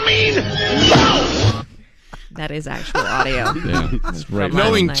 I mean whoa! That is actual audio. Yeah, that's right.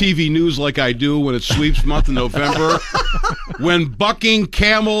 Knowing TV news like I do when it sweeps month of November, when bucking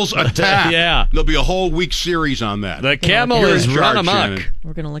camels attack, there'll be a whole week series on that. The camel is run amok.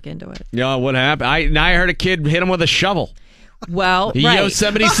 We're going to look into it. Yeah, what happened? I heard a kid hit him with a shovel. Well, He right.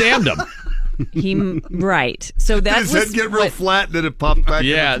 Yosemite Sammed him. Right. So that Did his head get real flat and then it popped back?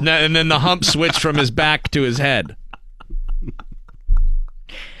 Yeah, and then the hump switched from his back to his head.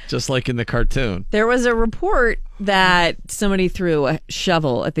 Just like in the cartoon. There was a report that somebody threw a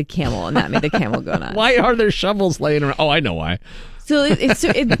shovel at the camel, and that made the camel go nuts. Why are there shovels laying around? Oh, I know why. So it begs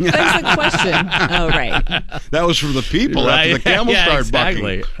the question. Oh, right. That was for the people after the camel started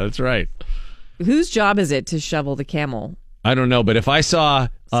bucking. That's right. Whose job is it to shovel the camel? I don't know, but if I saw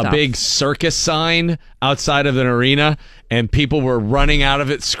a big circus sign outside of an arena and people were running out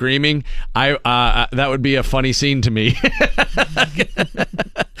of it screaming, that would be a funny scene to me.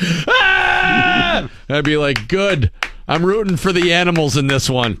 I'd be like, good. I'm rooting for the animals in this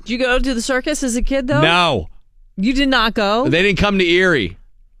one. Did you go to the circus as a kid, though? No. You did not go? They didn't come to Erie.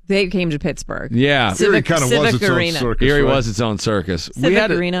 They came to Pittsburgh. Yeah. Civic, Erie kind of was its Arena. own circus. Erie right? was its own circus.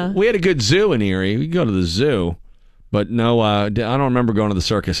 Civic Arena. We had a good zoo in Erie. We could go to the zoo. But no, I don't remember going to the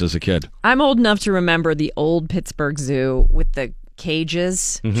circus as a kid. I'm old enough to remember the old Pittsburgh Zoo with the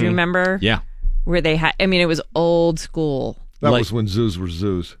cages. Do you remember? Yeah. Where they had, it was old school. That was when zoos were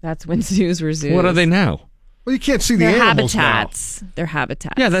zoos. That's when zoos were zoos. What are they now? Well, you can't see the They're animals habitats. They're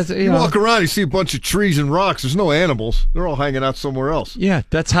habitats. Yeah, that's You walk around, you see a bunch of trees and rocks. There's no animals. They're all hanging out somewhere else. Yeah,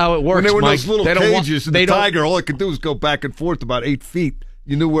 that's how it works. When they were in Mike. those little They don't want- cages, and they the don't- tiger, all it could do was go back and forth about 8 feet.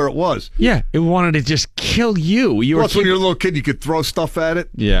 You knew where it was. Yeah, it wanted to just kill you. You were Plus, when you're a little kid, you could throw stuff at it.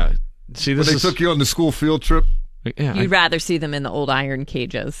 Yeah. See, When this they is took you on the school field trip. Yeah, You'd rather see them in the old iron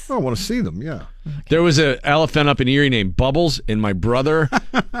cages. I want to see them. Yeah. There was an elephant up in Erie named Bubbles, and my brother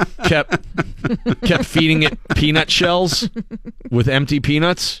kept feeding it peanut shells with empty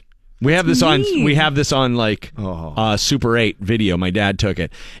peanuts. We have this on. We have this on like Super 8 video. My dad took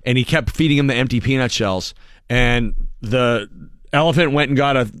it, and he kept feeding him the empty peanut shells, and the elephant went and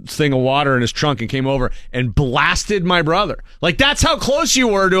got a thing of water in his trunk and came over and blasted my brother. Like, that's how close you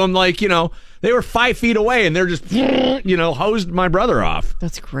were to him. Like, they were 5 feet away, and they're just, hosed my brother off.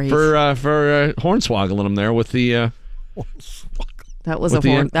 That's great. For hornswoggling him there with the That was a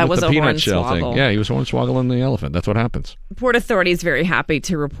peanut shell hornswoggle. thing. Yeah, he was hornswoggling the elephant. That's what happens. Port Authority is very happy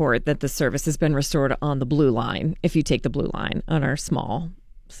to report that the service has been restored on the Blue Line, if you take the Blue Line on our small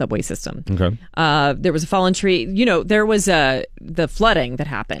subway system. Okay. There was a fallen tree. There was the flooding that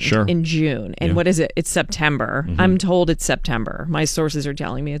happened in June. And what is it? It's September. Mm-hmm. I'm told it's September. My sources are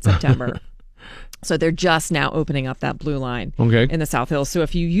telling me it's September. So they're just now opening up that Blue Line in the South Hills. So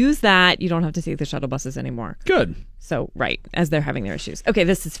if you use that, you don't have to take the shuttle buses anymore. Good. So, right, as they're having their issues. Okay,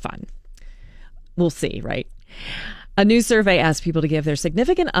 this is fun. We'll see, right? A new survey asked people to give their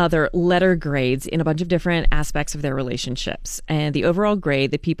significant other letter grades in a bunch of different aspects of their relationships. And the overall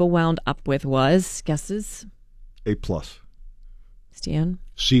grade that people wound up with was, guesses? A+. Stan?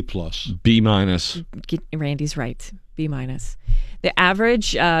 C+. B-. Randy's right. B-. The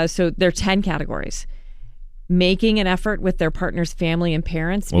average, so there are 10 categories. Making an effort with their partner's family and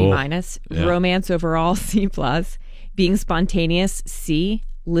parents, B-. Yeah. Romance overall, C+. Being spontaneous, C.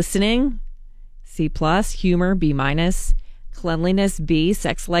 Listening, C+. Humor, B-. Cleanliness, B.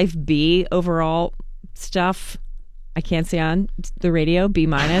 Sex life, B. Overall stuff, I can't say on the radio, B-.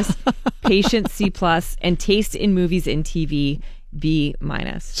 Patience, C+. And taste in movies and TV, B-.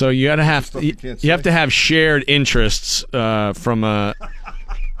 So you gotta have you have to have shared interests from a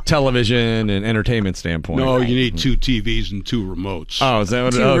television and entertainment standpoint. No, you need 2 TVs and 2 remotes. Oh, is that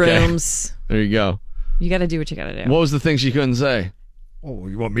what? 2 okay. rooms. There you go. You got to do what you got to do. What was the things you couldn't say? Oh,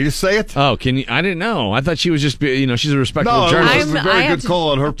 you want me to say it? Oh, can you? I didn't know. I thought she was just, she's a respectable No, it journalist. was a very good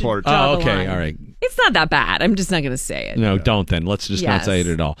call on her part. Oh, okay, all right. It's not that bad. I'm just not going to say it. No, don't then. Let's just not Yes. say it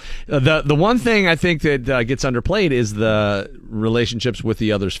at all. The one thing I think that gets underplayed is the relationships with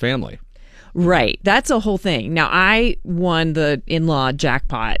the other's family. Right. That's a whole thing. Now, I won the in-law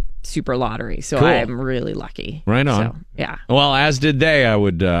jackpot super lottery, so Cool. I'm really lucky. Right on. So, yeah. Well, as did they, I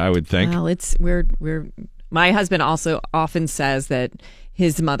would think. Well, we're my husband also often says that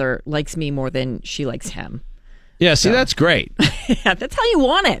his mother likes me more than she likes him. Yeah, see, that's great. Yeah, that's how you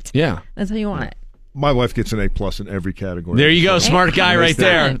want it. Yeah. That's how you want it. My wife gets an A+ in every category. There you go, smart guy right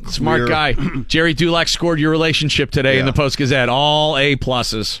there. Excellent. Smart guy. Jerry Dulac scored your relationship today in the Post-Gazette. All A+.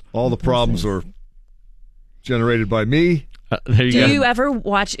 All the problems are generated by me. There you go. Do you ever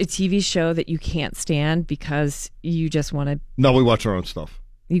watch a TV show that you can't stand because you just want to? No, we watch our own stuff.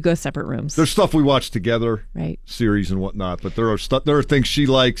 You go separate rooms. There's stuff we watch together, right? Series and whatnot. But there are things she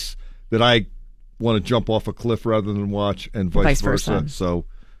likes that I want to jump off a cliff rather than watch, and vice versa. So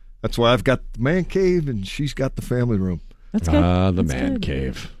that's why I've got the man cave and she's got the family room. That's good. The That's man good.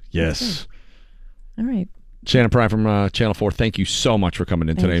 cave. Yes. All right. Shannon Pry from Channel 4, thank you so much for coming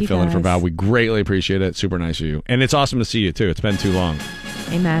in Thank today and you, filling in for guys. Val. We greatly appreciate it. Super nice of you. And it's awesome to see you, too. It's been too long.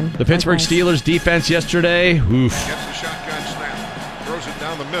 Amen. The Pittsburgh Likewise. Steelers defense yesterday, oof. Gets the shotgun snap, throws it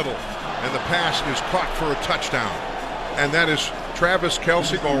down the middle, and the pass is caught for a touchdown. And that is Travis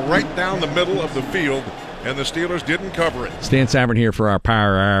Kelce going right down the middle of the field, and the Steelers didn't cover it. Stan Savran here for our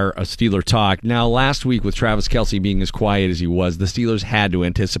Power Hour Steeler Talk. Now, last week with Travis Kelce being as quiet as he was, the Steelers had to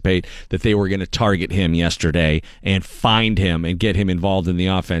anticipate that they were going to target him yesterday and find him and get him involved in the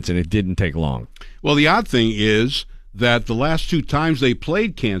offense, and it didn't take long. Well, the odd thing is that the last two times they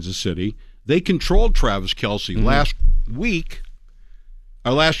played Kansas City, they controlled Travis Kelce.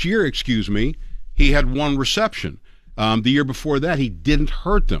 Last year, he had one reception. The year before that, he didn't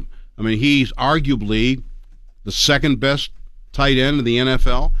hurt them. I mean, he's arguably the second best tight end in the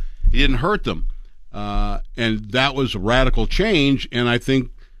NFL. He didn't hurt them. And that was a radical change, and I think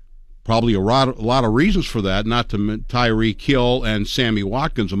probably a lot of reasons for that, not to Tyreek Hill and Sammy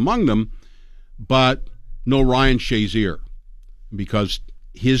Watkins among them, but no Ryan Shazier, because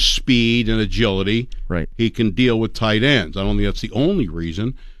his speed and agility, right, he can deal with tight ends. I don't think that's the only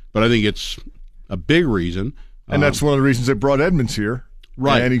reason, but I think it's a big reason. And that's one of the reasons they brought Edmonds here.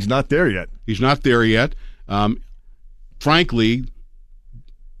 Right. And he's not there yet. He's not there yet. Frankly,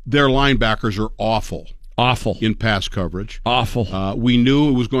 their linebackers are awful. Awful. In pass coverage. Awful. We knew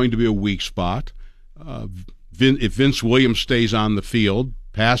it was going to be a weak spot. If Vince Williams stays on the field,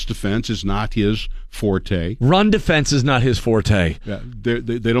 pass defense is not his forte. Run defense is not his forte. Yeah,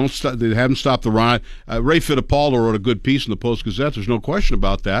 they don't. They haven't stopped the run. Ray Fittipaldo wrote a good piece in the Post-Gazette. There's no question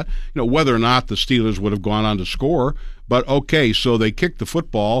about that. Whether or not the Steelers would have gone on to score, but okay. So they kicked the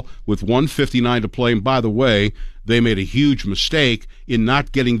football with 1:59 to play. And by the way, they made a huge mistake in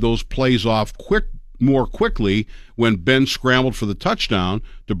not getting those plays off more quickly when Ben scrambled for the touchdown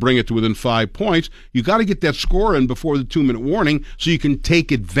to bring it to within 5 points. You got to get that score in before the 2-minute warning so you can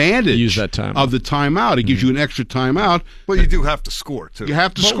take advantage of the timeout. It gives you an extra timeout. But you do have to score, too. You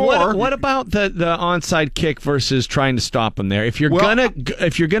have to But score. What about the onside kick versus trying to stop them there? If you're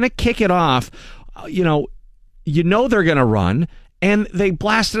gonna kick it off, you know they're gonna run, and they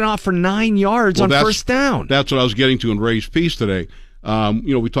blasted it off for 9 yards on first down. That's what I was getting to in Ray's piece today.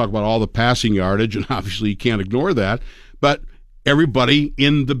 We talk about all the passing yardage, and obviously you can't ignore that. But everybody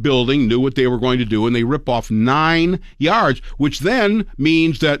in the building knew what they were going to do, and they rip off 9 yards, which then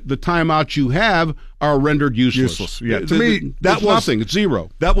means that the timeouts you have are rendered useless. Yeah, to me, that was nothing. It's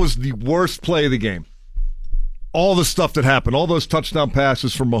zero. That was the worst play of the game. All the stuff that happened, all those touchdown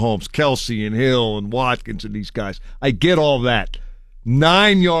passes from Mahomes, Kelce and Hill and Watkins and these guys. I get all that.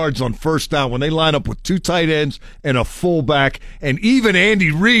 9 yards on first down when they line up with 2 tight ends and a fullback, and even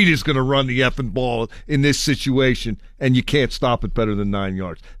Andy Reid is going to run the effing ball in this situation, and you can't stop it better than 9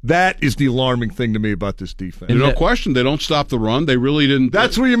 yards. That is the alarming thing to me about this defense. No question, they don't stop the run. They really didn't.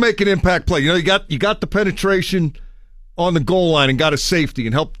 That's where you make an impact play. You got the penetration on the goal line and got a safety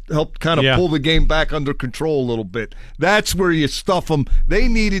and help kind of pull the game back under control a little bit. That's where you stuff them. They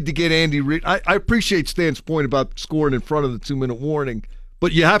needed to get Andy Reid. I appreciate Stan's point about scoring in front of the 2-minute warning,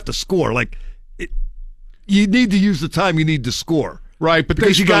 but you have to score. You need to use the time you need to score. Right, but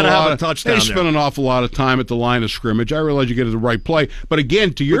because you got to have a touchdown. They spent an awful lot of time at the line of scrimmage. I realize you get to the right play, but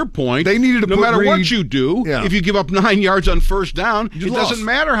again, to your point, they needed to no put matter what Reid, you do, if you give up 9 yards on first down, it doesn't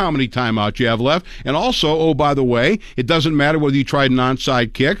matter how many timeouts you have left. And also, by the way, it doesn't matter whether you tried an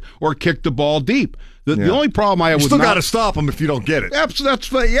onside kick or kicked the ball deep. The only problem I have you with still got to stop them if you don't get it.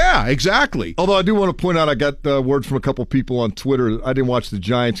 Yeah, exactly. Although I do want to point out, I got word from a couple people on Twitter. I didn't watch the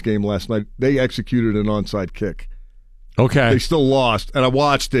Giants game last night. They executed an onside kick. Okay. They still lost, and I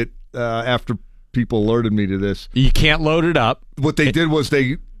watched it after people alerted me to this. You can't load it up. What they did was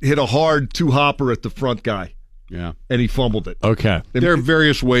they hit a hard two-hopper at the front guy. Yeah. And he fumbled it. Okay. There are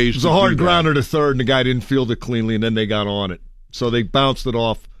various ways. It was a hard grounder to third, and the guy didn't field it cleanly, and then they got on it. So they bounced it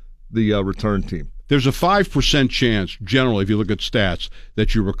off the return team. There's a 5% chance, generally, if you look at stats,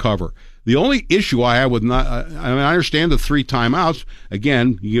 that you recover. The only issue I have with I understand the 3 timeouts.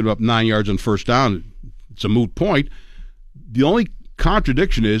 Again, you give up 9 yards on first down. It's a moot point. The only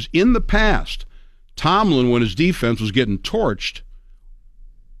contradiction is, in the past, Tomlin, when his defense was getting torched,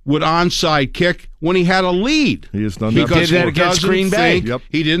 would onside kick when he had a lead. He has done that. He did that against Green Bay.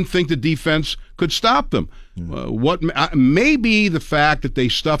 He didn't think the defense could stop them. What maybe the fact that they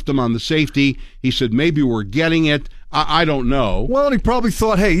stuffed him on the safety, he said maybe we're getting it. I don't know. Well, and he probably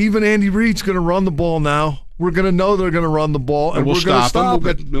thought, hey, even Andy Reid's going to run the ball now. We're going to know they're going to run the ball, and we'll we're going to stop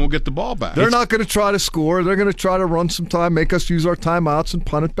them. We'll get the ball back. They're not going to try to score. They're going to try to run some time, make us use our timeouts, and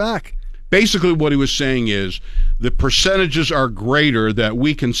punt it back. Basically, what he was saying is the percentages are greater that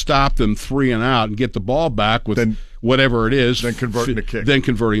we can stop them 3 and out and get the ball back with whatever it is. Then converting the kick. Then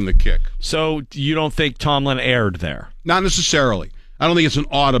converting the kick. So you don't think Tomlin erred there? Not necessarily. I don't think it's an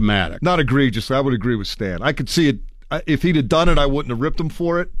automatic. Not egregious. I would agree with Stan. I could see it. If he'd have done it, I wouldn't have ripped him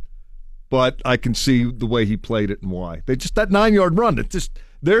for it. But I can see the way he played it and why. They just that 9-yard run.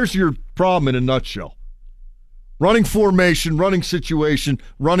 There's your problem in a nutshell. Running formation, running situation,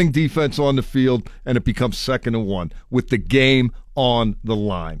 running defense on the field, and it becomes 2nd and 1 with the game on the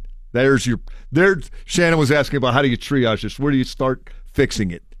line. Shannon was asking about how do you triage this? Where do you start fixing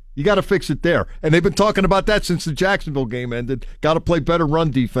it? You got to fix it there. And they've been talking about that since the Jacksonville game ended. Got to play better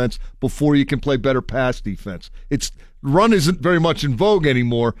run defense before you can play better pass defense. Run isn't very much in vogue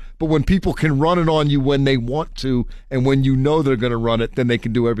anymore, but when people can run it on you when they want to and when you know they're going to run it, then they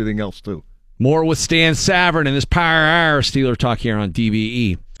can do everything else too. More with Stan Savran in this Power Hour Steeler Talk here on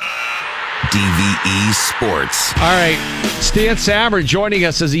DVE. DVE Sports. All right, Stan Savran joining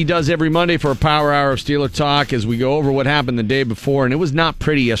us as he does every Monday for a Power Hour of Steeler Talk as we go over what happened the day before, and it was not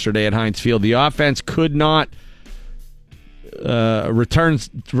pretty yesterday at Heinz Field. The offense could not return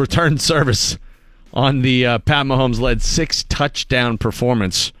service on the Pat Mahomes-led 6-touchdown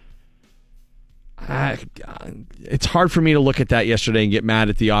performance. It's hard for me to look at that yesterday and get mad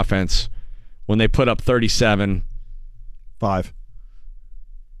at the offense when they put up 37. 5.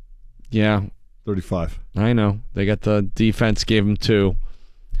 Yeah. 35. I know. They got the defense, gave them 2.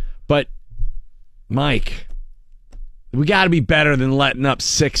 But, Mike, we got to be better than letting up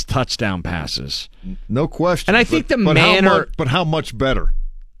 6 touchdown passes. No question. And I think the manner... But how much better?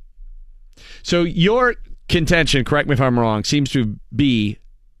 So your contention, correct me if I'm wrong, seems to be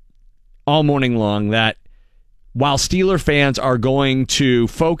all morning long that while Steeler fans are going to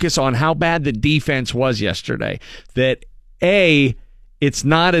focus on how bad the defense was yesterday, that A, it's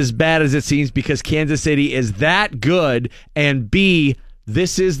not as bad as it seems because Kansas City is that good, and B,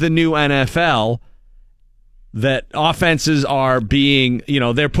 this is the new NFL, that offenses are being,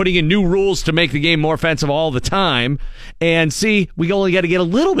 they're putting in new rules to make the game more offensive all the time, and C, we only got to get a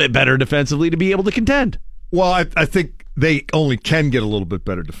little bit better defensively to be able to contend. Well, I think they only can get a little bit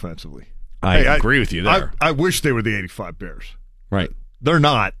better defensively. I agree with you there. I wish they were the 85 Bears. Right. They're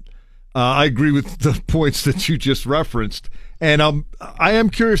not. I agree with the points that you just referenced. And I am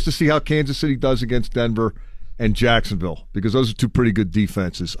curious to see how Kansas City does against Denver and Jacksonville because those are 2 pretty good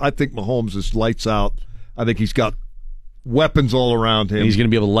defenses. I think Mahomes is lights out. I think he's got weapons all around him. He's going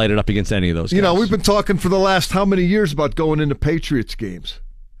to be able to light it up against any of those guys. We've been talking for the last how many years about going into Patriots games.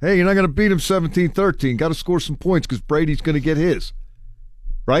 Hey, you're not going to beat him 17-13. Got to score some points because Brady's going to get his.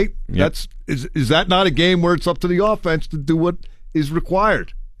 Right? Yep. Is that not a game where it's up to the offense to do what is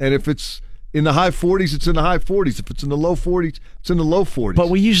required? And if it's in the high 40s, it's in the high 40s. If it's in the low 40s, it's in the low 40s. But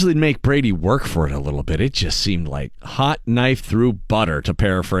we usually make Brady work for it a little bit. It just seemed like hot knife through butter, to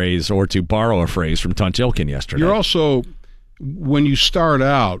paraphrase or to borrow a phrase from Tunch Ilkin yesterday. You're also, when you start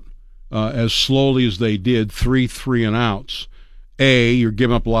out as slowly as they did, 3 and outs, you're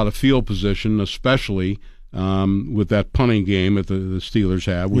giving up a lot of field position, especially with that punting game that the Steelers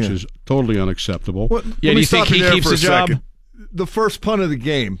have, which is totally unacceptable. Well, do you think he keeps the job? Second. The first punt of the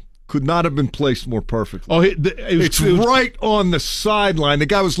game could not have been placed more perfectly. Oh, it's right on the sideline. The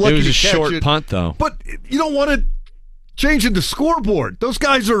guy was lucky to catch it. It was a short punt, though. But you don't want to change the scoreboard. Those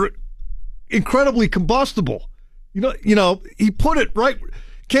guys are incredibly combustible. He put it right.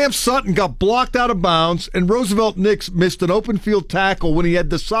 Cam Sutton got blocked out of bounds, and Roosevelt Nix missed an open field tackle when he had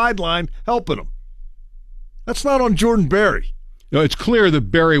the sideline helping him. That's not on Jordan Berry. No, it's clear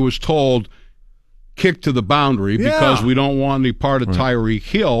that Berry was told kick to the boundary because we don't want any part of Tyreek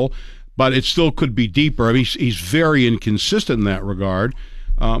Hill, but it still could be deeper. I mean, he's very inconsistent in that regard.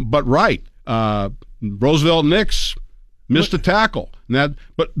 But Roosevelt Nix missed a tackle.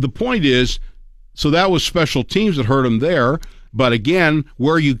 But the point is, so that was special teams that hurt him there. But again,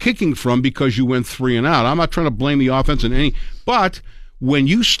 where are you kicking from because you went 3 and out? I'm not trying to blame the offense in any, but when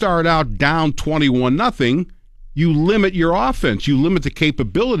you start out down 21-0, you limit your offense. You limit the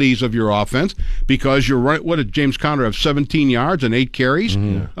capabilities of your offense because you're right. What did James Conner have? 17 yards and 8 carries?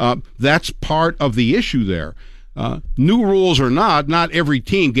 That's part of the issue there. New rules or not every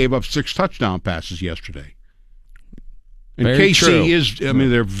team gave up 6 touchdown passes yesterday. And Very KC true. is,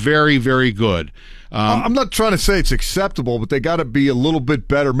 they're very, very good. I'm not trying to say it's acceptable, but they got to be a little bit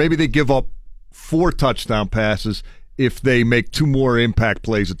better. Maybe they give up 4 touchdown passes if they make 2 more impact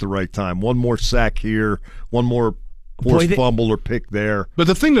plays at the right time. 1 more sack here, 1 more forced fumble or pick there. But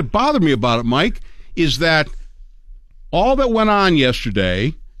the thing that bothered me about it, Mike, is that all that went on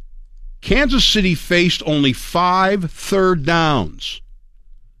yesterday, Kansas City faced only 5 third downs.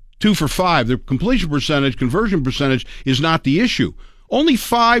 2 for 5. Their conversion percentage is not the issue. Only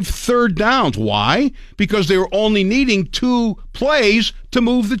 5 third downs. Why? Because they were only needing 2 plays to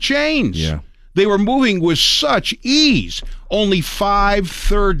move the chains. Yeah. They were moving with such ease. Only 5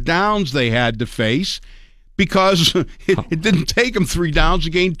 third downs they had to face because it didn't take them 3 downs to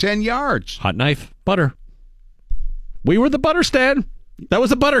gain 10 yards. Hot knife, butter. We were the butter stand. That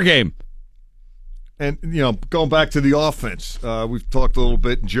was a butter game. And, going back to the offense, we've talked a little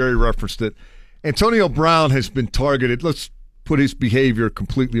bit, and Jerry referenced it. Antonio Brown has been targeted. Let's put his behavior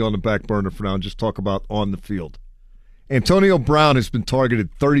completely on the back burner for now and just talk about on the field. Antonio Brown has been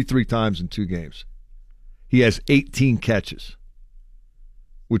targeted 33 times in 2 games. He has 18 catches,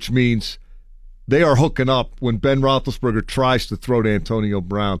 which means they are hooking up when Ben Roethlisberger tries to throw to Antonio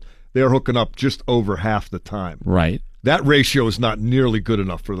Brown. They are hooking up just over half the time. Right. That ratio is not nearly good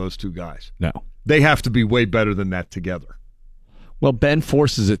enough for those 2 guys. No. They have to be way better than that together. Well, Ben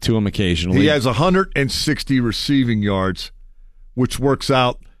forces it to him occasionally. He has 160 receiving yards, which works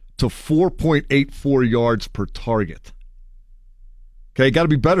out to 4.84 yards per target. Okay, got to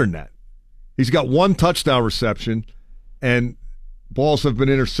be better than that. He's got 1 touchdown reception, and balls have been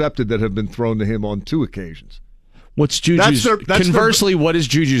intercepted that have been thrown to him on 2 occasions. What's Juju's? Conversely, what is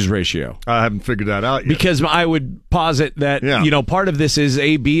Juju's ratio? I haven't figured that out yet. Because I would posit that part of this is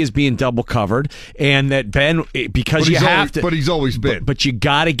AB is being double covered, and that Ben because you have to. But he's always been. But you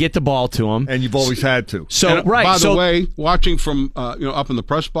got to get the ball to him, and you've always had to. So By the way, watching from up in the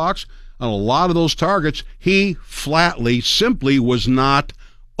press box on a lot of those targets, he simply was not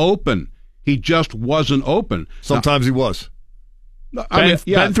open. He just wasn't open. Sometimes he was.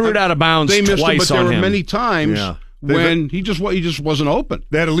 Ben threw it out of bounds they missed twice him, but there on were him. many times when he just wasn't open.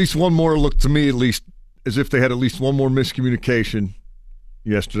 They had at least one more, look to me at least, as if they had at least one more miscommunication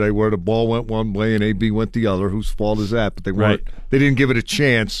yesterday where the ball went one way and AB went the other. Whose fault is that? But they weren't. They didn't give it a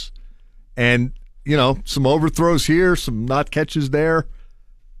chance. And, some overthrows here, some not catches there.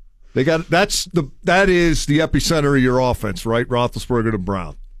 That is the epicenter of your offense, right? Roethlisberger to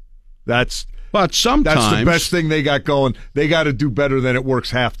Brown. But sometimes that's the best thing they got going. They got to do better than it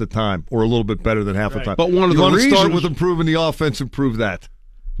works half the time, or a little bit better than half the time. But one of you the want reasons to start with improving the offense, improve that.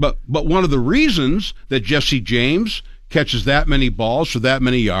 But one of the reasons that Jesse James catches that many balls for that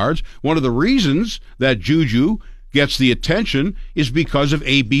many yards, one of the reasons that Juju gets the attention is because of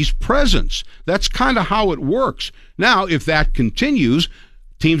AB's presence. That's kind of how it works. Now, if that continues,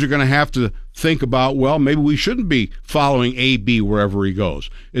 teams are going to have to think about, well, maybe we shouldn't be following AB wherever he goes.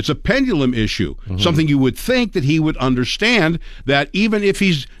 It's a pendulum issue, something you would think that he would understand, that even if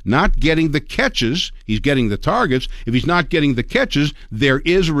he's not getting the catches, he's getting the targets. If he's not getting the catches, there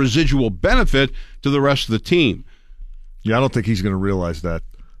is a residual benefit to the rest of the team. Yeah, I don't think he's going to realize that.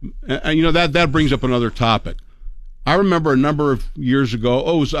 And, that brings up another topic. I remember a number of years ago,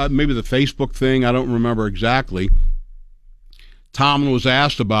 it was maybe the Facebook thing, I don't remember exactly. Tomlin was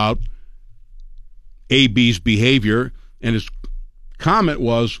asked about AB's behavior, and his comment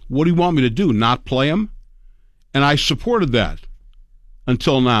was, what do you want me to do, not play him? And I supported that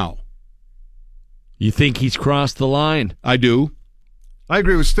until now. You think he's crossed the line? I do. I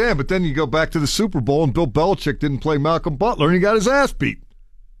agree with Stan, but then you go back to the Super Bowl, and Bill Belichick didn't play Malcolm Butler, and he got his ass beat.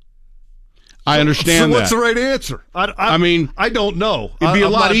 I understand that. So what's that. the right answer? I mean, I don't know. It'd be a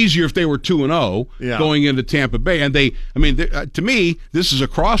lot easier if they were 2-0 going into Tampa Bay. And to me, this is a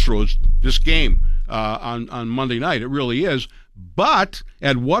crossroads, this game on Monday night. It really is. But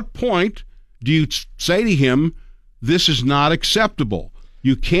at what point do you say to him, this is not acceptable?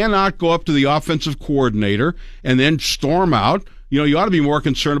 You cannot go up to the offensive coordinator and then storm out. You ought to be more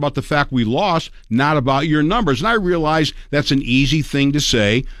concerned about the fact we lost, not about your numbers. And I realize that's an easy thing to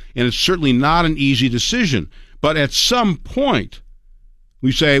say, and it's certainly not an easy decision. But at some point,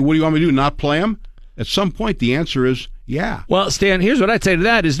 we say, what do you want me to do, not play him? At some point, the answer is yeah. Well, Stan, here's what I'd say to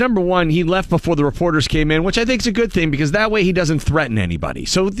that is, number one, he left before the reporters came in, which I think is a good thing because that way he doesn't threaten anybody.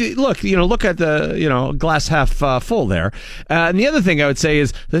 So look at the glass half full there. And the other thing I would say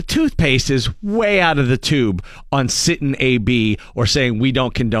is the toothpaste is way out of the tube on sitting AB or saying we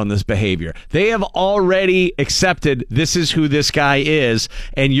don't condone this behavior. They have already accepted this is who this guy is,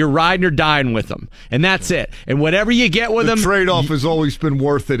 and you're riding or dying with him, and that's it. And whatever you get with him, the trade-off has always been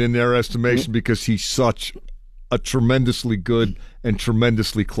worth it in their estimation because he's such a tremendously good and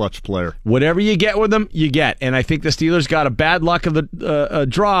tremendously clutch player. Whatever you get with them, you get. And I think the Steelers got a bad luck of the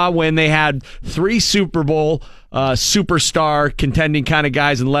draw when they had 3 Super Bowl superstar contending kind of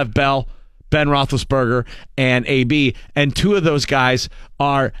guys in Lev Bell, Ben Roethlisberger, and AB. And 2 of those guys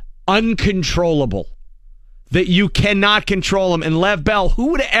are uncontrollable. That you cannot control them. And Lev Bell,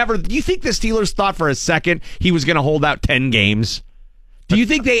 who would have ever... Do you think the Steelers thought for a second he was going to hold out 10 games? Do you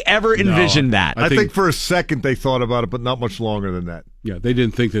think they ever envisioned that? I think for a second they thought about it, but not much longer than that. Yeah, they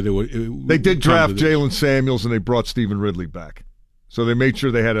didn't think that it would. They did draft Jalen Samuels, and they brought Stephen Ridley back. So they made sure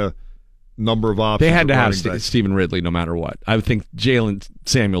they had a number of options. They had to have Stephen Ridley no matter what. I would think Jalen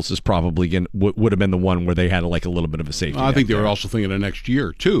Samuels is probably would have been the one where they had a little bit of a safety. I think they were also thinking of next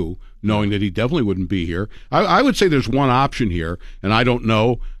year, too, knowing that he definitely wouldn't be here. I would say there's one option here, and I don't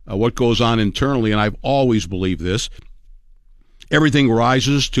know what goes on internally, and I've always believed this. Everything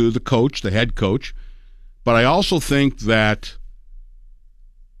rises to the coach, the head coach. But I also think that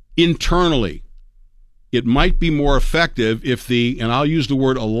internally it might be more effective if and I'll use the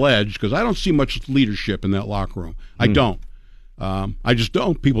word alleged, because I don't see much leadership in that locker room. I don't. I just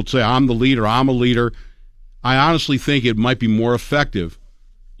don't. People say, I'm the leader, I'm a leader. I honestly think it might be more effective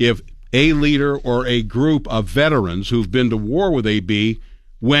if a leader or a group of veterans who've been to war with AB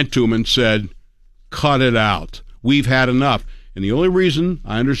went to him and said, cut it out. We've had enough. And the only reason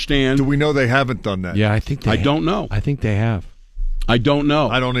I understand... Do we know they haven't done that? Yeah, I think they I don't know. I think they have. I don't know.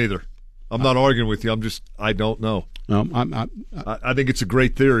 I don't either. I'm not arguing with you. I don't know. I think it's a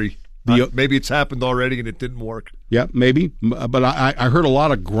great theory. Maybe it's happened already and it didn't work. Yeah, maybe. But I heard a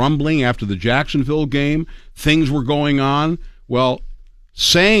lot of grumbling after the Jacksonville game. Things were going on. Well,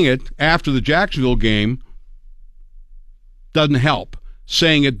 saying it after the Jacksonville game doesn't help.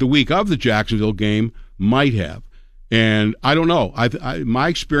 Saying it the week of the Jacksonville game might have. And I don't know. My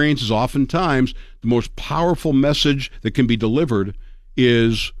experience is oftentimes the most powerful message that can be delivered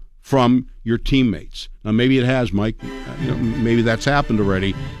is from your teammates. Now, maybe it has, Mike. Maybe that's happened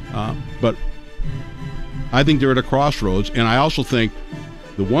already. But I think they're at a crossroads. And I also think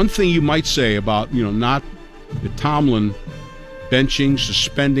the one thing you might say about, not Tomlin benching,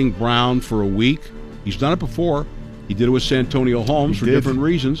 suspending Brown for a week, he's done it before. He did it with Santonio Holmes for different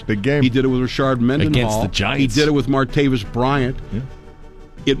reasons. Big game. He did it with Rashard Mendenhall. Against the Giants. He did it with Martavis Bryant. Yeah.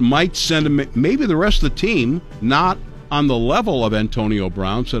 It might send him, maybe the rest of the team, not on the level of Antonio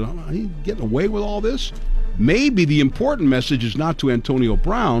Brown, said, are you getting away with all this? Maybe the important message is not to Antonio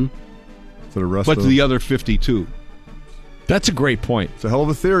Brown, but to the other 52. That's a great point. It's a hell of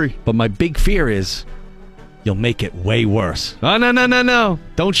a theory. But my big fear is you'll make it way worse. Oh, no.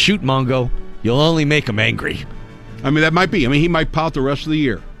 Don't shoot Mongo. You'll only make him angry. I mean, that might be. I mean, he might pout the rest of the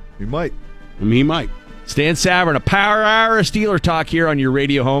year. He might. He might. Stan Savran, a power hour of Steeler talk here on your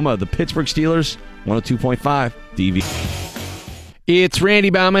radio home of the Pittsburgh Steelers, 102.5 DVE. It's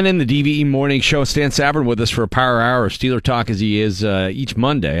Randy Baumann in the DVE Morning Show. Stan Savran with us for a power hour of Steeler talk as he is each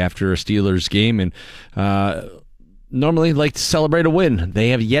Monday after a Steelers game. And normally like to celebrate a win. They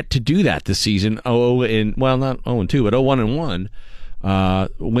have yet to do that this season. Not 0-2, but 0-1.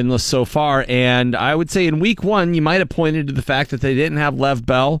 Winless so far, and I would say in week 1 you might have pointed to the fact that they didn't have Lev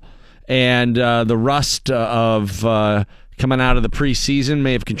Bell, and the rust of coming out of the preseason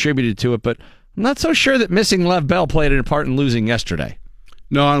may have contributed to it, but I'm not so sure that missing Lev Bell played a part in losing yesterday.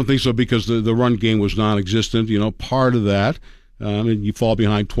 No, I don't think so, because the run game was non-existent. Part of that, you fall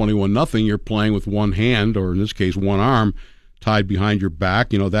behind 21-0, you're playing with one hand, or in this case one arm, tied behind your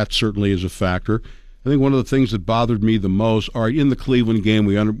back. That certainly is a factor. I think one of the things that bothered me the most, in the Cleveland game,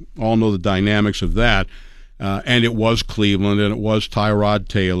 we all know the dynamics of that, and it was Cleveland, and it was Tyrod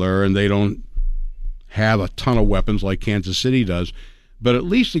Taylor, and they don't have a ton of weapons like Kansas City does. But at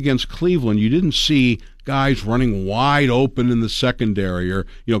least against Cleveland, you didn't see guys running wide open in the secondary, or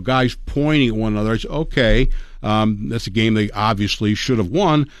guys pointing at one another. It's okay. That's a game they obviously should have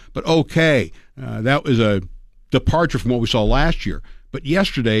won, but okay. That was a departure from what we saw last year. But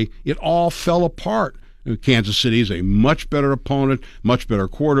yesterday, it all fell apart. Kansas City is a much better opponent, much better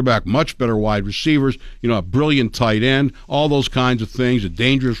quarterback, much better wide receivers, a brilliant tight end, all those kinds of things, a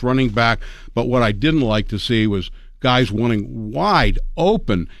dangerous running back. But what I didn't like to see was guys running wide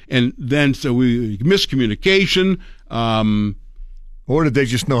open, and then so we miscommunication. Or did they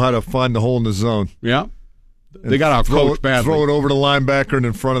just know how to find the hole in the zone? Yeah. They got out-coached badly. Throw it over the linebacker and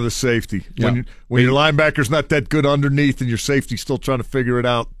in front of the safety. Yeah. When your linebacker's not that good underneath and your safety's still trying to figure it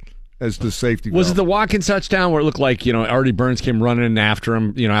out as the safety Was it the Watkins touchdown where it looked like, Artie Burns came running in after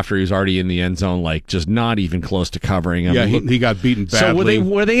him, after he was already in the end zone, like just not even close to covering him? Yeah, he got beaten badly. So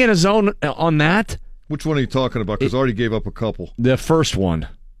were they in a zone on that? Which one are you talking about? Because Artie gave up a couple. The first one.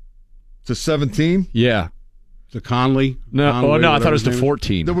 To 17? Yeah. To Conley? No, I thought it was to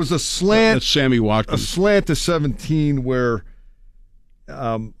 14. There was a slant. That's Sammy Watkins. A slant to 17 where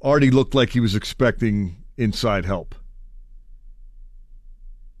Artie looked like he was expecting inside help.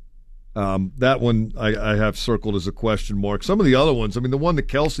 That one I have circled as a question mark. Some of the other ones, the one that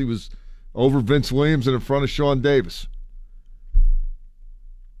Kelsey was over Vince Williams and in front of Sean Davis.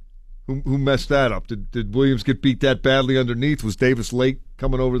 Who messed that up? Did Williams get beat that badly underneath? Was Davis late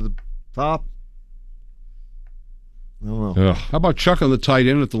coming over the top? I don't know. How about chucking the tight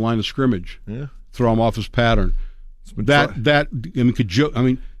end at the line of scrimmage? Yeah, throw him off his pattern. Could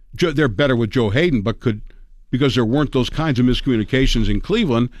Joe? They're better with Joe Hayden, but because there weren't those kinds of miscommunications in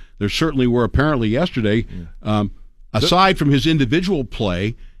Cleveland, there certainly were apparently yesterday. Yeah. Aside from his individual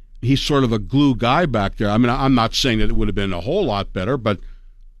play, he's sort of a glue guy back there. I'm not saying that it would have been a whole lot better, but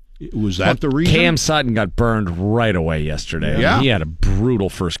was that the reason? Cam Sutton got burned right away yesterday. Yeah. He had a brutal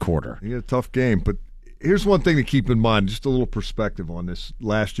first quarter. He had a tough game, but here's one thing to keep in mind, just a little perspective on this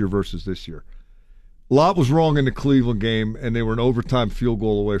last year versus this year. A lot was wrong in the Cleveland game, and they were an overtime field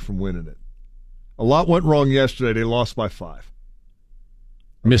goal away from winning it. A lot went wrong yesterday. They lost by 5. Okay?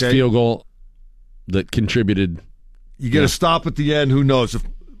 Missed field goal that contributed. You get a stop at the end, who knows? If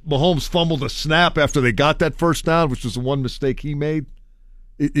Mahomes fumbled a snap after they got that first down, which was the one mistake he made,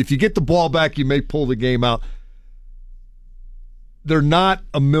 if you get the ball back, you may pull the game out. They're not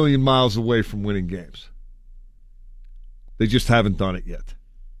a million miles away from winning games. They just haven't done it yet.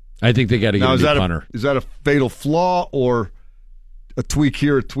 I think they got to get a new punter. Is that a fatal flaw or a tweak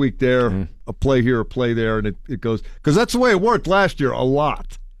here, a tweak there, a play here, a play there, and it goes? Because that's the way it worked last year a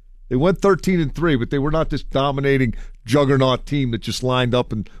lot. They went 13-3, but they were not this dominating juggernaut team that just lined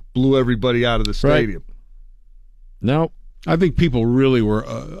up and blew everybody out of the stadium. Right. No. I think people really were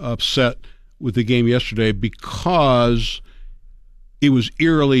upset with the game yesterday because it was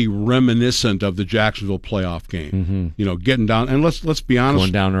eerily reminiscent of the Jacksonville playoff game. Mm-hmm. Getting down, and let's be honest,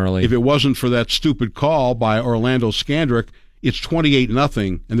 going down early. If it wasn't for that stupid call by Orlando Scandrick, it's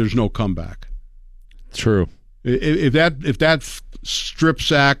 28-0, and there's no comeback. True. If that strip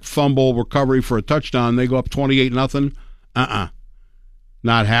sack, fumble, recovery for a touchdown, they go up 28-0.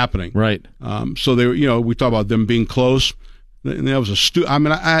 Not happening. Right. So they, we talk about them being close. And that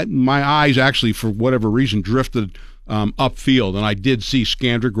was my eyes actually, for whatever reason, drifted upfield, and I did see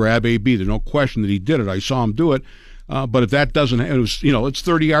Scandrick grab AB. There's no question that he did it. I saw him do it. But if that doesn't, it was, it's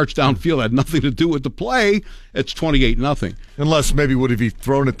 30 yards downfield. It had nothing to do with the play. It's 28-0. Unless maybe would have he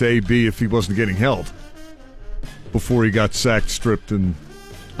thrown it to AB if he wasn't getting held before he got sacked, stripped, and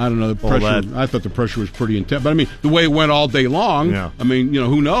I don't know. The pressure. I thought the pressure was pretty intense. But the way it went all day long. Yeah.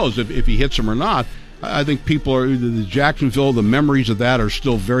 Who knows if he hits him or not. I think people are the Jacksonville. The memories of that are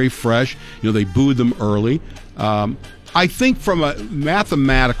still very fresh. They booed them early. I think from a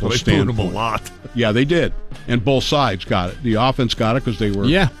mathematical standpoint, they booed them a lot. Yeah, they did, and both sides got it. The offense got it because they were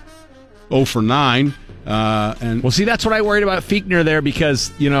 0 for 9. Well, see, that's what I worried about Fichtner there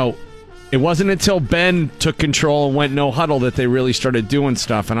because it wasn't until Ben took control and went no huddle that they really started doing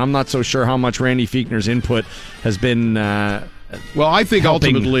stuff, and I'm not so sure how much Randy Fichtner's input has been. Well, I think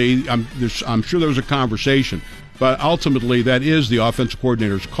helping. ultimately, I'm sure there was a conversation, but ultimately that is the offensive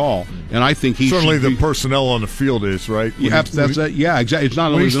coordinator's call, and I think he certainly the personnel on the field is right. Exactly. It's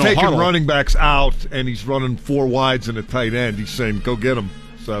not when only he's taking huddle. running backs out and he's running 4 wides and a tight end. He's saying, "Go get them,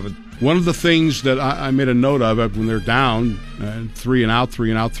 7." One of the things that I made a note of when they're down 3 and out, 3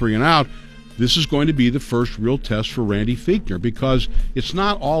 and out, 3 and out. This is going to be the first real test for Randy Fichtner because it's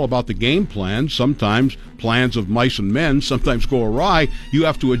not all about the game plan. Sometimes plans of mice and men sometimes go awry. You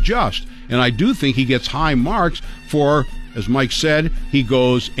have to adjust. And I do think he gets high marks for, as Mike said, he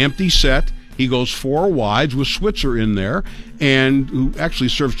goes empty set. He goes 4 wides with Switzer in there, and who actually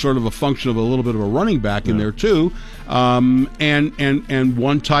serves sort of a function of a little bit of a running back in there too, and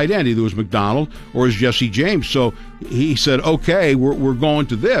 1 tight end. Either it was McDonald or it was Jesse James. So he said, "Okay, we're going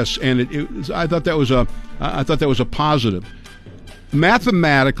to this," and I thought that was a positive.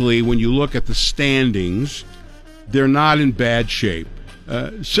 mathematically, when you look at the standings, they're not in bad shape.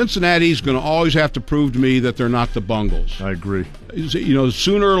 Cincinnati's going to always have to prove to me that they're not the Bungles. I agree.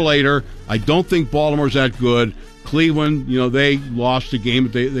 Sooner or later, I don't think Baltimore's that good. Cleveland, they lost a game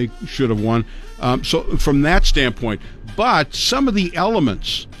that they should have won. So from that standpoint, but some of the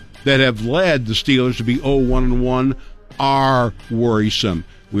elements that have led the Steelers to be 0-1-1 are worrisome.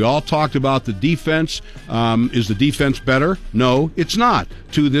 We all talked about the defense. Is the defense better? No, it's not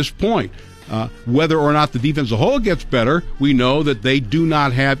to this point. Whether or not the defense as a whole gets better, we know that they do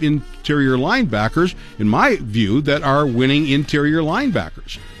not have interior linebackers, in my view, that are winning interior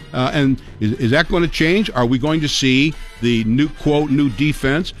linebackers. And is that going to change? Are we going to see the new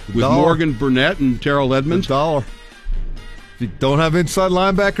defense with Morgan Burnett and Terrell Edmonds? If you don't have inside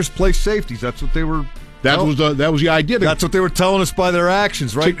linebackers, play safeties. That's what they were. That was the idea. That's what they were telling us by their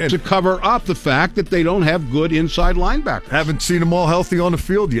actions, right? To cover up the fact that they don't have good inside linebackers. Haven't seen them all healthy on the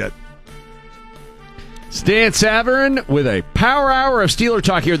field yet. Stan Savran with a power hour of Steeler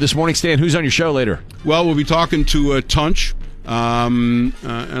talk here this morning. Stan, who's on your show later? Well, we'll be talking to Tunch, and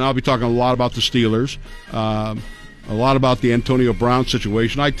I'll be talking a lot about the Steelers, a lot about the Antonio Brown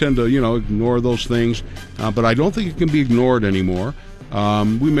situation. I tend to, ignore those things, but I don't think it can be ignored anymore.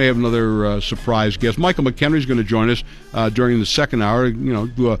 We may have another surprise guest. Michael McHenry's going to join us during the second hour,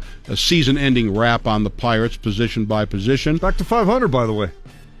 do a season-ending wrap on the Pirates position by position. Back to 500, by the way.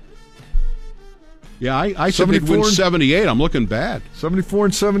 Yeah, I said they'd win 78. I'm looking bad.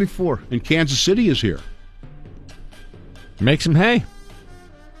 74-74. And Kansas City is here. Make some hay.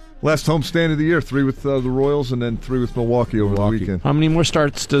 Last homestand of the year, 3 with the Royals and then 3 with Milwaukee over the weekend. How many more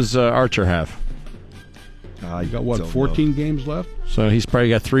starts does Archer have? You got, 14 games left? So he's probably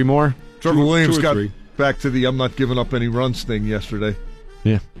got 3 more? Trevor Williams got back to the I'm not giving up any runs thing yesterday.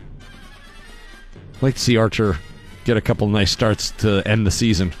 Yeah. I'd like to see Archer get a couple nice starts to end the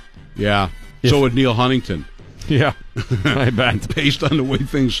season. Yeah. So would Neil Huntington. Yeah, I bet. Based on the way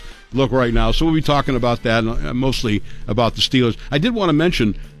things look right now. So we'll be talking about that, mostly about the Steelers. I did want to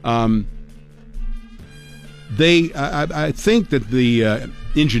mention, I think that the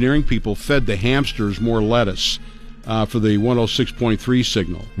engineering people fed the hamsters more lettuce for the 106.3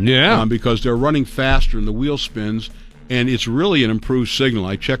 signal. Yeah. Because they're running faster and the wheel spins, and it's really an improved signal.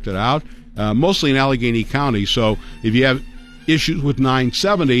 I checked it out, mostly in Allegheny County. So if you have issues with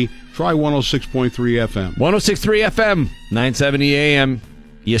 970, try 106.3 FM. 106.3 FM, 970 AM,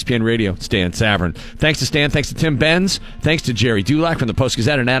 ESPN Radio, Stan Savran. Thanks to Stan, thanks to Tim Benz, thanks to Jerry Dulac from the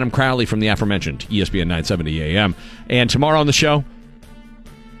Post-Gazette and Adam Crowley from the aforementioned ESPN 970 AM. And tomorrow on the show,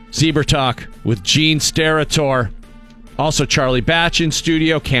 Zebra Talk with Gene Steratore. Also Charlie Batch in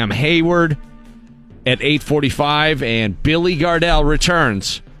studio, Cam Hayward at 8:45, and Billy Gardell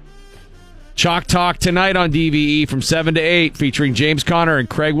returns. Chalk Talk tonight on DVE from 7 to 8, featuring James Conner and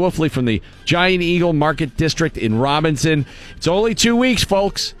Craig Wolfley from the Giant Eagle Market District in Robinson. It's only 2 weeks,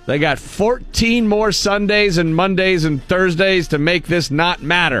 folks. They got 14 more Sundays and Mondays and Thursdays to make this not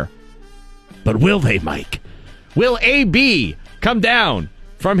matter. But will they, Mike? Will AB come down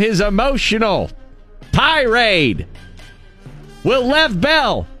from his emotional tirade? Will Lev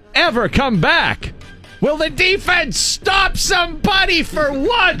Bell ever come back? Will the defense stop somebody for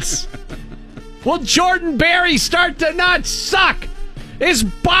once? Will Jordan Berry start to not suck? Is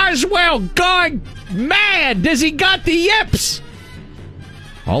Boswell going mad? Does he got the yips?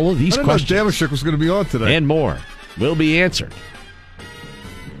 All of these questions. Damashek was going to be on today. And more will be answered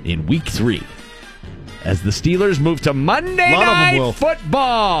in Week 3 as the Steelers move to Monday Night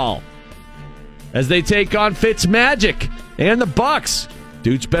Football as they take on Fitzmagic and the Bucks.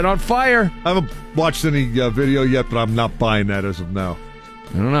 Dude's been on fire. I haven't watched any video yet, but I'm not buying that as of now.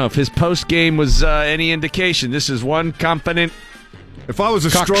 I don't know if his post game was any indication. This is one confident. If I was a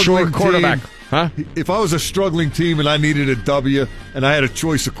struggling quarterback, If I was a struggling team and I needed a W and I had a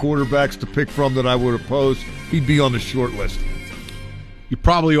choice of quarterbacks to pick from that I would oppose, he'd be on the short list. You're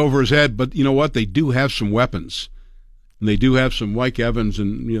probably over his head, but you know what? They do have some weapons, and they do have some Mike Evans,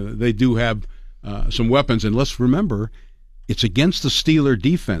 and they do have some weapons. And let's remember, it's against the Steeler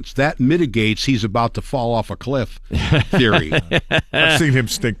defense. That mitigates he's about to fall off a cliff theory. I've seen him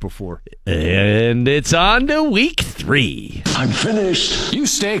stink before. And it's on to Week 3. I'm finished. You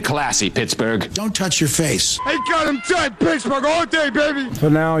stay classy, Pittsburgh. Don't touch your face. They got him tight, Pittsburgh, all day, baby. For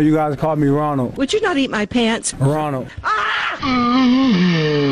now, you guys call me Ronald. Would you not eat my pants? Ronald. Ah!